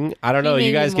going. I don't know.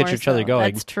 You guys get each other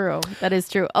going. That's true. That is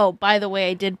true. Oh, by the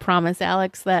way, I did promise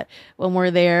Alex that when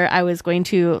we're there, I was going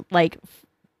to like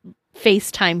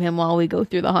FaceTime him while we go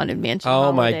through the Haunted Mansion.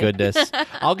 Oh my holiday. goodness.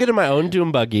 I'll get in my own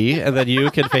Doom buggy, and then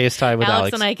you can FaceTime with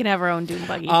Alex. and I can have our own Doom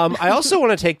buggy. I also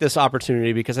want to take this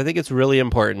opportunity because I think it's really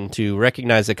important to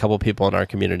recognize a couple people in our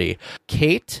community.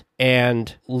 Kate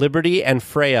and Liberty and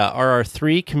Freya are our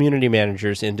 3 community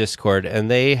managers in Discord, and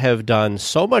they have done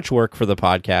so much work for the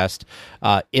podcast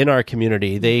in our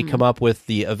community. They come up with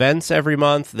the events every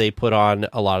month. They put on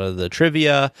a lot of the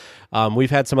trivia.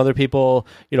 We've had some other people,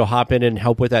 hop in and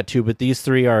help with that too, but these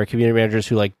 3 are community managers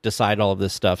who decide all of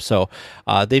this stuff. So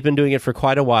they've been doing it for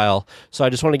quite a while. So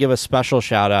I just want to give a special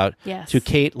shout out to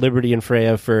Kate, Liberty, and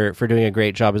Freya for doing a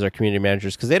great job as our community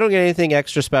managers, because they don't get anything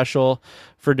extra special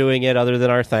for doing it other than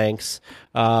our thanks.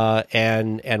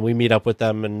 And we meet up with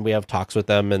them and we have talks with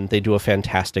them, and they do a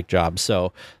fantastic job.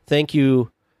 So thank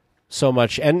you so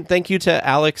much. And thank you to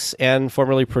Alex and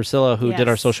formerly Priscilla, who did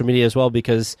our social media as well,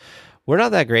 because we're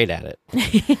not that great at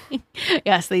it.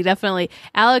 Yes, they definitely.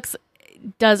 Alex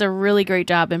does a really great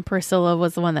job, and Priscilla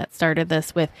was the one that started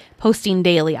this with posting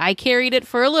daily. I carried it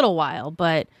for a little while,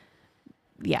 but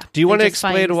yeah. Do you want to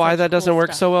explain why that doesn't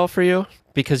work so well for you?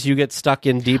 Because you get stuck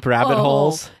in deep rabbit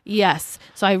holes? Yes.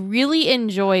 So I really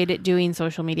enjoyed doing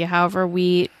social media. However,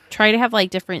 we try to have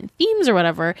different themes or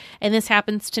whatever. And this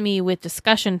happens to me with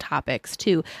discussion topics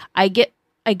too.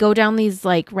 I go down these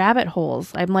rabbit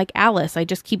holes. I'm like Alice. I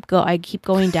keep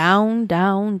going down,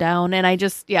 down, down. And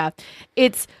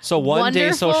it's so one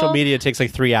day social media takes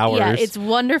 3 hours. Yeah, it's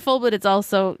wonderful, but it's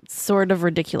also sort of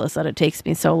ridiculous that it takes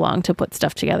me so long to put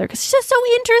stuff together, because it's just so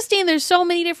interesting. There's so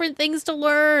many different things to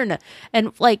learn.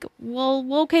 And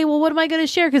okay, what am I going to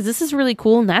share? Because this is really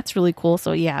cool and that's really cool.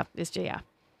 So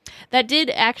that did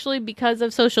actually, because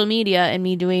of social media and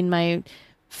me doing my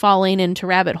falling into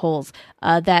rabbit holes,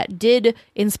 that did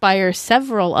inspire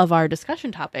several of our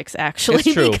discussion topics, actually,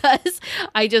 because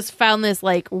I just found this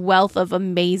wealth of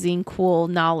amazing, cool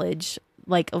knowledge,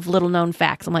 of little known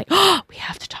facts. I'm like, oh, we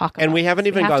have to talk about and we haven't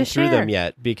even gone through share them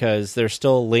yet, because there's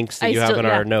still links that you have in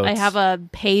our notes. I have a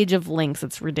page of links.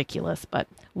 It's ridiculous, but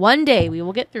one day we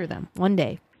will get through them. One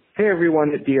day. Hey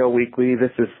everyone at DL Weekly,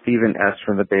 this is Stephen S.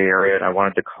 from the Bay Area, and I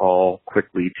wanted to call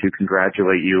quickly to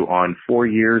congratulate you on 4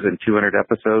 years and 200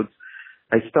 episodes.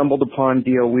 I stumbled upon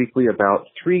DL Weekly about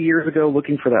 3 years ago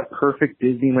looking for that perfect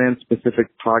Disneyland-specific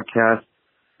podcast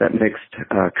that mixed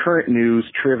current news,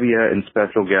 trivia, and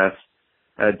special guests.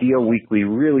 DL Weekly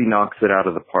really knocks it out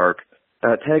of the park.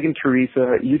 Tag and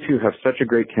Teresa, you two have such a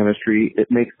great chemistry. It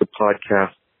makes the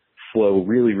podcast flow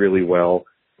really, really well.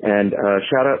 And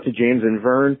shout out to James and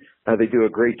Vern. They do a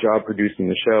great job producing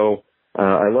the show.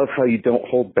 I love how you don't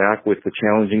hold back with the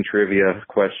challenging trivia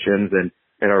questions and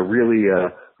are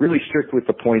really strict with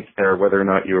the points there, whether or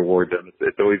not you award them.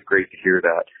 It's always great to hear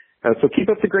that. So keep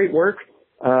up the great work.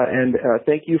 And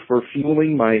thank you for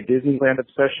fueling my Disneyland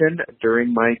obsession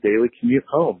during my daily commute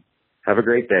home. Have a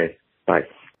great day. Bye.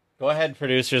 Go ahead,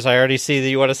 producers. I already see that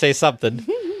you want to say something.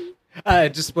 I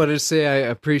just wanted to say I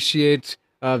appreciate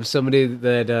somebody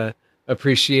that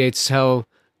appreciates how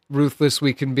ruthless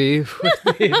we can be with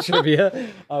the trivia.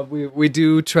 We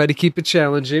do try to keep it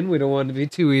challenging. We don't want to be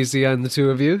too easy on the two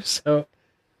of you. So,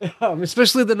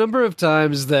 especially the number of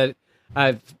times that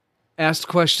I've asked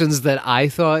questions that I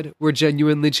thought were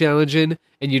genuinely challenging,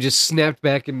 and you just snapped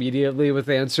back immediately with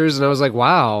answers, and I was like,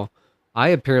 wow, I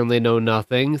apparently know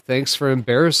nothing. Thanks for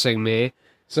embarrassing me.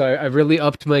 So I really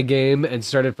upped my game and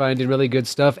started finding really good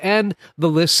stuff. And the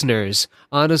listeners,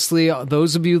 honestly,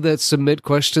 those of you that submit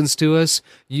questions to us,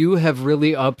 you have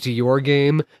really upped your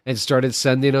game and started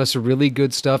sending us really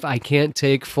good stuff. I can't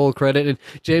take full credit. And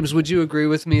James, would you agree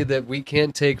with me that we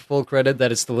can't take full credit,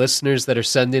 that it's the listeners that are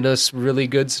sending us really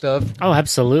good stuff? Oh,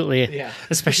 absolutely. Yeah.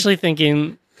 Especially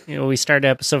thinking, we started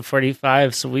episode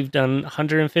 45, so we've done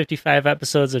 155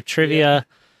 episodes of trivia.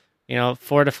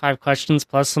 4 to 5 questions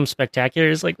plus some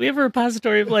spectaculars. Like, we have a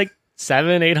repository of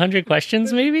 700-800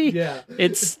 questions, maybe. Yeah.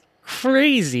 It's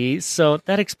crazy. So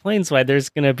that explains why there's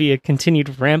going to be a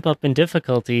continued ramp up in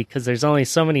difficulty, because there's only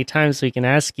so many times we can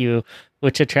ask you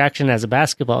which attraction has a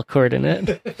basketball court in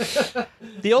it.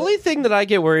 The only thing that I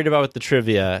get worried about with the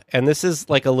trivia, and this is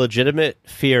a legitimate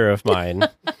fear of mine,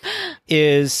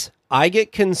 is I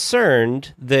get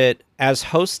concerned that as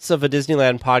hosts of a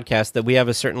Disneyland podcast that we have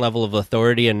a certain level of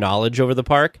authority and knowledge over the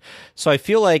park. So I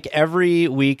feel like every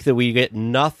week that we get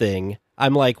nothing,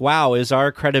 I'm like, wow, is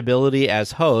our credibility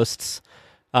as hosts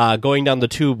going down the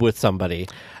tube with somebody?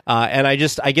 And I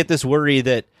get this worry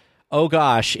that, oh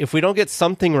gosh, if we don't get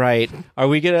something right,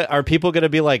 are people gonna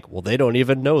be like, well, they don't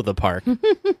even know the park?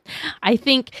 I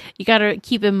think you got to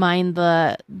keep in mind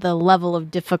the level of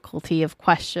difficulty of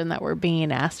question that we're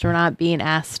being asked. We're not being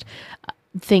asked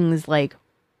things like,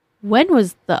 when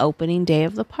was the opening day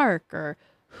of the park, or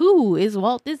who is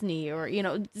Walt Disney, or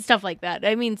stuff like that.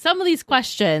 I mean, some of these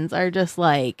questions are just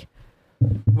like,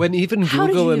 when even how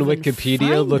did Google you and even Wikipedia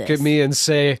find look this? at me and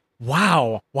say,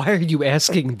 wow, why are you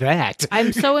asking that?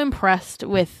 I'm so impressed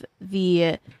with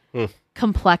the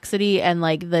complexity and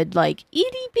the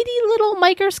itty bitty little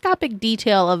microscopic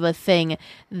detail of a thing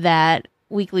that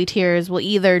weekly tiers will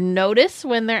either notice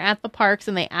when they're at the parks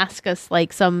and they ask us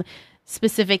some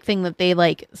specific thing that they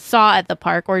saw at the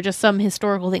park, or just some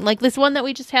historical thing. Like this one that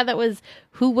we just had that was,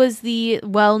 who was the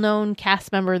well-known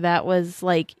cast member that was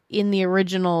in the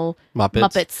original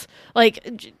Muppets.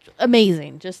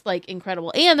 Amazing, just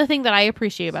incredible. And the thing that I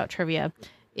appreciate about trivia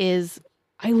is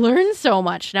I learn so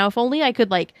much. Now, if only I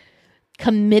could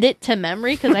commit it to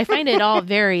memory, because I find it all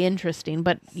very interesting.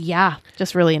 But yeah,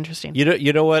 just really interesting.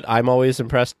 You know what I'm always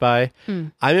impressed by?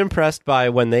 I'm impressed by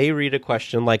when they read a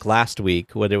question like last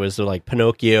week, when it was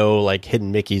Pinocchio,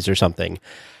 Hidden Mickeys or something,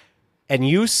 and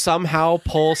you somehow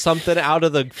pull something out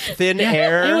of the thin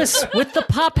air. It was with the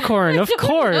popcorn, of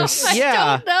course. I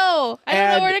don't know. I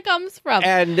don't know where it comes from.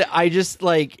 And I just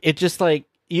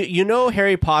you know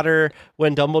Harry Potter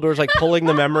when Dumbledore's pulling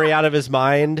the memory out of his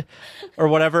mind or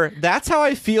whatever. That's how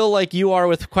I feel like you are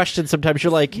with questions sometimes.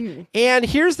 You're like, and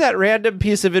here's that random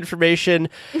piece of information,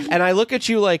 and I look at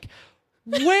you like,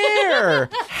 where?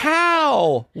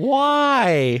 How?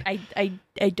 Why?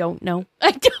 I don't know.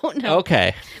 I don't know.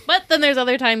 Okay. But then there's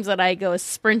other times that I go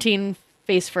sprinting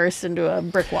face first into a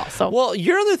brick wall. So, well,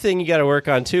 your other thing you got to work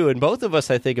on too, and both of us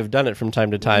I think have done it from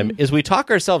time to time, is we talk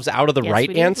ourselves out of the right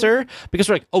answer because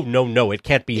we're like, oh no, it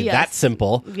can't be that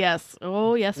simple. Yes.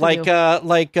 Oh yes. We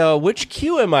do. Which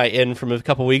queue am I in from a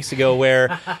couple weeks ago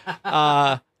where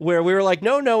we were like,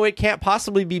 no, it can't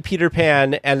possibly be Peter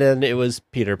Pan, and then it was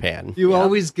Peter Pan. You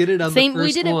always get it on the first one.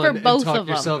 We did it for both of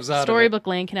them. Out Storybook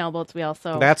Land, Canal Boats, we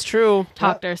also That's true.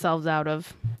 talked ourselves out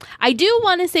of. I do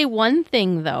want to say one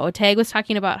thing, though. Tag was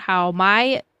talking about how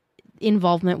my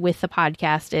involvement with the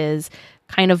podcast is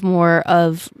kind of more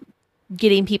of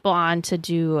getting people on to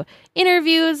do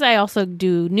interviews. I also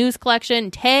do news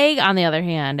collection. Tag, on the other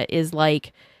hand, is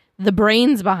the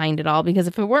brains behind it all, because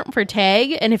if it weren't for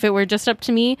Tag and if it were just up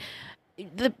to me,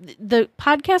 the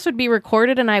podcast would be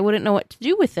recorded and I wouldn't know what to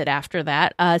do with it after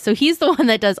that. So he's the one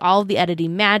that does all of the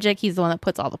editing magic. He's the one that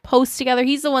puts all the posts together.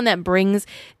 He's the one that brings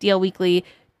DL Weekly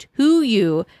to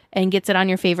you and gets it on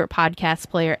your favorite podcast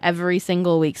player every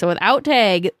single week. So without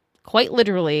Tag, quite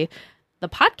literally, the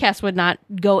podcast would not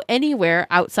go anywhere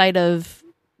outside of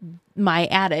my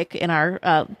attic in our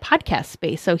podcast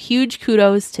space. So huge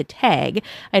kudos to Tag.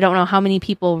 I don't know how many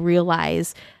people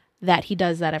realize that he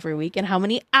does that every week and how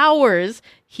many hours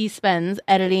he spends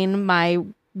editing my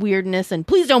weirdness and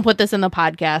please don't put this in the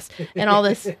podcast and all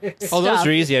this stuff. Oh, those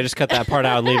are easy. I just cut that part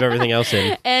out and leave everything else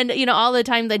in. And, all the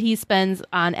time that he spends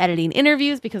on editing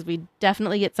interviews, because we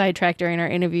definitely get sidetracked during our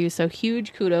interviews. So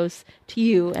huge kudos to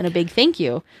you and a big thank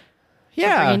you.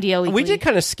 Yeah, we did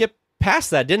kind of skip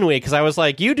past that, didn't we? Because I was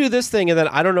like, you do this thing, and then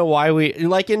I don't know why we,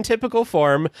 in typical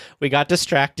form, we got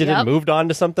distracted and moved on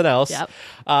to something else. Yep.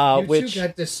 You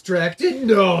got distracted?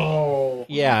 No.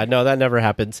 Yeah, no, that never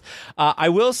happens. I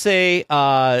will say,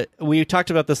 we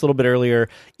talked about this a little bit earlier.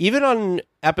 Even on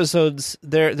episodes,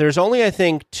 there's only, I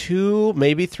think, 2,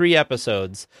 maybe 3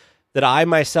 episodes that I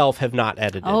myself have not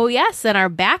edited. Oh, yes. And our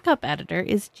backup editor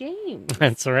is James.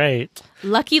 That's right.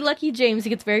 Lucky James. He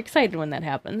gets very excited when that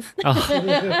happens.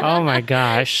 Oh my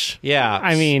gosh. Yeah.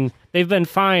 I mean, they've been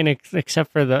fine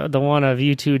except for the one of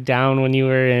you two down when you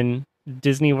were in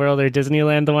Disney World or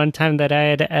Disneyland the one time that I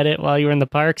had to edit while you were in the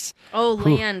parks. Oh,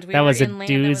 Whew, Land. that was a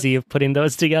doozy of putting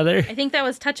those together. I think that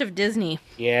was Touch of Disney.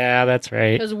 Yeah, that's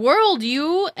right. Because World,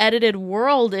 you edited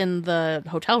World in the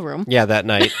hotel room. Yeah, that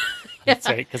night. That's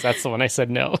right, because that's the one I said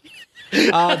no.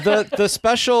 So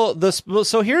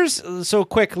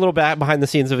quick little back behind the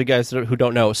scenes of you guys who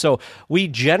don't know. So we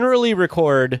generally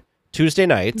record Tuesday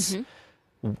nights. Mm-hmm.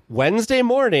 Wednesday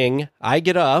morning, I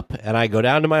get up and I go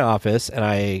down to my office and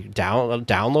I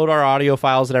download our audio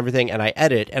files and everything, and I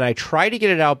edit, and I try to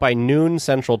get it out by noon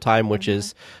Central Time, which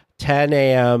is 10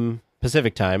 a.m.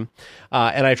 Pacific Time.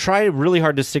 And I try really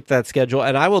hard to stick to that schedule.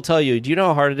 And I will tell you, do you know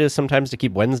how hard it is sometimes to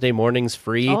keep Wednesday mornings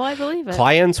free? Oh, I believe it.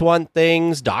 Clients want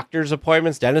things, doctor's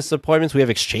appointments, dentist appointments. We have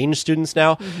exchange students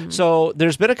now. Mm-hmm. So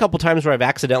there's been a couple times where I've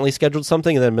accidentally scheduled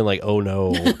something and then been like, oh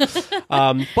no.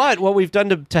 But what we've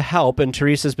done to help, and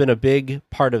Teresa's been a big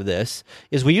part of this,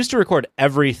 is we used to record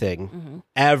everything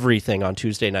on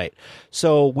Tuesday night.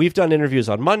 So we've done interviews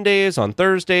on Mondays, on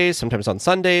Thursdays, sometimes on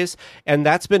Sundays. And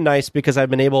that's been nice because I've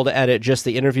been able to edit just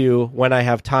the interview when I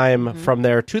have time from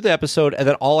there to the episode, and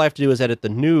then all I have to do is edit the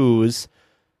news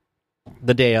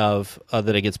the day of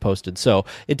that it gets posted. So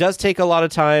it does take a lot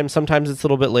of time. Sometimes it's a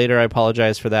little bit later. I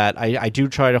apologize for that. I do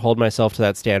try to hold myself to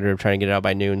that standard of trying to get it out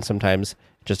by noon. Sometimes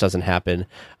it just doesn't happen.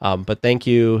 But thank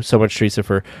you so much, Teresa,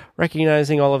 for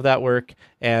recognizing all of that work.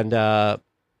 And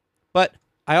but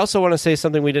I also want to say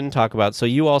something we didn't talk about. So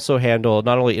you also handle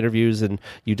not only interviews, and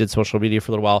you did social media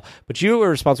for a little while, but you were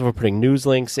responsible for putting news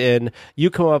links in.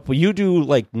 You do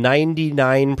like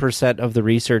 99% of the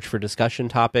research for discussion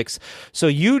topics. So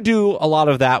you do a lot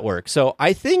of that work. So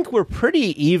I think we're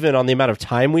pretty even on the amount of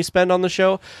time we spend on the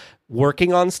show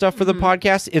working on stuff for the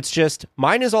podcast. It's just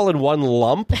mine is all in one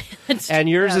lump and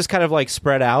yours is kind of like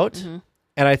spread out.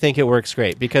 And I think it works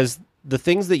great because the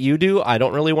things that you do, I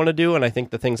don't really want to do, and I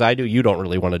think the things I do, you don't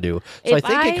really want to do. So I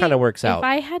think it kind of works out. If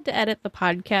I had to edit the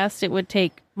podcast, it would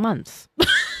take months.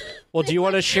 Well, do you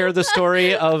want to share the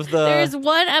story of the... There's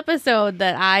one episode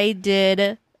that I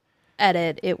did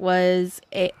edit. It was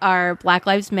our Black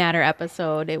Lives Matter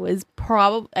episode. It was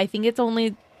probably, I think it's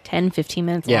only 10, 15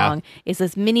 minutes long. It's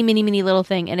this mini little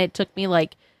thing, and it took me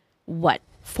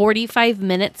 45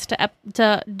 minutes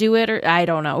to do it, or I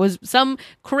don't know. It was some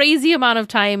crazy amount of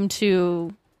time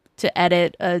to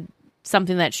edit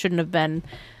something that shouldn't have been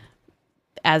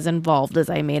as involved as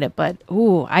I made it, but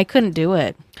I couldn't do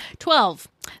it. 12.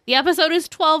 The episode is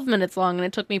 12 minutes long, and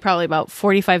it took me probably about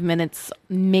 45 minutes,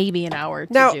 maybe an hour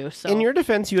to do. So in your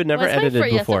defense, you had never edited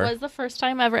before. Yes, it was the first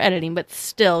time ever editing, but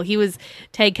still,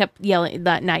 Tag kept yelling,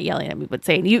 not yelling at me, but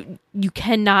saying, you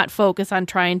cannot focus on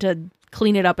trying to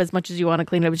clean it up as much as you want to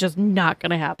clean it. It's just not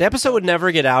going to happen. The episode would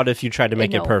never get out if you tried to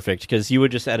make it perfect, because you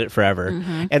would just edit forever.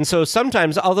 And so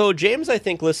sometimes, although James, I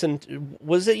think, listened...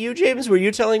 Was it you, James? Were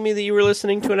you telling me that you were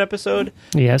listening to an episode?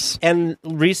 Yes. And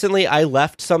recently I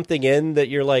left something in that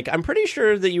you're like, I'm pretty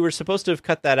sure that you were supposed to have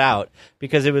cut that out,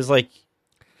 because it was like...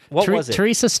 What was it?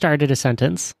 Teresa started a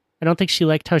sentence. I don't think she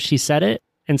liked how she said it.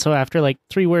 And so after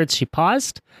 3 words, she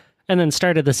paused and then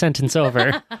started the sentence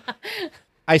over.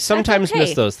 I sometimes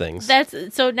miss those things.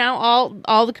 So now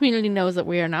all the community knows that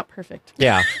we are not perfect.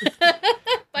 Yeah.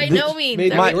 By no means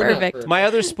are we perfect. My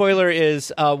other spoiler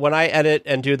is when I edit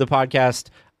and do the podcast,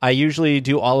 I usually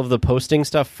do all of the posting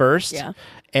stuff first. Yeah.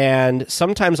 And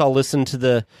sometimes I'll listen to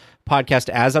the podcast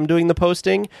as I'm doing the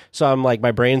posting. So I'm like,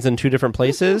 my brain's in 2 different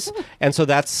places. And so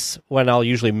that's when I'll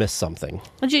usually miss something.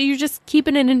 You're just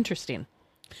keeping it interesting.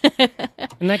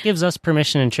 And that gives us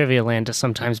permission in Trivia Land to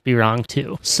sometimes be wrong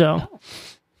too. So...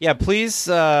 Yeah, please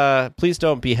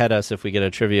don't behead us if we get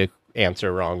a trivia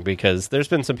answer wrong, because there's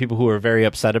been some people who are very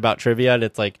upset about trivia, and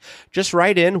it's like, just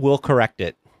write in, we'll correct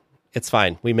it. It's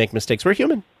fine. We make mistakes. We're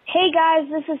human. Hey guys,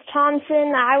 this is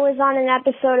Thompson. I was on an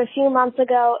episode a few months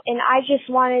ago, and I just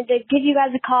wanted to give you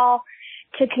guys a call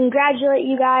to congratulate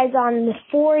you guys on the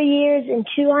 4 years and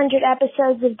 200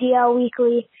 episodes of DL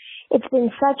Weekly. It's been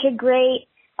such a great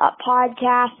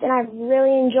podcast, and I've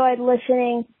really enjoyed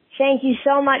listening. Thank you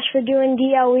so much for doing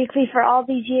DL Weekly for all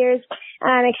these years,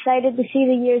 and I'm excited to see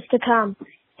the years to come.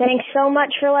 Thanks so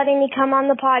much for letting me come on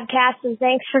the podcast, and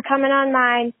thanks for coming on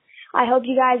mine. I hope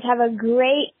you guys have a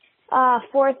great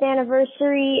 4th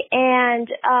anniversary and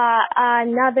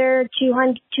another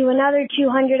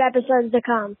 200 episodes to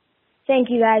come. Thank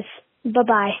you, guys.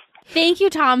 Bye-bye. Thank you,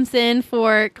 Thompson,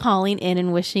 for calling in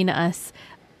and wishing us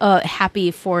a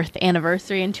happy 4th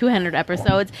anniversary and 200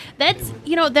 episodes. That's,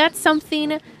 that's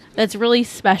something that's really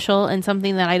special and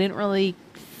something that I didn't really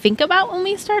think about when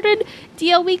we started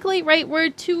DL Weekly, right?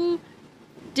 We're two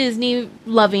Disney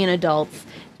loving adults,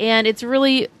 and it's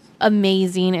really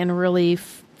amazing and really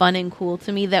fun and cool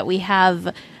to me that we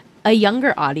have a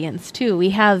younger audience too.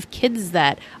 We have kids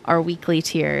that are weekly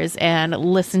tiers and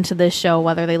listen to this show,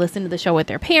 whether they listen to the show with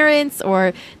their parents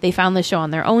or they found the show on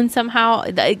their own somehow.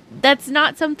 That's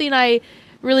not something I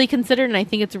really considered, and I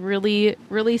think it's really,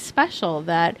 really special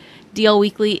that DL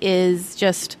Weekly is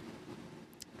just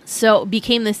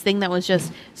became this thing that was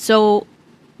just so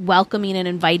welcoming and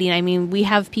inviting. I mean, we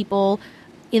have people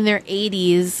in their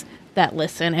 80s that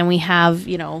listen, and we have,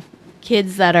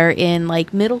 kids that are in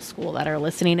like middle school that are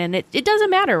listening, and it doesn't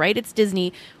matter, right? It's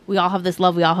Disney. We all have this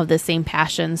love. We all have this same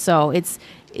passion. So it's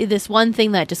this one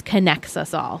thing that just connects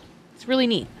us all. It's really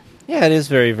neat. Yeah, it is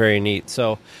very, very neat.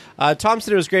 So,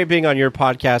 Thompson, it was great being on your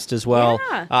podcast as well.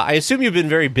 Yeah. I assume you've been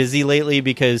very busy lately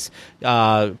because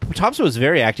Thompson was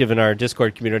very active in our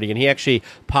Discord community, and he actually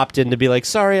popped in to be like,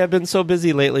 sorry, I've been so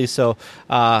busy lately. So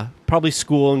probably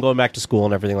school and going back to school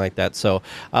and everything like that. So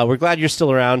we're glad you're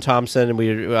still around, Thompson. And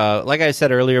we, like I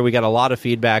said earlier, we got a lot of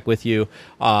feedback with you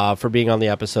for being on the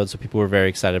episode. So people were very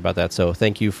excited about that. So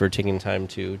thank you for taking time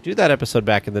to do that episode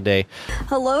back in the day.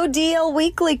 Hello, DL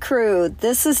Weekly crew.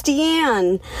 This is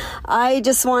Deanne. I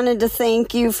just wanted to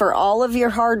thank you for all of your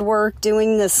hard work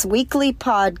doing this weekly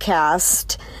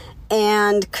podcast,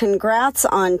 and congrats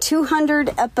on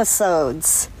 200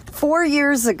 episodes. 4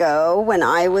 years ago, when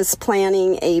I was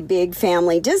planning a big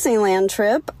family Disneyland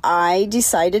trip, I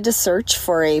decided to search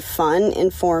for a fun,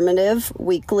 informative,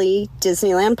 weekly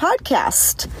Disneyland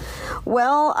podcast.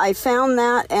 Well, I found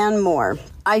that and more.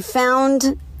 I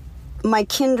found my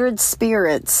kindred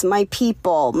spirits, my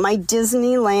people, my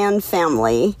Disneyland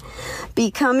family.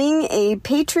 Becoming a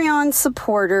Patreon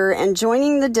supporter and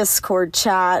joining the Discord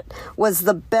chat was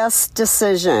the best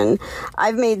decision.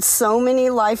 I've made so many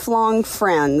lifelong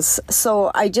friends, so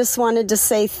I just wanted to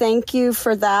say thank you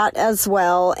for that as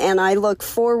well, and I look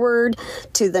forward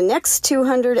to the next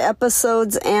 200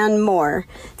 episodes and more.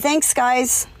 Thanks,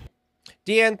 guys.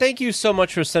 Deanne, thank you so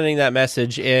much for sending that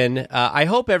message in. I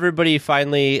hope everybody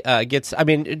finally gets... I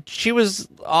mean, she was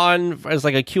on as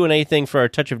like a Q&A thing for our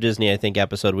Touch of Disney, I think,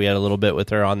 episode. We had a little bit with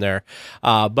her on there.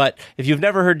 But if you've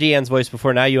never heard Deanne's voice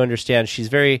before, now you understand. She's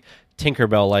very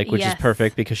Tinkerbell-like, which is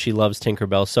perfect because she loves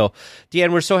Tinkerbell. So,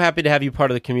 Deanne, we're so happy to have you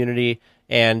part of the community,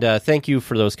 and thank you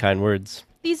for those kind words.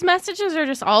 These messages are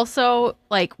just also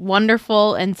like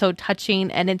wonderful and so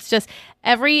touching, and it's just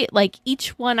each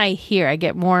one I hear, I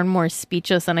get more and more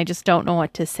speechless, and I just don't know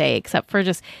what to say except for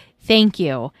just thank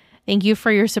you. Thank you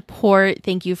for your support.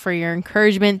 Thank you for your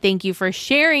encouragement. Thank you for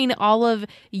sharing all of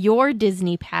your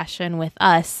Disney passion with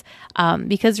us,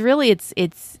 because really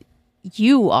it's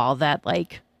you all that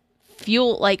like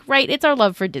fuel, like, right, it's our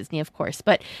love for Disney, of course,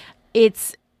 but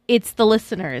it's the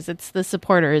listeners, it's the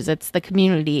supporters, it's the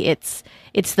community, it's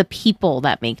the people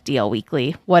that make DL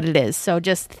Weekly what it is. So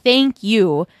just thank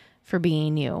you for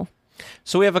being you.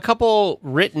 So we have a couple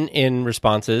written in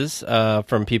responses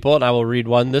from people, and I will read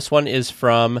one. This one is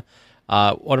from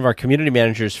one of our community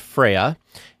managers, Freya.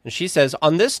 And she says,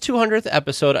 on this 200th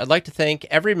episode, I'd like to thank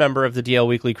every member of the DL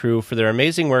Weekly crew for their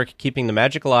amazing work keeping the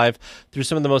magic alive through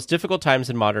some of the most difficult times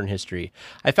in modern history.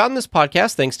 I found this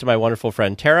podcast thanks to my wonderful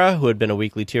friend Tara, who had been a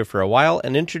weekly tier for a while,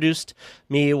 and introduced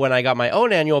me when I got my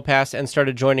own annual pass and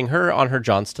started joining her on her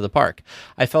jaunts to the park.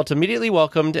 I felt immediately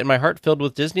welcomed and my heart filled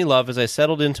with Disney love as I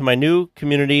settled into my new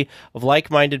community of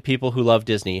like-minded people who love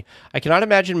Disney. I cannot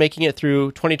imagine making it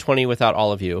through 2020 without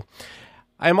all of you.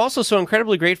 I am also so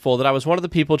incredibly grateful that I was one of the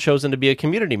people chosen to be a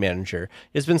community manager.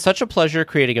 It has been such a pleasure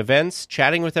creating events,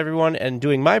 chatting with everyone, and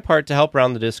doing my part to help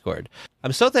round the Discord.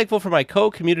 I'm so thankful for my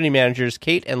co-community managers,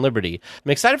 Kate and Liberty.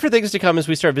 I'm excited for things to come as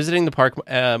we start visiting the park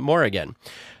more again.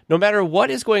 No matter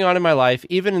what is going on in my life,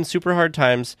 even in super hard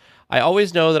times, I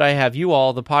always know that I have you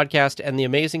all, the podcast, and the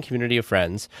amazing community of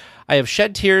friends. I have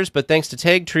shed tears, but thanks to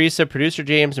Tag, Teresa, producer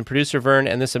James, and producer Vern,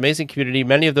 and this amazing community,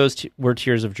 many of those were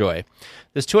tears of joy.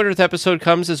 This 200th episode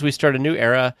comes as we start a new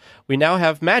era. We now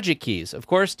have magic keys. Of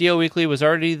course, DL Weekly was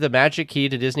already the magic key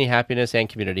to Disney happiness and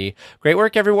community. Great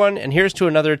work, everyone, and here's to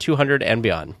another 200 and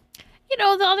beyond. You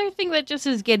know, the other thing that just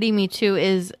is getting me too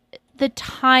is the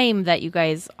time that you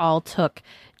guys all took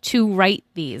to write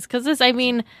these. Because this, I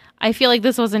mean, I feel like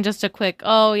this wasn't just a quick,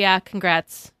 oh yeah,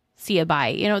 congrats, see ya, bye.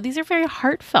 You know, these are very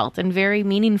heartfelt and very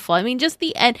meaningful. I mean, just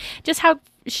the end, just how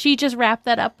she just wrapped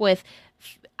that up with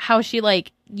how she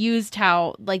like used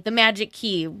the magic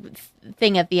key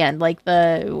thing at the end, like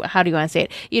how do you want to say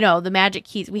it? You know, the magic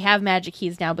keys. We have magic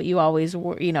keys now, but you always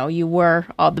were, you were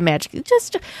all the magic.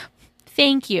 Just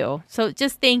thank you. So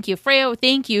just thank you, Freya.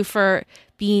 Thank you for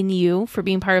being for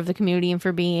being part of the community, and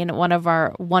for being one of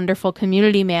our wonderful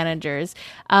community managers.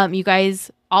 You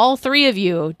guys, all three of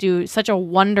you, do such a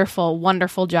wonderful,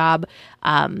 wonderful job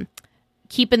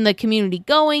keeping the community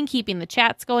going, keeping the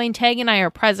chats going. Tag and I are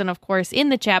present, of course, in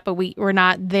the chat, but we're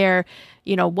not there,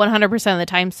 100% of the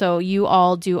time. So you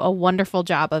all do a wonderful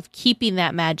job of keeping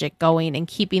that magic going and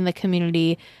keeping the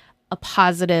community a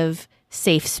positive,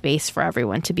 safe space for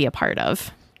everyone to be a part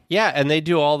of. Yeah, and they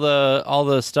do all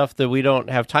the stuff that we don't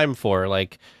have time for,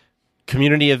 like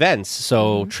community events,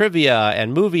 so trivia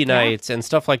and movie nights and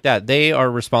stuff like that. They are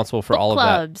responsible for all of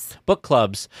that. Book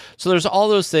clubs. So there's all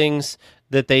those things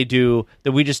that they do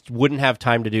that we just wouldn't have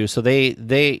time to do. So they're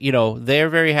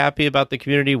very happy about the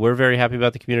community. We're very happy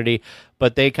about the community,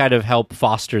 but they kind of help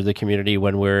foster the community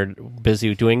when we're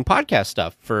busy doing podcast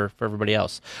stuff for everybody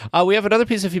else. We have another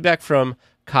piece of feedback from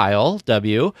Kyle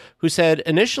W., who said,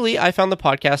 initially, I found the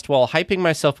podcast while hyping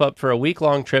myself up for a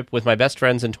week-long trip with my best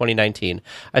friends in 2019.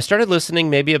 I started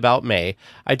listening maybe about May.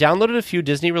 I downloaded a few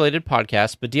Disney-related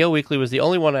podcasts, but DL Weekly was the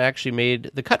only one that actually made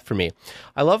the cut for me.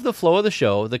 I love the flow of the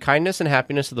show, the kindness and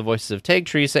happiness of the voices of Tag,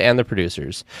 Teresa, and the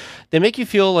producers. They make you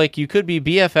feel like you could be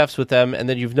BFFs with them and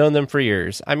that you've known them for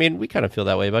years. I mean, we kind of feel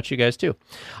that way about you guys, too.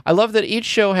 I love that each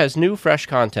show has new, fresh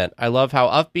content. I love how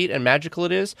upbeat and magical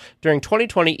it is. During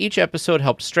 2020, each episode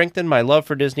helped strengthen my love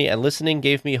for Disney, and listening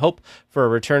gave me hope for a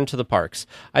return to the parks.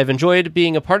 I've enjoyed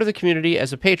being a part of the community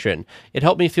as a patron. It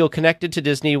helped me feel connected to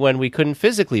Disney when we couldn't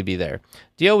physically be there.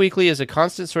 DL Weekly is a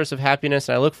constant source of happiness,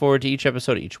 and I look forward to each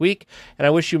episode each week, and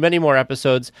I wish you many more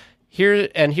episodes.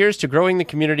 Here's to growing the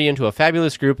community into a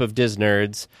fabulous group of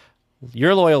Disnerds.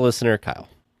 Your loyal listener, Kyle.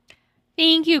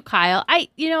 Thank you, Kyle.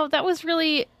 That was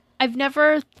really, I've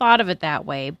never thought of it that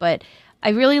way, but I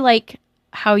really like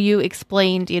how you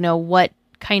explained, what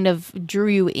kind of drew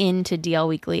you into DL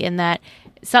Weekly, and that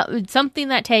something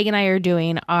that Tag and I are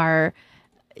doing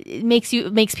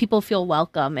makes people feel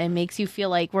welcome and makes you feel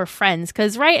like we're friends.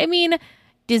 Because, right, I mean,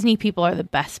 Disney people are the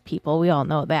best people. We all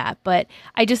know that. But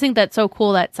I just think that's so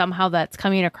cool that somehow that's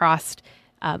coming across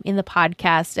in the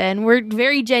podcast. And we're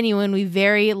very genuine. We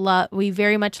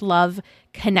very much love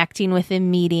connecting with and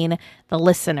meeting the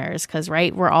listeners, because,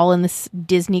 right, we're all in this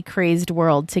Disney crazed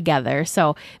world together.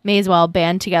 So may as well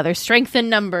band together, strengthen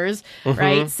numbers,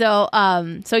 right? So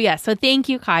thank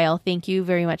you, Kyle. Thank you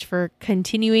very much for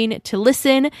continuing to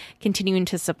listen, continuing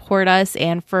to support us,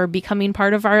 and for becoming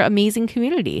part of our amazing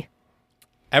community.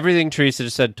 Everything Teresa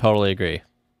just said, totally agree.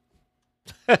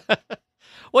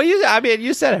 Well,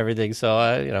 you said everything,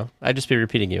 so I'd just be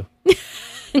repeating you.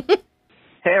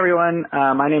 Hey, everyone.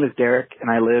 My name is Derek,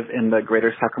 and I live in the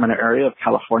greater Sacramento area of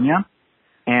California.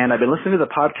 And I've been listening to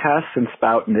the podcast since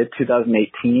about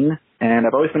mid-2018, and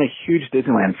I've always been a huge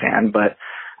Disneyland fan, but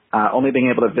only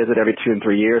being able to visit every 2 and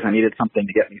 3 years, I needed something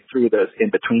to get me through those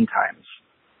in-between times.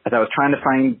 As I was trying to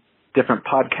find different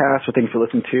podcasts or things to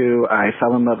listen to, I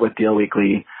fell in love with DL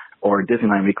Weekly, or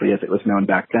Disneyland Weekly as it was known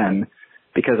back then,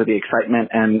 because of the excitement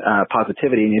and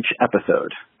positivity in each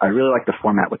episode. I really like the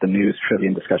format with the news, trivia,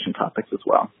 and discussion topics as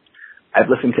well. I've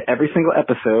listened to every single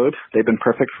episode. They've been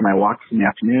perfect for my walks in the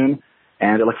afternoon,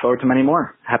 and I look forward to many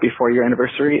more. Happy 4-year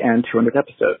anniversary and 200th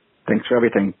episode. Thanks for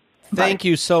everything. Thank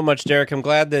you so much, Derek. I'm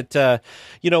glad that,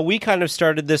 we kind of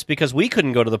started this because we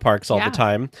couldn't go to the parks all the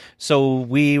time. So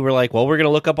we were like, well, we're going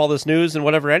to look up all this news and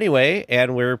whatever anyway,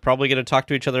 and we're probably going to talk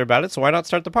to each other about it. So why not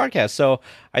start the podcast? So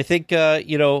I think,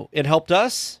 it helped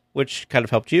us, which kind of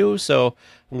helped you. So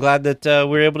I'm glad that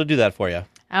we were able to do that for you.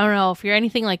 I don't know if you're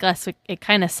anything like us, it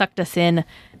kind of sucked us in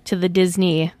to the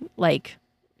Disney,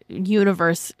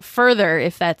 universe further,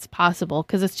 if that's possible.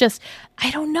 Cause it's just, I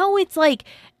don't know. It's like,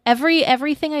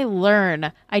 everything I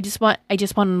learn, I just want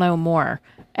to know more.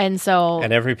 And so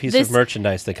every piece of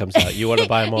merchandise that comes out, you want to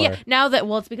buy more. Yeah, now that,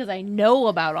 it's because I know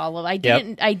about all of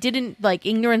it. I didn't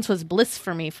ignorance was bliss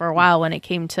for me for a while when it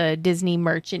came to Disney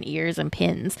merch and ears and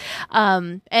pins.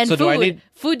 And so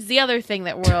food's the other thing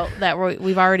that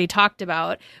we've already talked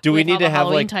about. Do we need to have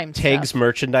Tag's stuff.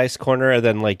 Merchandise corner, and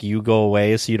then you go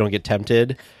away so you don't get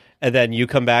tempted? And then you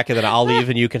come back, and then I'll leave,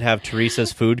 and you can have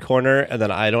Teresa's food corner, and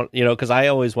then I don't, because I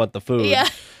always want the food. Yeah.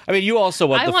 I mean, you also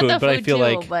want the food, but I feel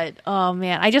too, but oh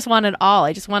man, I just want it all.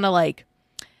 I just want to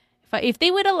if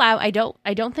they would allow, I don't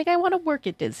think I want to work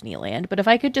at Disneyland, but if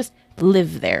I could just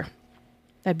live there,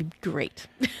 that'd be great.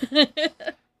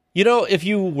 If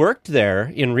you worked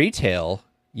there in retail,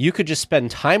 you could just spend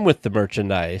time with the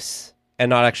merchandise and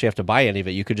not actually have to buy any of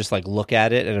it. You could just like look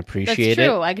at it and appreciate That's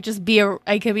true. it.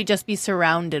 I could just be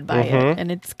surrounded by it,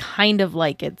 and it's kind of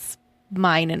like it's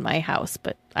mine in my house,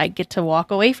 but I get to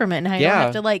walk away from it, and I don't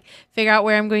have to like figure out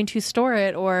where I'm going to store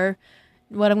it or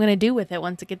what I'm going to do with it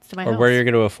once it gets to my house. Or where you're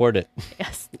going to afford it.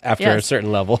 Yes. After a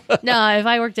certain level. No, if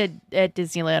I worked at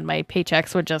Disneyland, my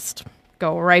paychecks would just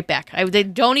go right back. They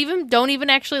don't even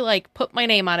actually like put my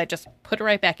name on it. Just put it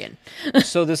right back in.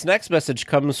 So this next message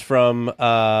comes from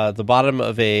the bottom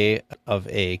of a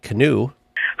canoe.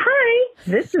 Hi,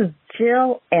 this is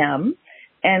Jill M.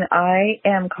 And I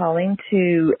am calling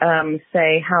to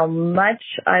say how much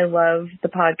I love the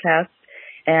podcast.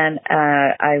 And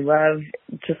I love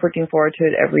just looking forward to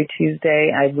it every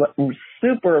Tuesday. I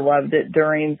super loved it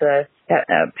during the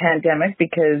pandemic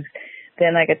because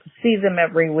then I get to see them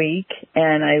every week,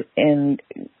 and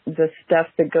the stuff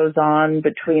that goes on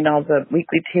between all the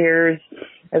weekly tiers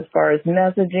as far as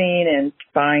messaging and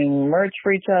buying merch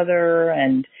for each other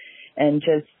and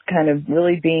just kind of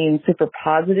really being super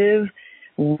positive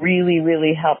really,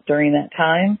 really helped during that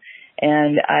time.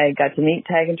 And I got to meet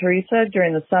Tag and Teresa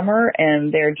during the summer,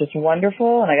 and they're just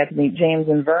wonderful. And I got to meet James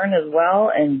and Vern as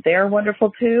well, and they're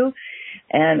wonderful too.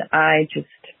 And I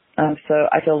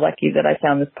feel lucky that I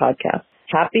found this podcast.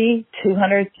 Happy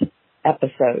 200th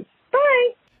episode. Bye.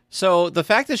 So the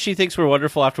fact that she thinks we're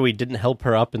wonderful after we didn't help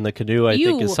her up in the canoe, I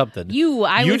think is something.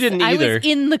 I didn't either. I was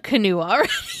in the canoe already.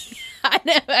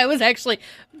 I was actually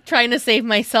trying to save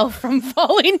myself from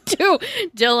falling too.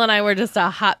 Jill and I were just a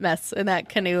hot mess in that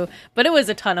canoe, but it was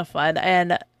a ton of fun.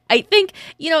 And I think,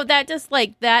 that just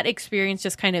like that experience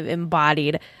just kind of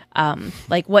embodied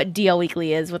like what DL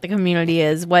Weekly is, what the community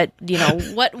is, what it all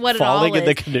is. Falling in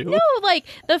the canoe. No, like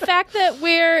the fact that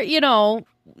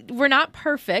we're not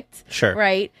perfect. Sure.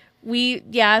 Right. We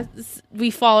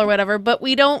fall or whatever, but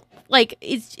we don't like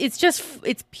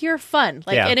it's pure fun.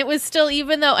 Like, and it was still,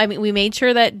 even though, we made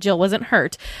sure that Jill wasn't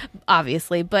hurt,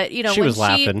 obviously, but she was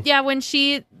laughing. Yeah. When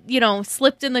she,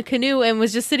 slipped in the canoe and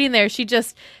was just sitting there, she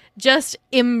just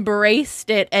embraced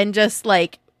it and just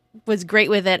like was great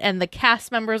with it. And the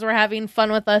cast members were having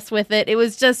fun with us with it. It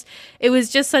was just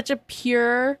such a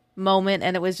pure moment.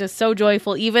 And it was just so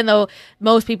joyful, even though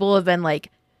most people have been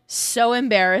like so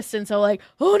embarrassed and so like,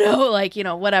 oh no, like,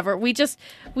 whatever. We just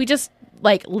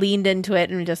like leaned into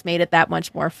it and just made it that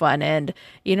much more fun. And,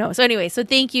 so anyway, so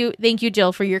thank you,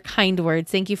 Jill, for your kind words.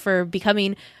 Thank you for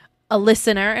becoming a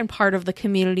listener and part of the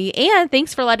community. And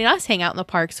thanks for letting us hang out in the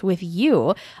parks with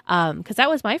you. Cause that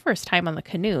was my first time on the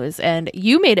canoes and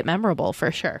you made it memorable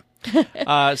for sure.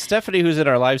 Stephanie, who's in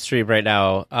our live stream right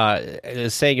now,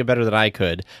 is saying it better than I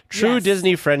could. True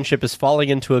Disney friendship is falling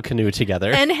into a canoe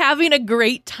together and having a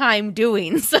great time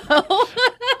doing so.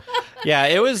 Yeah,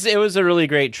 it was a really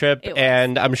great trip,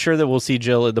 and I'm sure that we'll see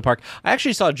Jill in the park. I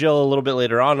actually saw Jill a little bit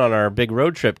later on our big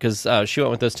road trip because she went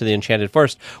with us to the Enchanted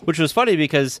Forest, which was funny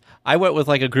because I went with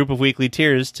like a group of weekly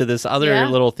tiers to this other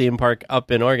little theme park up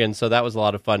in Oregon, so that was a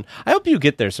lot of fun. I hope you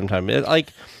get there sometime.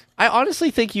 I honestly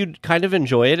think you'd kind of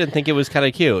enjoy it and think it was kind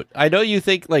of cute. I know you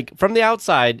think, like, from the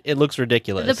outside, it looks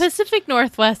ridiculous. The Pacific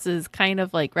Northwest is kind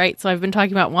of like, right? So I've been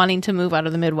talking about wanting to move out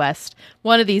of the Midwest.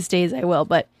 One of these days I will,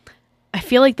 but I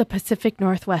feel like the Pacific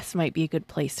Northwest might be a good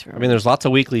place for me. There's lots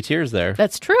of weekly tiers there.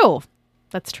 That's true.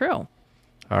 All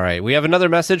right. We have another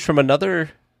message from another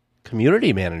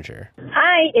community manager.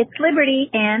 Hi, it's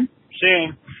Liberty and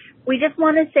Shane. We just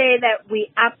want to say that we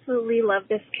absolutely love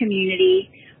this community.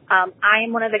 I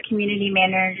am one of the community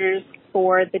managers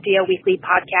for the DL Weekly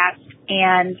podcast,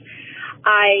 and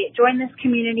I joined this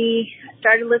community,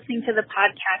 started listening to the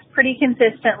podcast pretty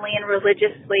consistently and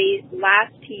religiously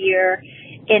last year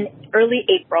in early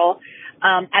April,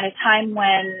 at a time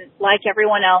when, like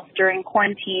everyone else during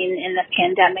quarantine in the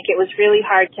pandemic, it was really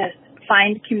hard to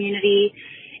find community,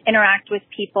 interact with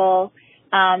people,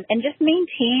 and just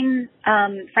maintain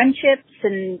friendships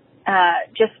and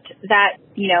just that,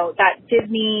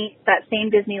 that same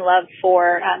Disney love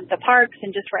for the parks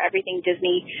and just for everything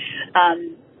Disney.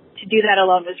 To do that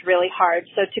alone was really hard.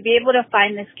 So to be able to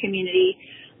find this community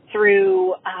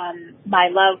through my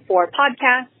love for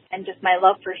podcasts and just my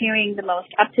love for hearing the most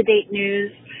up-to-date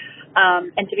news,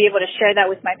 and to be able to share that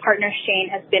with my partner Shane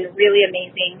has been really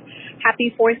amazing.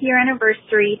 Happy 4th year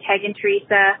anniversary, Tag and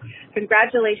Teresa.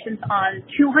 Congratulations on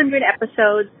 200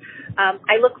 episodes.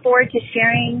 I look forward to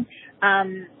sharing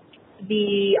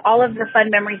all of the fun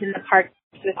memories in the park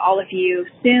with all of you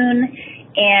soon,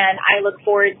 and I look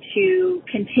forward to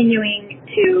continuing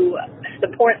to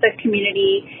support the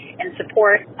community and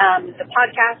support the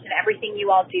podcast and everything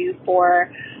you all do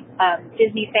for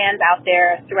Disney fans out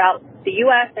there throughout the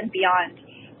U.S. and beyond.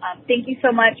 Thank you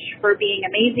so much for being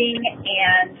amazing,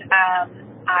 and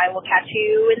I will catch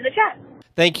you in the chat.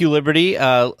 Thank you, Liberty.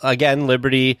 Again,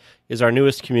 Liberty is our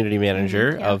newest community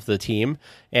manager of the team,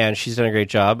 and she's done a great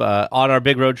job. On our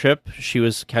big road trip, she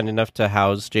was kind enough to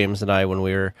house James and I when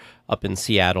we were up in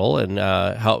Seattle and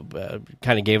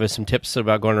kind of gave us some tips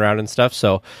about going around and stuff.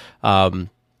 So,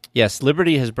 yes,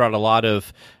 Liberty has brought a lot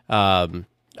of...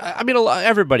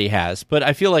 everybody has, but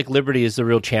I feel like Liberty is the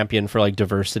real champion for like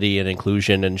diversity and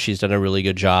inclusion, and she's done a really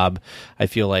good job. I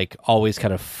feel like always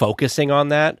kind of focusing on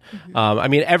that.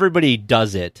 Everybody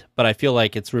does it, but I feel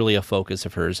like it's really a focus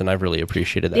of hers, and I've really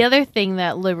appreciated that. The other thing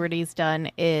that Liberty's done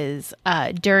is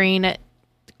during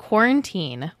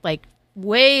quarantine, like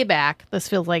way back, this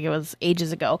feels like it was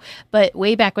ages ago, but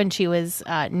way back when she was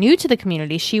new to the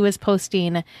community, she was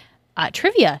posting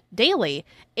trivia daily,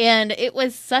 and it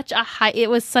was such a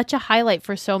highlight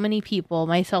for so many people,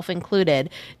 myself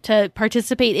included, to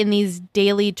participate in these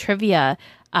daily trivia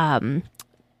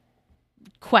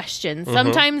questions.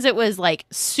 Sometimes it was like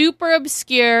super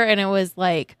obscure, and it was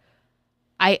like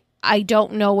I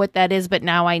don't know what that is, but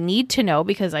now I need to know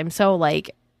because I'm so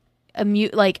like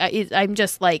I'm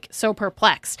just like so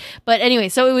perplexed. But anyway,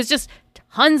 so it was just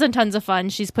tons and tons of fun.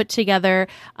 She's put together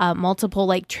multiple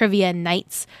like trivia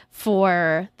nights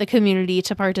for the community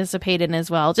to participate in as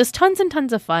well. Just tons and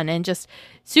tons of fun, and just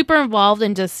super involved,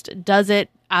 and just does it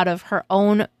out of her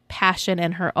own passion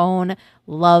and her own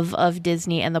love of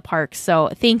Disney and the parks. So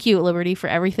thank you, Liberty, for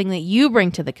everything that you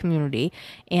bring to the community,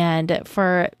 and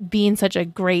for being such a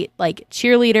great like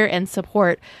cheerleader and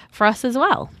support for us as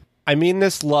well. I mean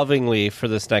this lovingly for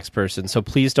this next person, so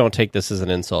please don't take this as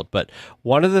an insult. But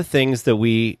one of the things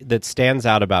that stands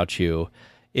out about you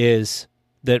is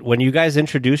that when you guys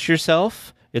introduce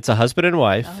yourself, it's a husband and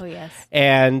wife. Oh, yes.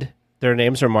 And their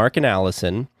names are Mark and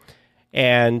Allison.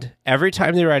 And every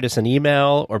time they write us an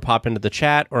email or pop into the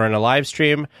chat or in a live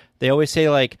stream, they always say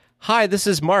like, "Hi, this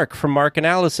is Mark from Mark and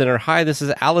Allison," or "Hi, this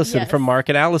is Allison from Mark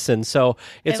and Allison." So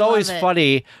it's always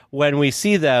funny when we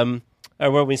see them,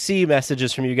 or when we see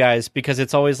messages from you guys, because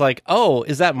it's always like, "Oh,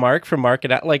 is that Mark from Mark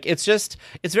and like?" It's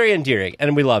very endearing,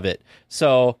 and we love it.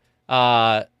 So, you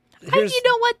know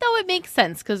what though? It makes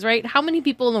sense because right, how many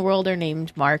people in the world are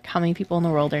named Mark? How many people in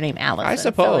the world are named Allison? I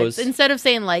suppose. So instead of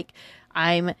saying like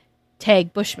I'm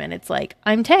Tag Bushman, it's like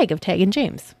I'm Tag of Tag and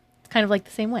James. It's kind of like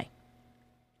the same way.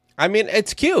 I mean,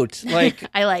 it's cute. Like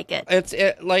I like it.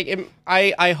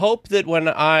 I hope that when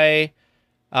I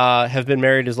have been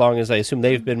married as long as I assume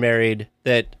they've been married,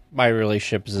 that my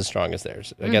relationship is as strong as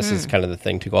theirs. I guess is kind of the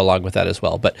thing to go along with that as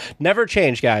well. But never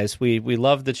change, guys. We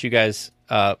love that you guys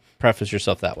preface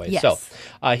yourself that way. Yes. So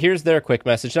here's their quick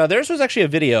message. Now, theirs was actually a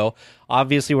video.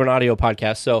 Obviously, we're an audio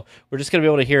podcast, so we're just going to be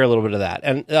able to hear a little bit of that.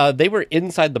 And they were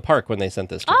inside the park when they sent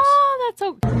this to us. Oh, that's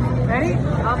so... Ready?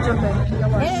 I'll jump in.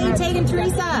 Hey, Tate and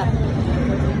Teresa.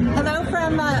 Hello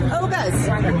from Ogas.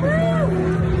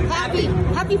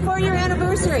 Happy 4-year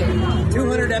anniversary.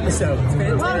 200 episodes.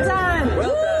 Fantastic. Well done.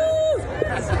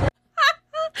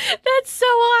 That's so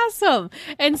awesome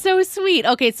and so sweet.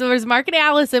 Okay, so there's Mark and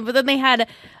Allison, but then they had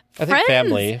friends. I think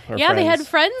family. Or friends. They had friends.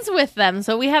 friends with them.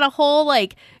 So we had a whole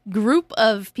like group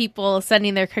of people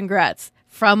sending their congrats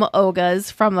from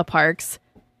Ogas, from the parks.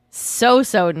 So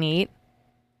neat.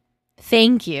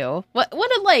 Thank you. What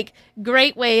a like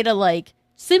great way to like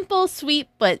simple, sweet,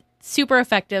 but super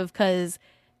effective, because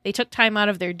they took time out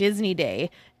of their Disney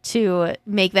day to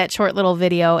make that short little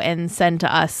video and send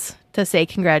to us to say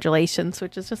congratulations,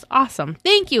 which is just awesome.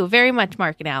 Thank you very much,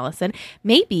 Mark and Allison.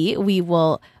 Maybe we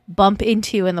will bump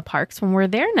into you in the parks when we're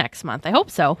there next month. I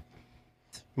hope so.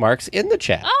 Mark's in the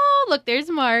chat. Oh, look, there's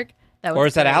Mark. Or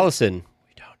is that Allison?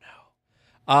 We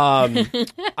don't know.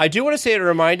 I do want to say it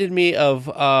reminded me of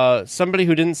somebody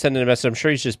who didn't send in a message. I'm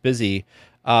sure he's just busy.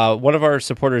 One of our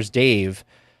supporters, Dave,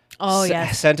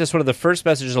 sent us one of the first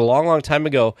messages a long time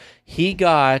ago. He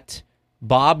got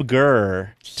Bob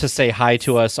Gurr to say hi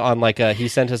to us on he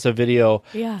sent us a video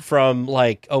from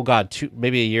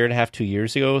maybe a year and a half, 2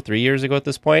 years ago, 3 years ago at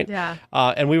this point. Yeah.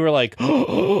 And we were like,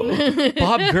 oh,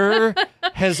 Bob Gurr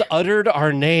has uttered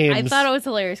our names. I thought it was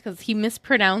hilarious because he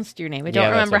mispronounced your name. I don't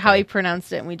remember how he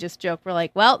pronounced it, and we just joked. We're like,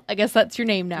 well, I guess that's your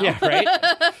name now. Yeah, right?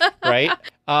 Right.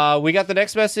 We got the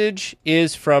next message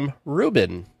is from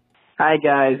Ruben. Hi,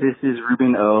 guys. This is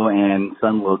Ruben O. and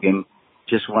son Logan.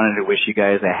 Just wanted to wish you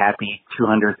guys a happy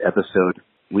 200th episode.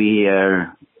 We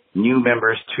are new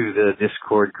members to the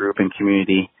Discord group and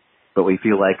community, but we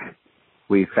feel like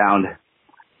we found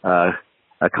a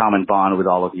common bond with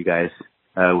all of you guys.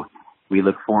 We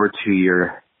look forward to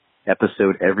your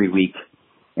episode every week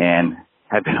and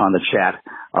have been on the chat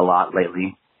a lot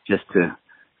lately just to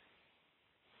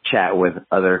chat with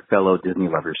other fellow Disney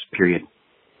lovers, period.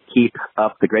 Keep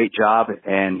up the great job,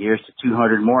 and here's to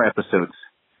 200 more episodes.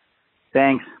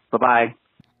 Thanks. Bye-bye.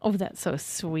 Oh, that's so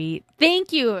sweet.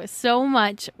 Thank you so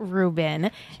much, Ruben.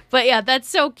 But yeah, that's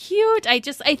so cute. I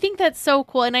think that's so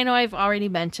cool. And I know I've already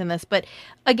mentioned this, but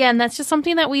again, that's just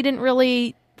something that we didn't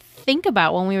really think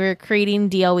about when we were creating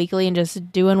DL Weekly and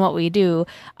just doing what we do.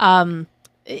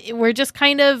 We're just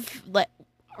kind of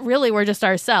we're just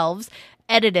ourselves,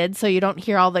 edited so you don't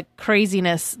hear all the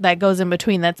craziness that goes in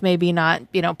between. That's maybe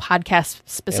not, podcast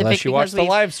specific. Unless you watch the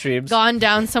live streams. Gone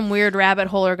down some weird rabbit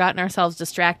hole or gotten ourselves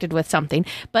distracted with something.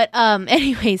 But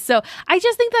anyway, so I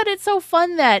just think that it's so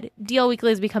fun that DL Weekly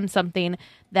has become something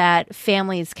that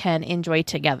families can enjoy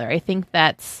together. I think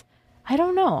that's, I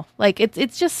don't know,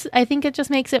 it's just, I think it just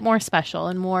makes it more special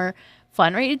and more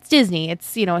fun, right? It's Disney.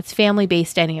 It's, it's family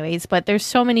based anyways, but there's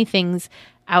so many things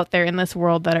out there in this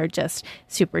world that are just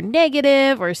super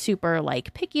negative or super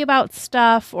picky about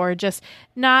stuff or just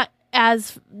not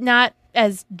as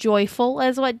joyful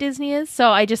as what Disney is.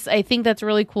 So I think that's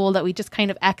really cool that we just kind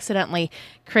of accidentally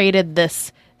created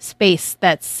this space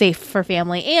that's safe for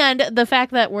family, and the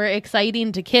fact that we're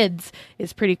exciting to kids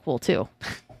is pretty cool too.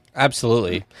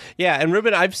 Absolutely. Yeah, and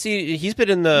Ruben, he's been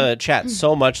in the chat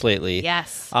so much lately.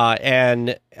 Yes.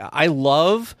 And I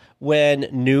love when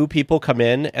new people come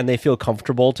in and they feel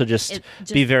comfortable to just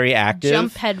be very active.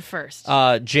 Jump head first.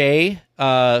 Jay,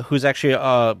 who's actually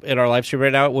in our live stream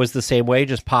right now, was the same way,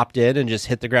 just popped in and just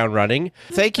hit the ground running.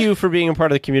 Thank you for being a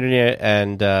part of the community,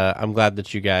 and I'm glad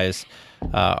that you guys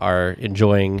are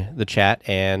enjoying the chat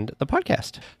and the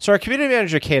podcast. So our community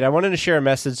manager, Kate, I wanted to share a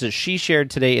message that she shared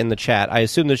today in the chat. I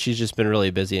assume that she's just been really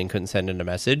busy and couldn't send in a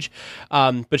message.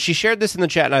 But she shared this in the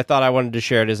chat, and I thought I wanted to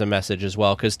share it as a message as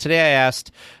well, because today I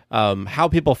asked how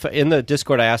people, in the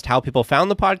Discord, I asked how people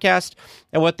found the podcast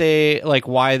and what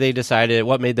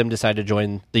what made them decide to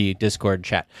join the Discord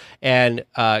chat. And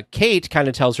Kate kind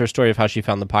of tells her story of how she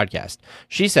found the podcast.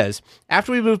 She says,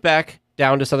 after we moved back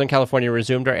down to Southern California,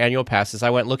 resumed our annual passes, I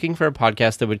went looking for a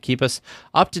podcast that would keep us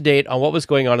up to date on what was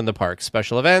going on in the parks,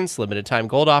 special events, limited time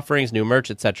gold offerings, new merch,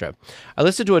 etc. I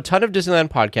listened to a ton of Disneyland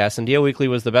podcasts, and DL Weekly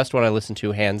was the best one I listened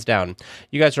to, hands down.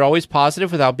 You guys are always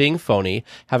positive without being phony,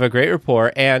 have a great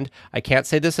rapport, and, I can't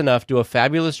say this enough, do a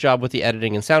fabulous job with the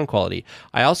editing and sound quality.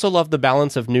 I also love the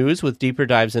balance of news with deeper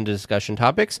dives into discussion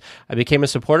topics. I became a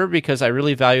supporter because I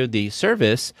really valued the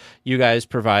service you guys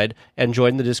provide, and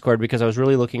joined the Discord because I was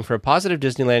really looking for a positive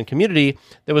Disneyland community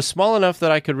that was small enough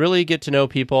that I could really get to know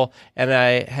people, and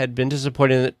I had been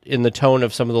disappointed in the tone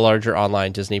of some of the larger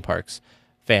online Disney parks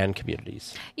fan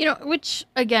communities. Which,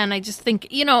 again, I just think,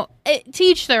 to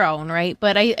each their own, right?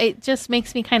 But it just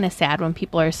makes me kind of sad when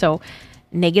people are so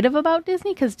negative about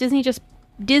Disney, because Disney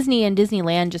and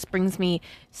Disneyland just brings me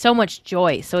so much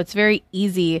joy. So it's very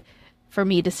easy for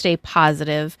me to stay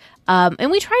positive.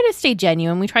 And we try to stay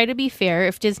genuine. We try to be fair.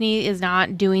 If Disney is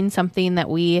not doing something that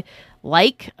we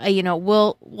like,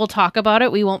 we'll talk about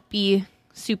it. We won't be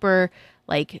super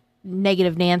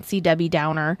negative Nancy Debbie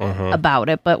Downer about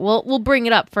it, but we'll bring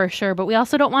it up for sure. But we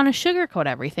also don't want to sugarcoat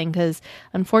everything, because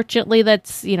unfortunately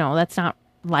that's not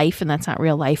life, and that's not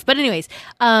real life. But anyways,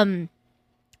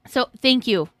 so thank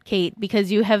you, Kate,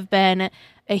 because you have been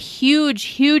a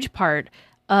huge part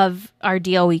of our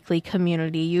DL Weekly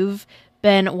community. You've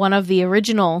been one of the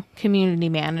original community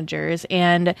managers,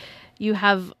 and you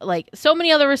have so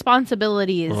many other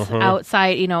responsibilities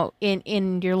outside,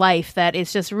 in your life, that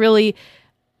it's just really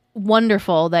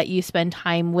wonderful that you spend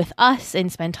time with us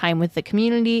and spend time with the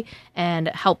community and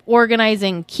help organize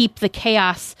and keep the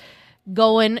chaos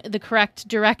going the correct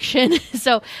direction.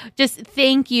 So just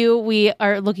thank you. We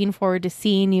are looking forward to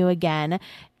seeing you again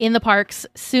in the parks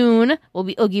soon. We'll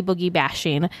be Oogie Boogie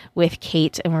bashing with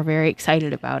Kate, and we're very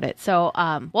excited about it. So,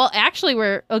 actually,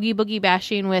 we're Oogie Boogie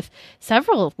bashing with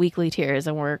several weekly tiers,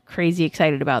 and we're crazy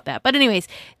excited about that. But anyways,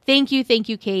 thank you,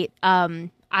 Kate. I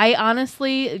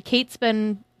honestly, Kate's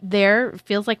been there,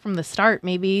 feels like from the start,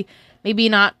 maybe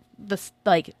not this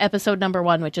episode number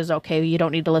 1, which is okay. You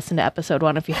don't need to listen to episode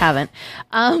 1 if you haven't.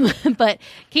 But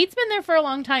Kate's been there for a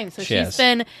long time. So she's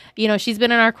been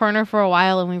in our corner for a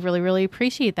while, and we really, really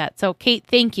appreciate that. So Kate,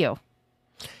 thank you.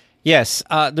 Yes.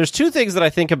 There's 2 things that I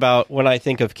think about when I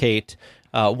think of Kate.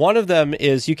 One of them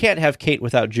is you can't have Kate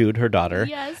without Jude, her daughter.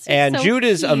 Yes, and so Jude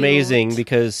is cute. Amazing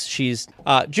because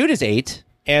Jude is 8,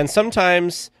 and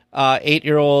sometimes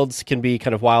 8-year-olds can be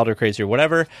kind of wild or crazy or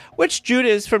whatever, which Jude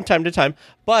is from time to time,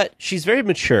 but she's very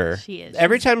mature. She is.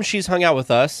 Every time she's hung out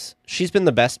with us, she's been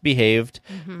the best behaved.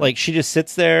 She just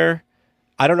sits there.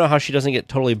 I don't know how she doesn't get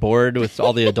totally bored with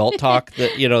all the adult talk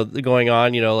that, going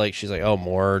on, she's like, oh,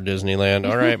 more Disneyland.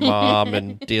 All right, Mom,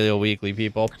 and DL Weekly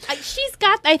people. I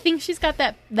think she's got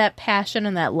that passion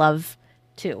and that love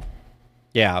too.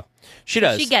 Yeah, she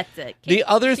does. She gets it. The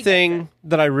other thing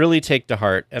that I really take to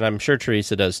heart, and I'm sure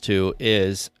Teresa does too,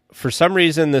 is for some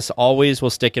reason this always will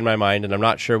stick in my mind, and I'm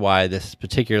not sure why this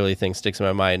particularly thing sticks in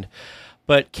my mind.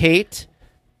 But Kate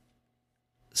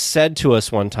said to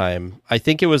us one time, I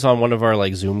think it was on one of our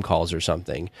like Zoom calls or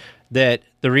something, that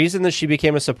the reason that she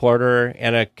became a supporter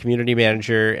and a community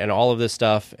manager and all of this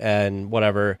stuff and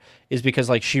whatever is because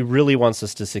like she really wants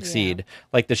us to succeed. Yeah.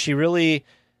 Like that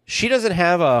she doesn't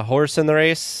have a horse in the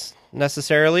race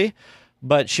necessarily,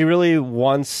 but she really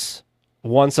wants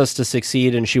us to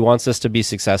succeed and she wants us to be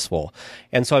successful.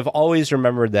 And so I've always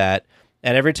remembered that.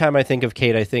 And every time I think of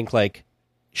Kate, I think like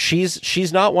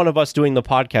she's not one of us doing the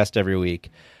podcast every week,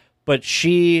 but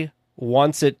she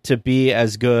wants it to be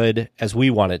as good as we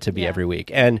want it to be every week.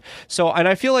 And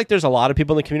I feel like there's a lot of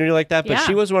people in the community like that, but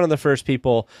she was one of the first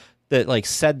people that like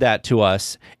said that to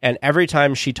us. And every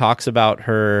time she talks about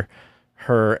her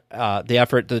the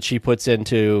effort that she puts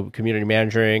into community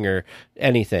managing or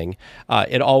anything,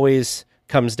 it always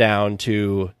comes down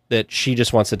to that she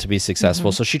just wants it to be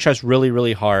successful. Mm-hmm. So she tries really,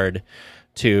 really hard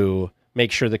to make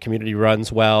sure the community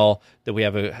runs well, that we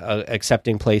have a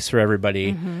accepting place for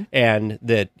everybody, and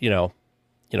that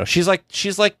she's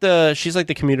like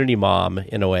the community mom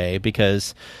in a way,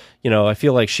 because I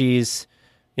feel like she's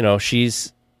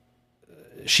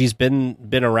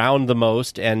been around the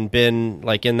most and been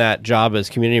like in that job as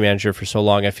community manager for so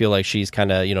long. I feel like she's kind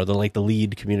of the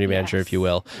lead community manager, if you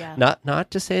will. Yeah.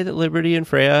 Not to say that Liberty and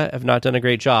Freya have not done a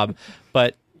great job,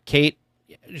 but Kate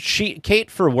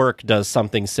for work does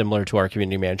something similar to our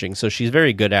community managing, so she's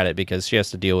very good at it because she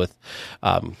has to deal with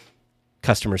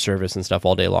customer service and stuff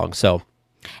all day long. So,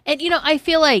 and I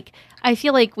feel like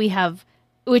we have,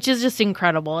 which is just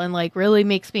incredible, and like really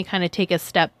makes me kind of take a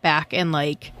step back and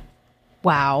like,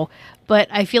 wow. But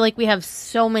I feel like we have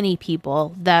so many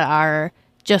people that are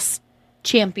just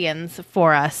champions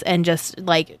for us and just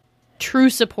like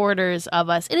true supporters of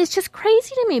us. And it's just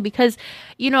crazy to me because,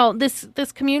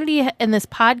 this community and this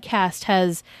podcast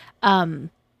has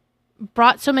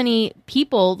brought so many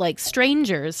people, like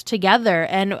strangers, together,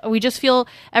 and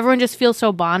everyone just feels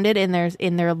so bonded in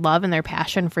their love and their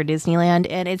passion for Disneyland.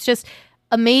 And it's just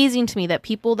amazing to me that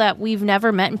people that we've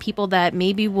never met and people that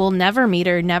maybe we'll never meet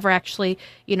or never actually,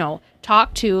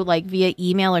 talk to, like via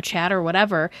email or chat or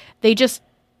whatever, they just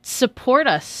support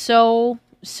us so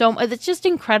it's just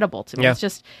incredible to me. Yeah.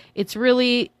 It's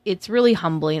really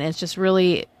humbling. It's just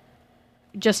really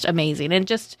just amazing. And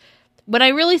just when I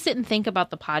really sit and think about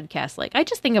the podcast, like I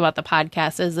just think about the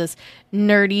podcast as this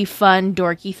nerdy, fun,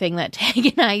 dorky thing that Tag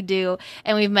and I do.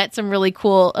 And we've met some really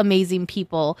cool, amazing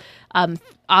people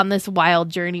on this wild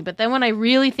journey. But then when I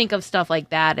really think of stuff like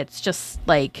that, it's just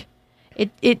like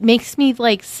it makes me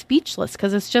like speechless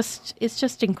because it's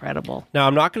just incredible. Now,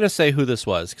 I'm not going to say who this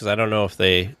was because I don't know if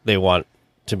they want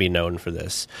to be known for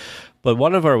this, but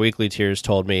one of our weekly tiers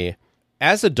told me,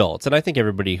 as adults, and I think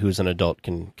everybody who's an adult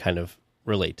can kind of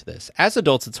relate to this, as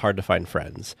adults it's hard to find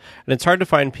friends, and it's hard to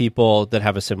find people that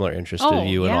have a similar interest to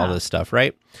you and all this stuff,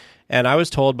 right? And I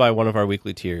was told by one of our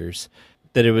weekly tiers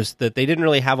that it was that they didn't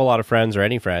really have a lot of friends or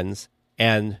any friends,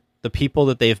 and the people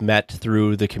that they've met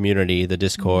through the community, the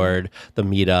Discord, the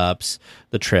meetups,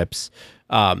 the trips,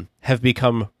 have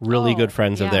become really good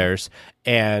friends of theirs.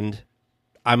 And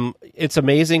it's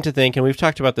amazing to think, and we've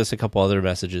talked about this a couple other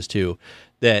messages too,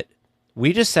 that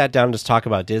we just sat down to talk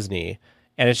about Disney,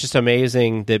 and it's just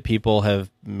amazing that people have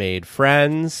made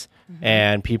friends.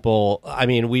 And people, I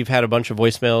mean, we've had a bunch of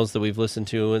voicemails that we've listened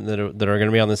to and that are going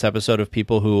to be on this episode of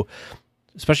people who,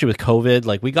 especially with COVID,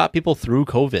 like we got people through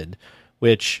COVID,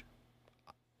 which,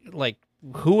 like,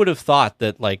 who would have thought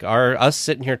that like us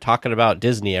sitting here talking about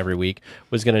Disney every week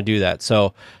was going to do that?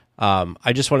 So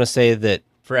I just want to say that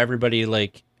for everybody,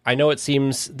 like, I know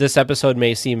this episode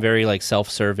may seem very like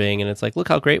self-serving, and it's like, look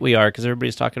how great we are because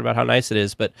everybody's talking about how nice it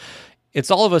is, but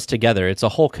it's all of us together. It's a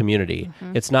whole community.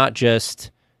 It's not just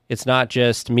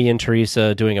me and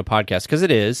Teresa doing a podcast, because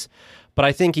it is. But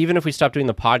I think even if we stopped doing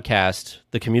the podcast,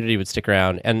 the community would stick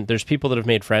around. And there's people that have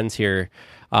made friends here.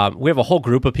 We have a whole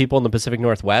group of people in the Pacific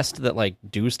Northwest that like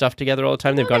do stuff together all the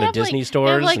time. They've gone to Disney stores.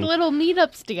 They have like little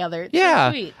meetups together. It's so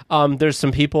sweet. There's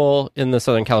some people in the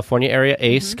Southern California area.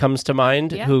 Ace comes to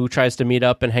mind, who tries to meet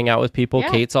up and hang out with people.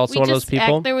 Yeah. Kate's also one of those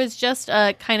people. There was just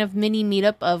a kind of mini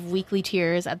meetup of weekly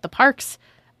tiers at the parks.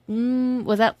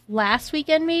 Was that last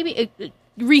weekend maybe?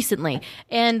 Recently.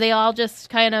 And they all just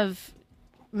kind of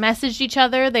messaged each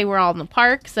other. They were all in the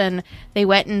parks, and they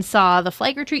went and saw the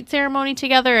flag retreat ceremony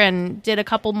together and did a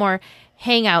couple more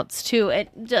hangouts too,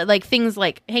 like things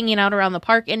like hanging out around the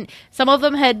park. And some of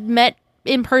them had met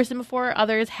in person before,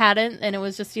 others hadn't, and it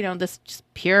was just this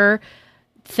just pure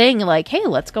thing, like, hey,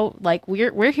 let's go, like,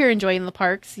 we're here enjoying the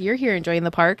parks, you're here enjoying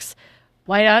the parks,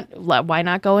 why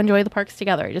not go enjoy the parks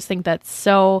together? I just think that's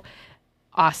so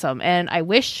awesome. And I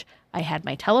wish I had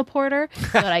my teleporter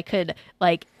so that I could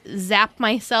like zap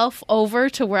myself over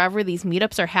to wherever these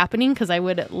meetups are happening, because I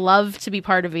would love to be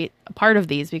part of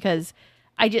these, because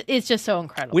it's just so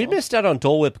incredible. We missed out on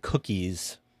Dole Whip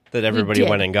cookies that everybody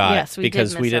went and got, yes,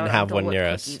 because we didn't have one near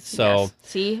us. So yes.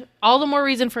 See, all the more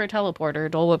reason for a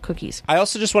teleporter, Dole Whip cookies. I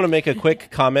also just want to make a quick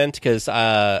comment, because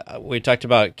we talked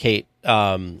about Kate.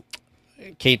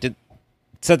 Kate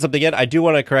said something again. I do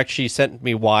want to correct. She sent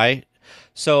me why.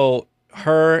 So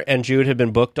her and Jude had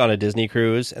been booked on a Disney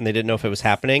cruise, and they didn't know if it was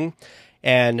happening.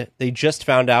 And they just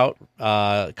found out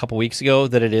a couple weeks ago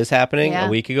that it is happening, a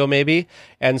week ago maybe.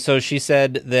 And so she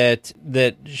said that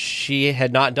she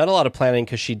had not done a lot of planning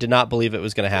because she did not believe it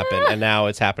was going to happen, and now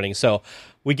it's happening. So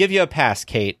we give you a pass,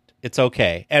 Kate. It's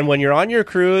okay. And when you're on your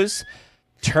cruise,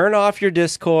 turn off your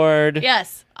Discord.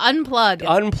 Yes,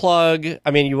 unplug. I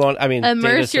mean, you won't. I mean,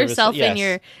 immerse yourself in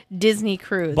your Disney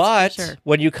cruise. But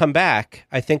when you come back,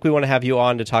 I think we want to have you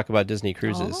on to talk about Disney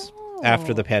cruises.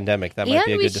 After the pandemic, that might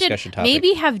be a good discussion topic.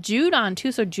 Maybe have Jude on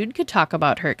too, so Jude could talk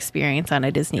about her experience on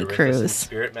a Disney cruise.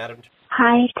 Spirit, Madam.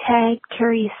 Hi, Ted,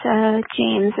 Teresa,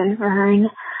 James, and Vern.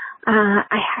 I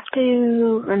have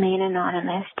to remain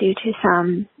anonymous due to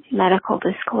some medical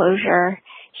disclosure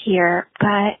here,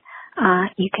 but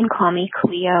you can call me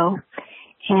Cleo.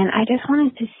 And I just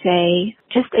wanted to say,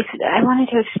 I wanted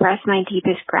to express my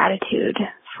deepest gratitude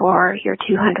for your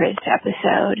 200th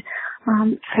episode.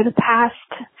 For the past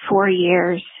 4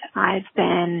 years, I've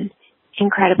been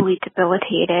incredibly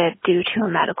debilitated due to a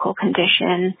medical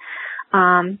condition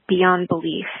beyond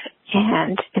belief,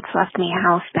 and it's left me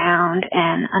housebound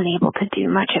and unable to do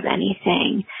much of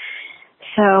anything.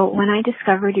 So when I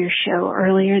discovered your show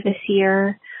earlier this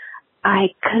year, I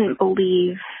couldn't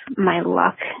believe my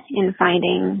luck in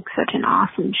finding such an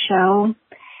awesome show,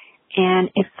 and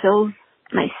it fills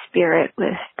my spirit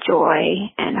with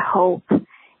joy and hope.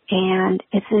 And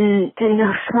it's in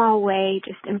no small way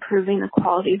just improving the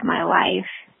quality of my life.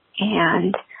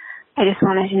 And I just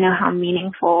wanted to know how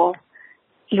meaningful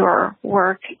your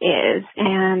work is.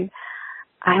 And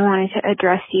I wanted to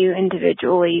address you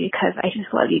individually because I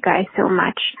just love you guys so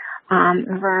much.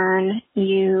 Vern,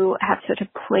 you have such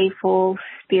a playful,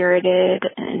 spirited,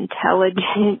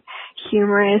 intelligent,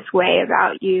 humorous way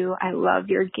about you. I love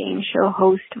your game show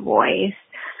host voice.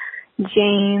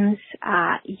 James,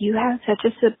 you have such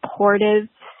a supportive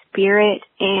spirit,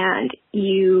 and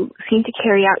you seem to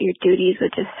carry out your duties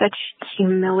with just such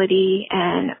humility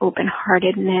and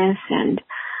open-heartedness and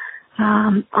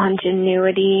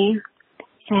ingenuity.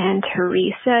 And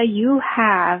Teresa, you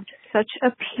have such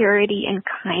a purity and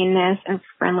kindness and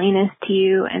friendliness to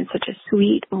you, and such a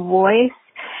sweet voice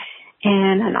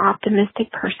and an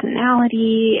optimistic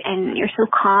personality, and you're so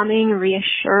calming,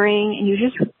 reassuring, and you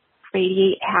just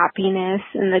radiate happiness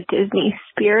and the Disney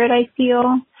spirit, I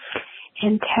feel.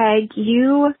 And Ted,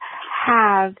 you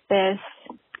have this,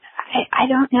 I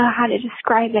don't know how to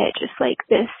describe it, just like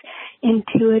this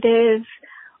intuitive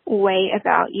way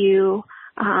about you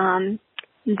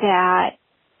that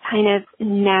kind of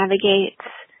navigates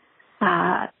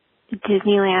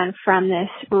Disneyland from this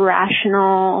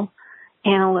rational,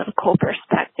 analytical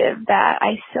perspective that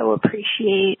I so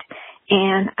appreciate.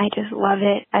 And I just love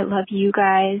it. I love you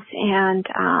guys, and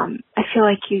I feel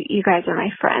like you guys are my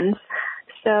friends.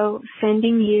 So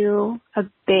sending you a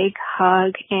big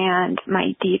hug and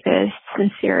my deepest,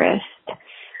 sincerest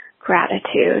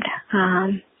gratitude.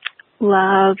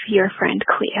 Love, your friend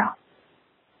Cleo.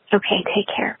 Okay, take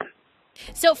care.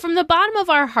 So from the bottom of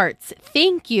our hearts,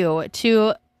 thank you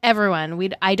to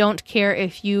everyone. I don't care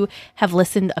if you have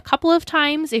listened a couple of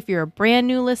times, if you're a brand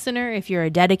new listener, if you're a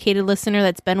dedicated listener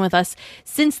that's been with us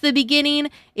since the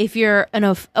beginning, if you're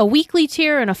a weekly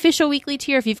tier, an official weekly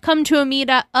tier, if you've come to a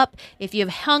meetup, if you've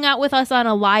hung out with us on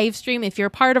a live stream, if you're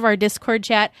part of our Discord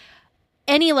chat,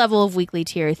 any level of weekly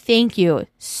tier, thank you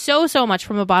so much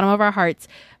from the bottom of our hearts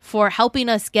for helping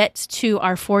us get to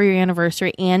our 4-year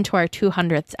anniversary and to our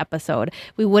 200th episode.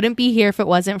 We wouldn't be here if it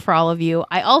wasn't for all of you.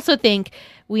 I also think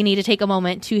we need to take a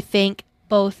moment to thank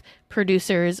both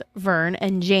producers, Vern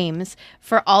and James,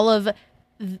 for all of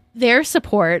their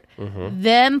support,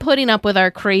 them putting up with our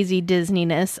crazy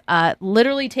Disneyness,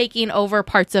 literally taking over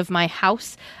parts of my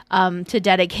house to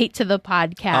dedicate to the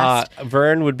podcast.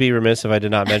 Vern would be remiss if I did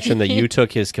not mention that you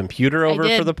took his computer over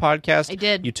for the podcast. I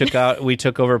did. We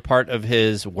took over part of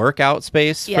his workout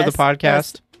space for the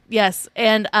podcast. Yes.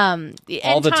 And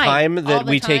all the time that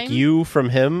we take you from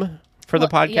him for the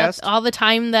podcast. Yes, all the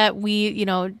time that we,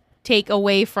 take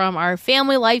away from our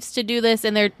family lives to do this,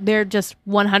 and they're just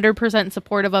 100%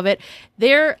 supportive of it.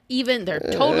 They're totally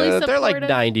supportive. They're like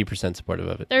 90% supportive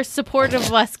of it. They're supportive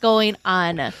of us going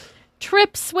on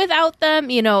trips without them,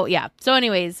 yeah. So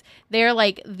anyways, they're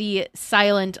like the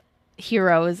silent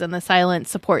heroes and the silent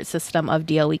support system of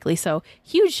DL Weekly. So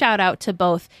huge shout out to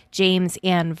both James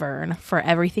and Vern for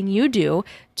everything you do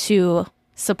to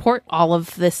support all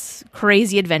of this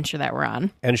crazy adventure that we're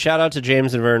on. And shout out to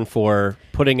James and Vern for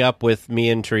putting up with me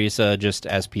and Teresa just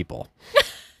as people.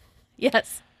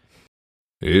 Yes.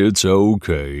 It's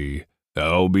okay.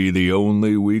 I'll be the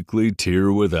only weekly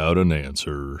tier without an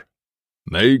answer.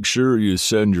 Make sure you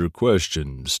send your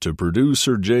questions to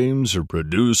Producer James or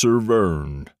Producer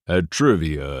Vern at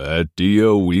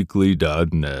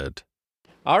trivia@dlweekly.net.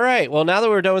 All right. Well, now that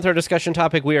we're done with our discussion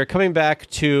topic, we are coming back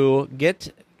to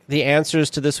get the answers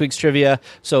to this week's trivia.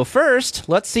 So first,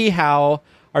 let's see how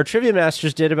our trivia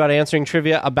masters did about answering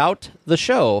trivia about the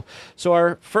show. So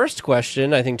our first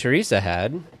question, I think Teresa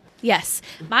had. Yes.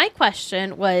 My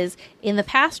question was, in the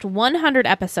past 100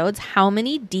 episodes, how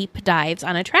many deep dives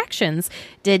on attractions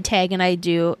did Tag and I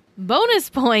do? Bonus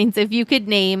points if you could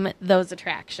name those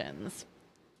attractions.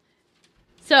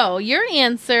 So your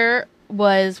answer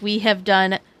was we have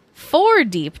done 4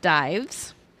 deep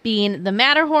dives, being the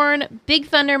Matterhorn, Big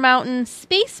Thunder Mountain,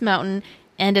 Space Mountain,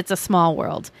 and It's a Small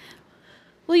World.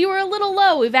 Well, you were a little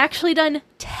low. We've actually done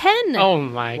 10 Oh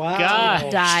my God.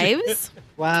 deep dives.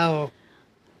 Wow.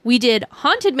 We did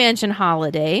Haunted Mansion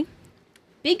Holiday,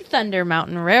 Big Thunder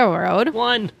Mountain Railroad.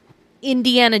 1.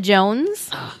 Indiana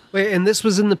Jones. Wait, and this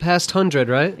was in the past 100,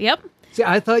 right? Yep. See,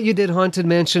 I thought you did Haunted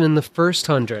Mansion in the first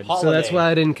 100, so that's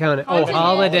why I didn't count it.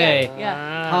 Holiday.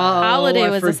 Yeah. Holiday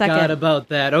was the second. I forgot about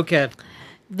that. Okay.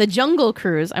 The Jungle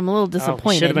Cruise. I'm a little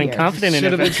disappointed. Should have been here. confident in it.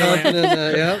 Should have been confident in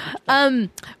that, yeah.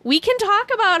 We can talk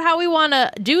about how we want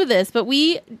to do this, but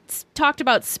we talked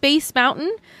about Space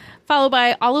Mountain, followed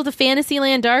by all of the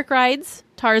Fantasyland dark rides,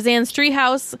 Tarzan's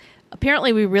Treehouse.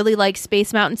 Apparently, we really like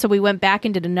Space Mountain, so we went back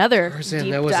and did another Tarzan,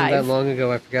 deep that wasn't dive. that long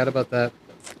ago. I forgot about that.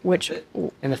 Which,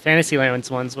 and the Fantasyland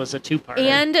ones was a 2-part.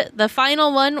 And the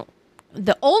final one,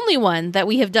 the only one that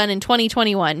we have done in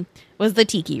 2021, was the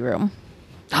Tiki Room.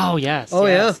 Oh, yes. Oh,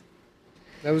 yes.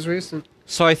 yeah. That was recent.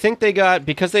 So I think they got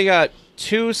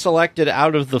 2 selected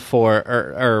out of the 4,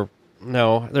 or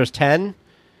no, there's 10.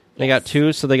 They got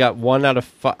 2, so they got 1 out of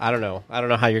 5. I don't know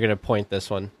how you're going to point this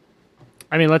one.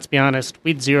 I mean, let's be honest.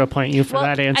 We'd 0 point you for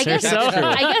that answer.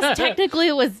 I guess technically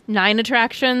it was 9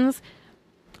 attractions,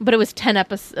 but it was 10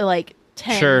 episodes,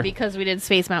 10 Sure. because we did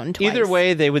Space Mountain twice. Either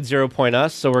way, they would 0 point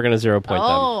us, so we're going to 0 point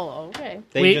them. Oh, okay.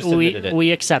 They just admitted it.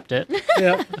 We accept it.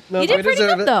 Yeah. No, You did pretty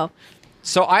good, though.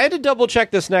 So I had to double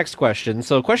check this next question.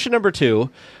 So question number 2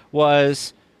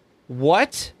 was,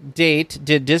 what date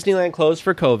did Disneyland close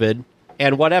for COVID,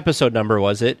 and what episode number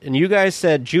was it? And you guys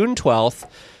said June 12th.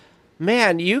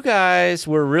 Man, you guys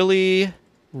were really,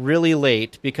 really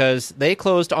late because they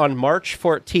closed on March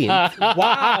 14th.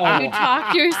 Wow. You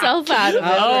talked yourself out of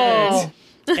it.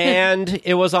 Oh. And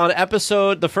it was on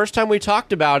the first time we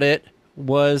talked about it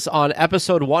was on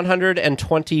episode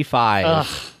 125. Ugh.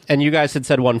 And you guys had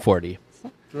said 140.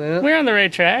 Yeah. We're on the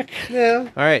right track. Yeah.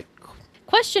 All right.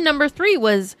 Question number 3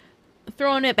 was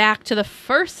throwing it back to the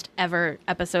first ever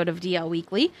episode of DL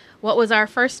Weekly. What was our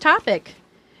first topic?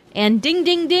 And ding,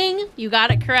 ding, ding, you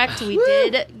got it correct. We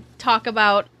did talk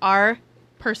about our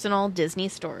personal Disney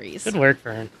stories. Good work,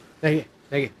 Vern. Thank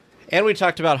you. And we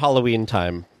talked about Halloween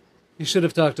time. You should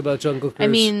have talked about Jungle Cruise. I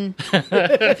mean,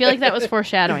 I feel like that was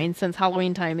foreshadowing since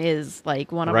Halloween time is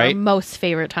like one of our Right? most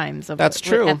favorite times of That's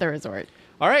true. at the resort.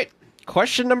 All right.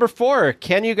 Question number 4.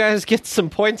 Can you guys get some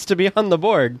points to be on the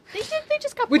board? They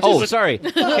just got Sorry.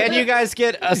 Can you guys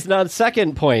get a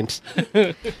second point?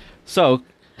 So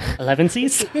 11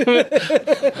 C's?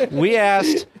 we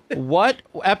asked what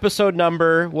episode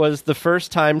number was the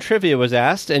first time trivia was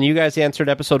asked, and you guys answered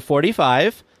episode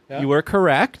 45. Yeah. You were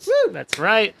correct. That's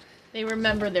right. They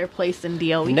remember their place in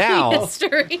DL Weekly Now-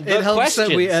 history. it helps that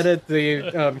we edit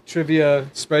the trivia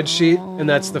spreadsheet, and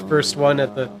that's the first one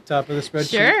at the top of the spreadsheet.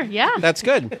 Sure, yeah. That's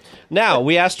good. Now,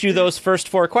 we asked you those first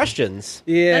 4 questions.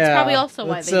 Yeah. That's probably also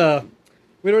why they-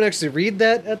 we don't actually read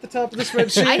that at the top of the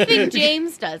spreadsheet. I think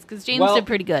James does, because James did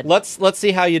pretty good. Let's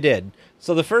see how you did.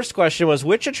 So the first question was,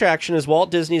 which attraction is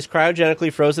Walt Disney's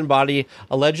cryogenically frozen body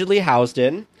allegedly housed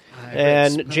in?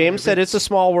 And James said It's a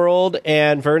Small World,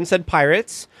 and Vern said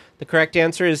Pirates. The correct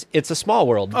answer is It's a Small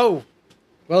World. Oh,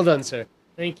 well done, sir.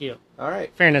 Thank you. All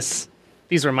right. Fairness,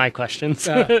 these were my questions.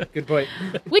 Good point.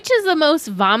 Which is the most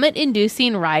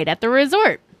vomit-inducing ride at the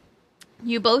resort?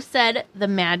 You both said the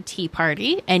Mad Tea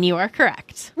Party, and you are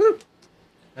correct.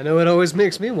 I know it always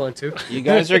makes me want to. You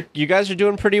guys are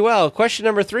doing pretty well. Question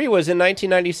number 3 was in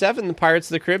 1997, the Pirates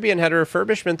of the Caribbean had a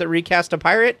refurbishment that recast a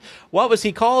pirate. What was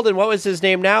he called and what was his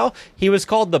name now? He was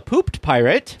called the Pooped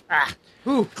Pirate.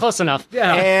 Ooh, close enough.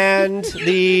 Yeah. And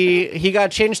he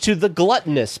got changed to the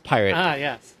Gluttonous Pirate. Ah,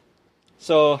 yes.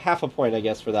 So half a point, I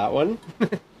guess, for that one.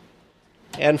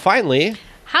 And finally,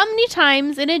 how many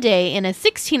times in a day in a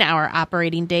 16-hour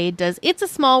operating day does It's a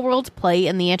Small World play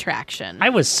in the attraction? I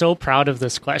was so proud of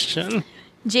this question.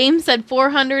 James said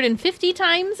 450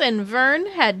 times, and Vern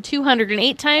had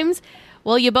 208 times.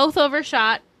 Well, you both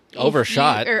overshot.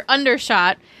 Or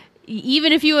undershot.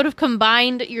 Even if you would have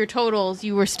combined your totals,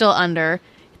 you were still under.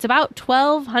 It's about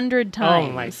 1,200 times.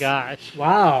 Oh, my gosh.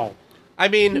 Wow. I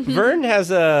mean, Vern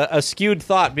has a skewed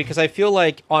thought because I feel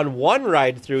like on one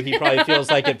ride through, he probably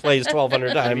feels like it plays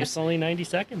 1,200 times. It's only 90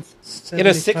 seconds. In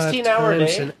a 16-hour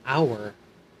day? An hour.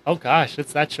 Oh, gosh,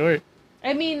 it's that short.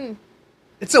 I mean...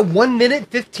 It's a 1 minute,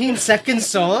 15-second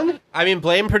song? I mean,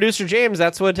 blame producer James.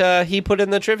 That's what he put in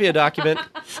the trivia document.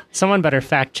 Someone better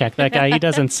fact check that guy. He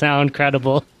doesn't sound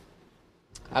credible.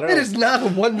 I don't It know. is not a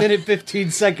 1 minute,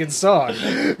 15-second song.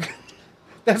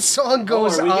 That song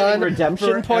goes are we getting on redemption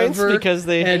forever points because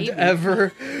they and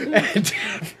ever and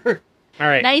ever. All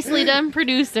right. Nicely done,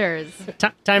 producers.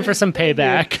 Time for some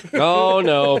payback. Oh,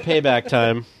 no. Payback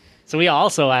time. So we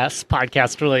also asked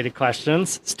podcast-related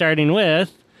questions, starting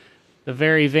with the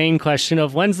very vain question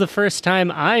of when's the first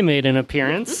time I made an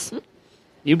appearance?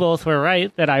 You both were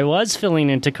right that I was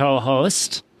filling in to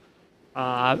co-host.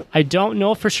 I don't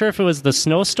know for sure if it was the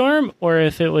snowstorm or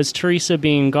if it was Teresa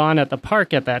being gone at the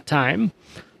park at that time.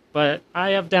 But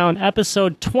I have down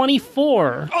episode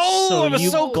 24. Oh, so it was you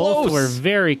so both close. were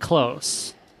very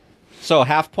close. So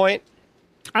half point?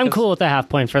 I'm cool with the half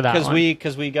point for that one.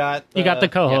 Because we got... You got the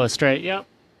co-host, right? Yep.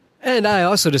 And I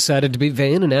also decided to be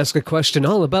vain and ask a question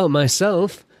all about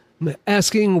myself,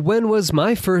 asking when was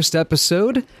my first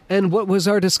episode and what was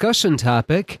our discussion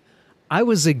topic. I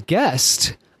was a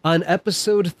guest on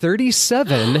episode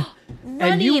 37,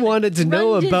 and you wanted to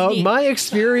know about my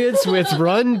experience with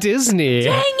Run Disney.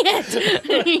 Dang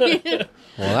it!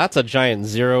 Well, that's a giant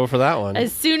 0 for that one.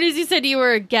 As soon as you said you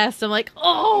were a guest, I'm like,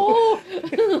 oh!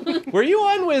 Were you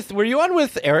on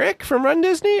with Eric from Run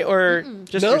Disney or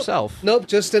just yourself? Nope,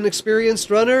 just an experienced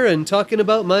runner and talking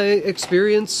about my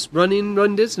experience running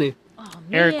Run Disney.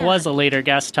 Eric was a later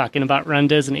guest talking about Run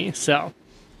Disney, so...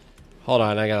 Hold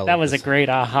on, I gotta... That was a great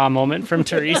aha moment from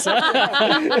Teresa.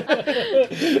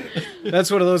 That's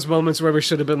one of those moments where we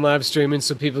should have been live streaming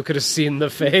so people could have seen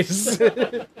the face.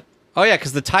 Oh, yeah,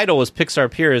 because the title was Pixar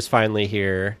Pier is finally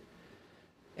here.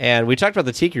 And we talked about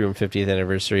the Tiki Room 50th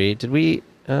anniversary. Did we...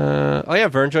 oh, yeah,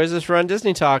 Vern joins us for Run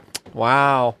Disney Talk.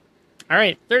 Wow. All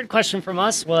right, third question from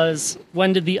us was,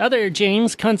 when did the other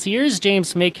James, Concierge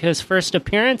James, make his first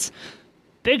appearance?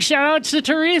 Big shout out to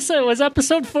Teresa. It was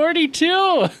episode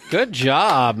 42. Good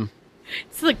job.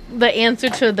 It's like the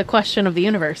answer to the question of the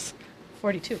universe.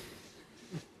 42.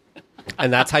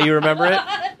 And that's how you remember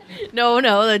it? No,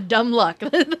 the dumb luck.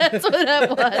 That's what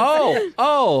that was.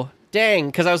 Oh, dang.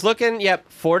 Because I was looking,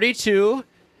 42.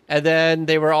 And then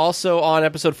they were also on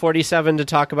episode 47 to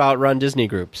talk about Run Disney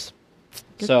groups.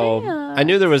 So I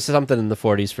knew there was something in the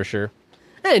 40s for sure.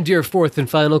 And your fourth and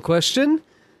final question.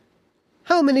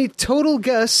 How many total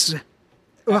guests,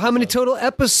 or how many total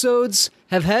episodes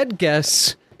have had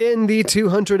guests in the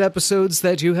 200 episodes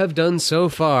that you have done so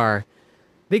far?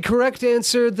 The correct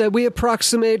answer that we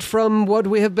approximate from what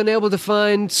we have been able to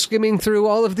find skimming through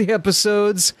all of the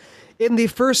episodes. In the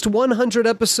first 100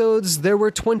 episodes, there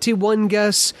were 21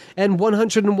 guests, and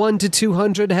 101 to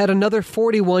 200 had another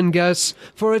 41 guests,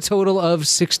 for a total of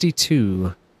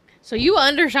 62. So you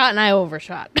undershot and I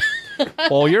overshot.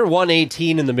 Well, your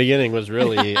 118 in the beginning was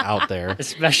really out there.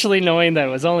 Especially knowing that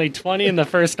it was only 20 in the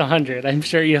first 100. I'm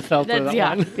sure you felt that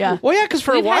one. Yeah. Well, yeah, because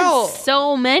for We've a while... had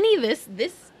so many this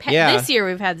year.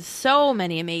 We've had so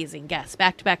many amazing guests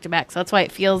back to back to back. So that's why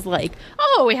it feels like,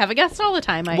 oh, we have a guest all the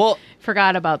time. I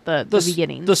forgot about the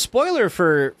beginning. The spoiler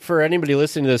for anybody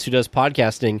listening to this who does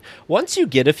podcasting, once you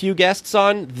get a few guests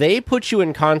on, they put you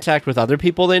in contact with other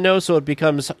people they know, so it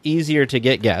becomes easier to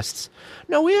get guests.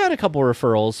 No, we had a couple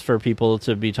referrals for people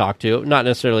to be talked to. Not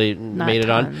necessarily made it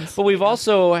on. But we've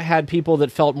also had people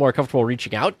that felt more comfortable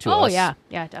reaching out to us. Oh, yeah.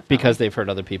 Yeah, definitely. Because they've heard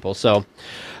other people. So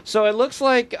it looks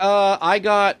like I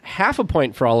got half a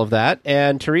point for all of that,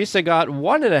 and Teresa got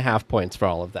 1.5 points for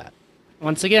all of that.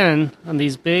 Once again, on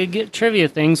these big trivia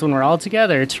things, when we're all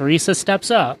together, Teresa steps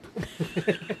up.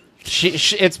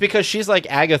 It's because she's like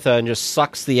Agatha and just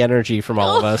sucks the energy from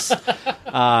all of us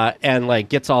and like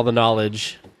gets all the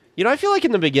knowledge. You know, I feel like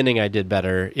in the beginning I did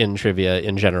better in trivia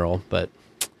in general, but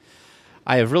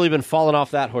I have really been falling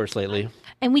off that horse lately.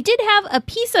 And we did have a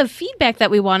piece of feedback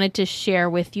that we wanted to share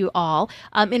with you all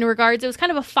in regards. It was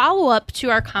kind of a follow-up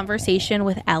to our conversation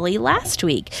with Ellie last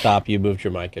week. Stop. You moved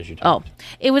your mic as you talked. Oh,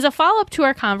 it was a follow-up to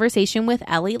our conversation with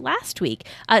Ellie last week.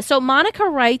 So Monica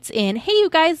writes in, "Hey, you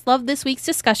guys, love this week's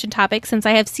discussion topic since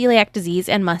I have celiac disease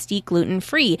and must eat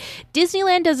gluten-free.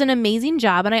 Disneyland does an amazing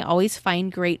job and I always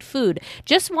find great food.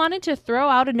 Just wanted to throw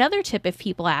out another tip if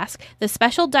people ask. The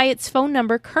Special Diets phone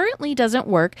number currently doesn't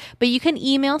work, but you can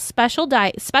email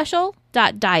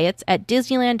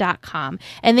special.diets@disneyland.com,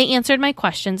 and they answered my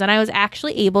questions, and I was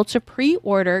actually able to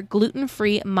pre-order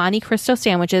gluten-free Monte Cristo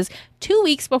sandwiches 2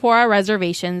 weeks before our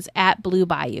reservations at Blue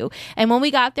Bayou. And when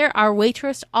we got there, our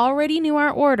waitress already knew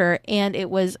our order, and it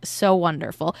was so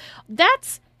wonderful."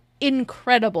 That's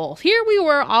incredible. Here we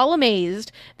were all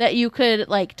amazed that you could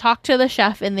like talk to the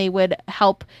chef and they would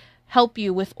help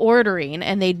you with ordering,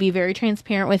 and they'd be very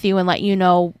transparent with you and let you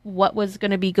know what was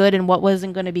going to be good and what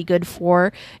wasn't going to be good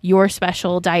for your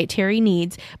special dietary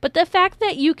needs. But the fact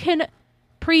that you can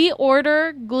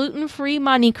pre-order gluten-free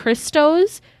Monte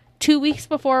Cristos 2 weeks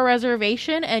before a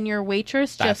reservation and your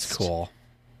waitress That's cool.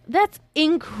 That's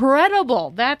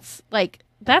incredible. That's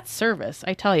service,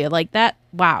 I tell you. Like that,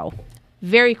 wow.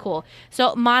 Very cool.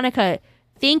 So Monica,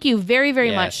 thank you very,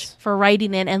 very much for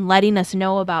writing in and letting us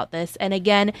know about this. And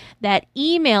again, that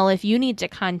email, if you need to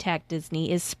contact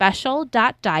Disney, is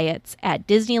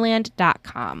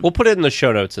special.diets@disneyland.com. We'll put it in the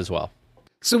show notes as well.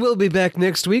 So we'll be back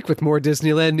next week with more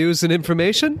Disneyland news and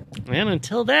information. And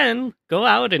until then, go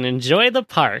out and enjoy the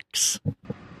parks.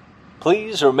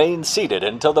 Please remain seated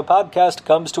until the podcast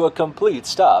comes to a complete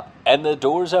stop and the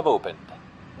doors have opened.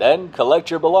 Then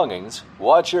collect your belongings,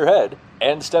 watch your head,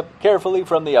 and step carefully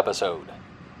from the episode.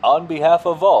 On behalf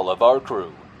of all of our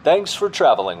crew, thanks for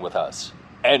traveling with us.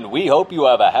 And we hope you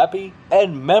have a happy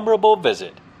and memorable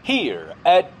visit here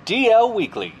at DL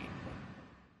Weekly.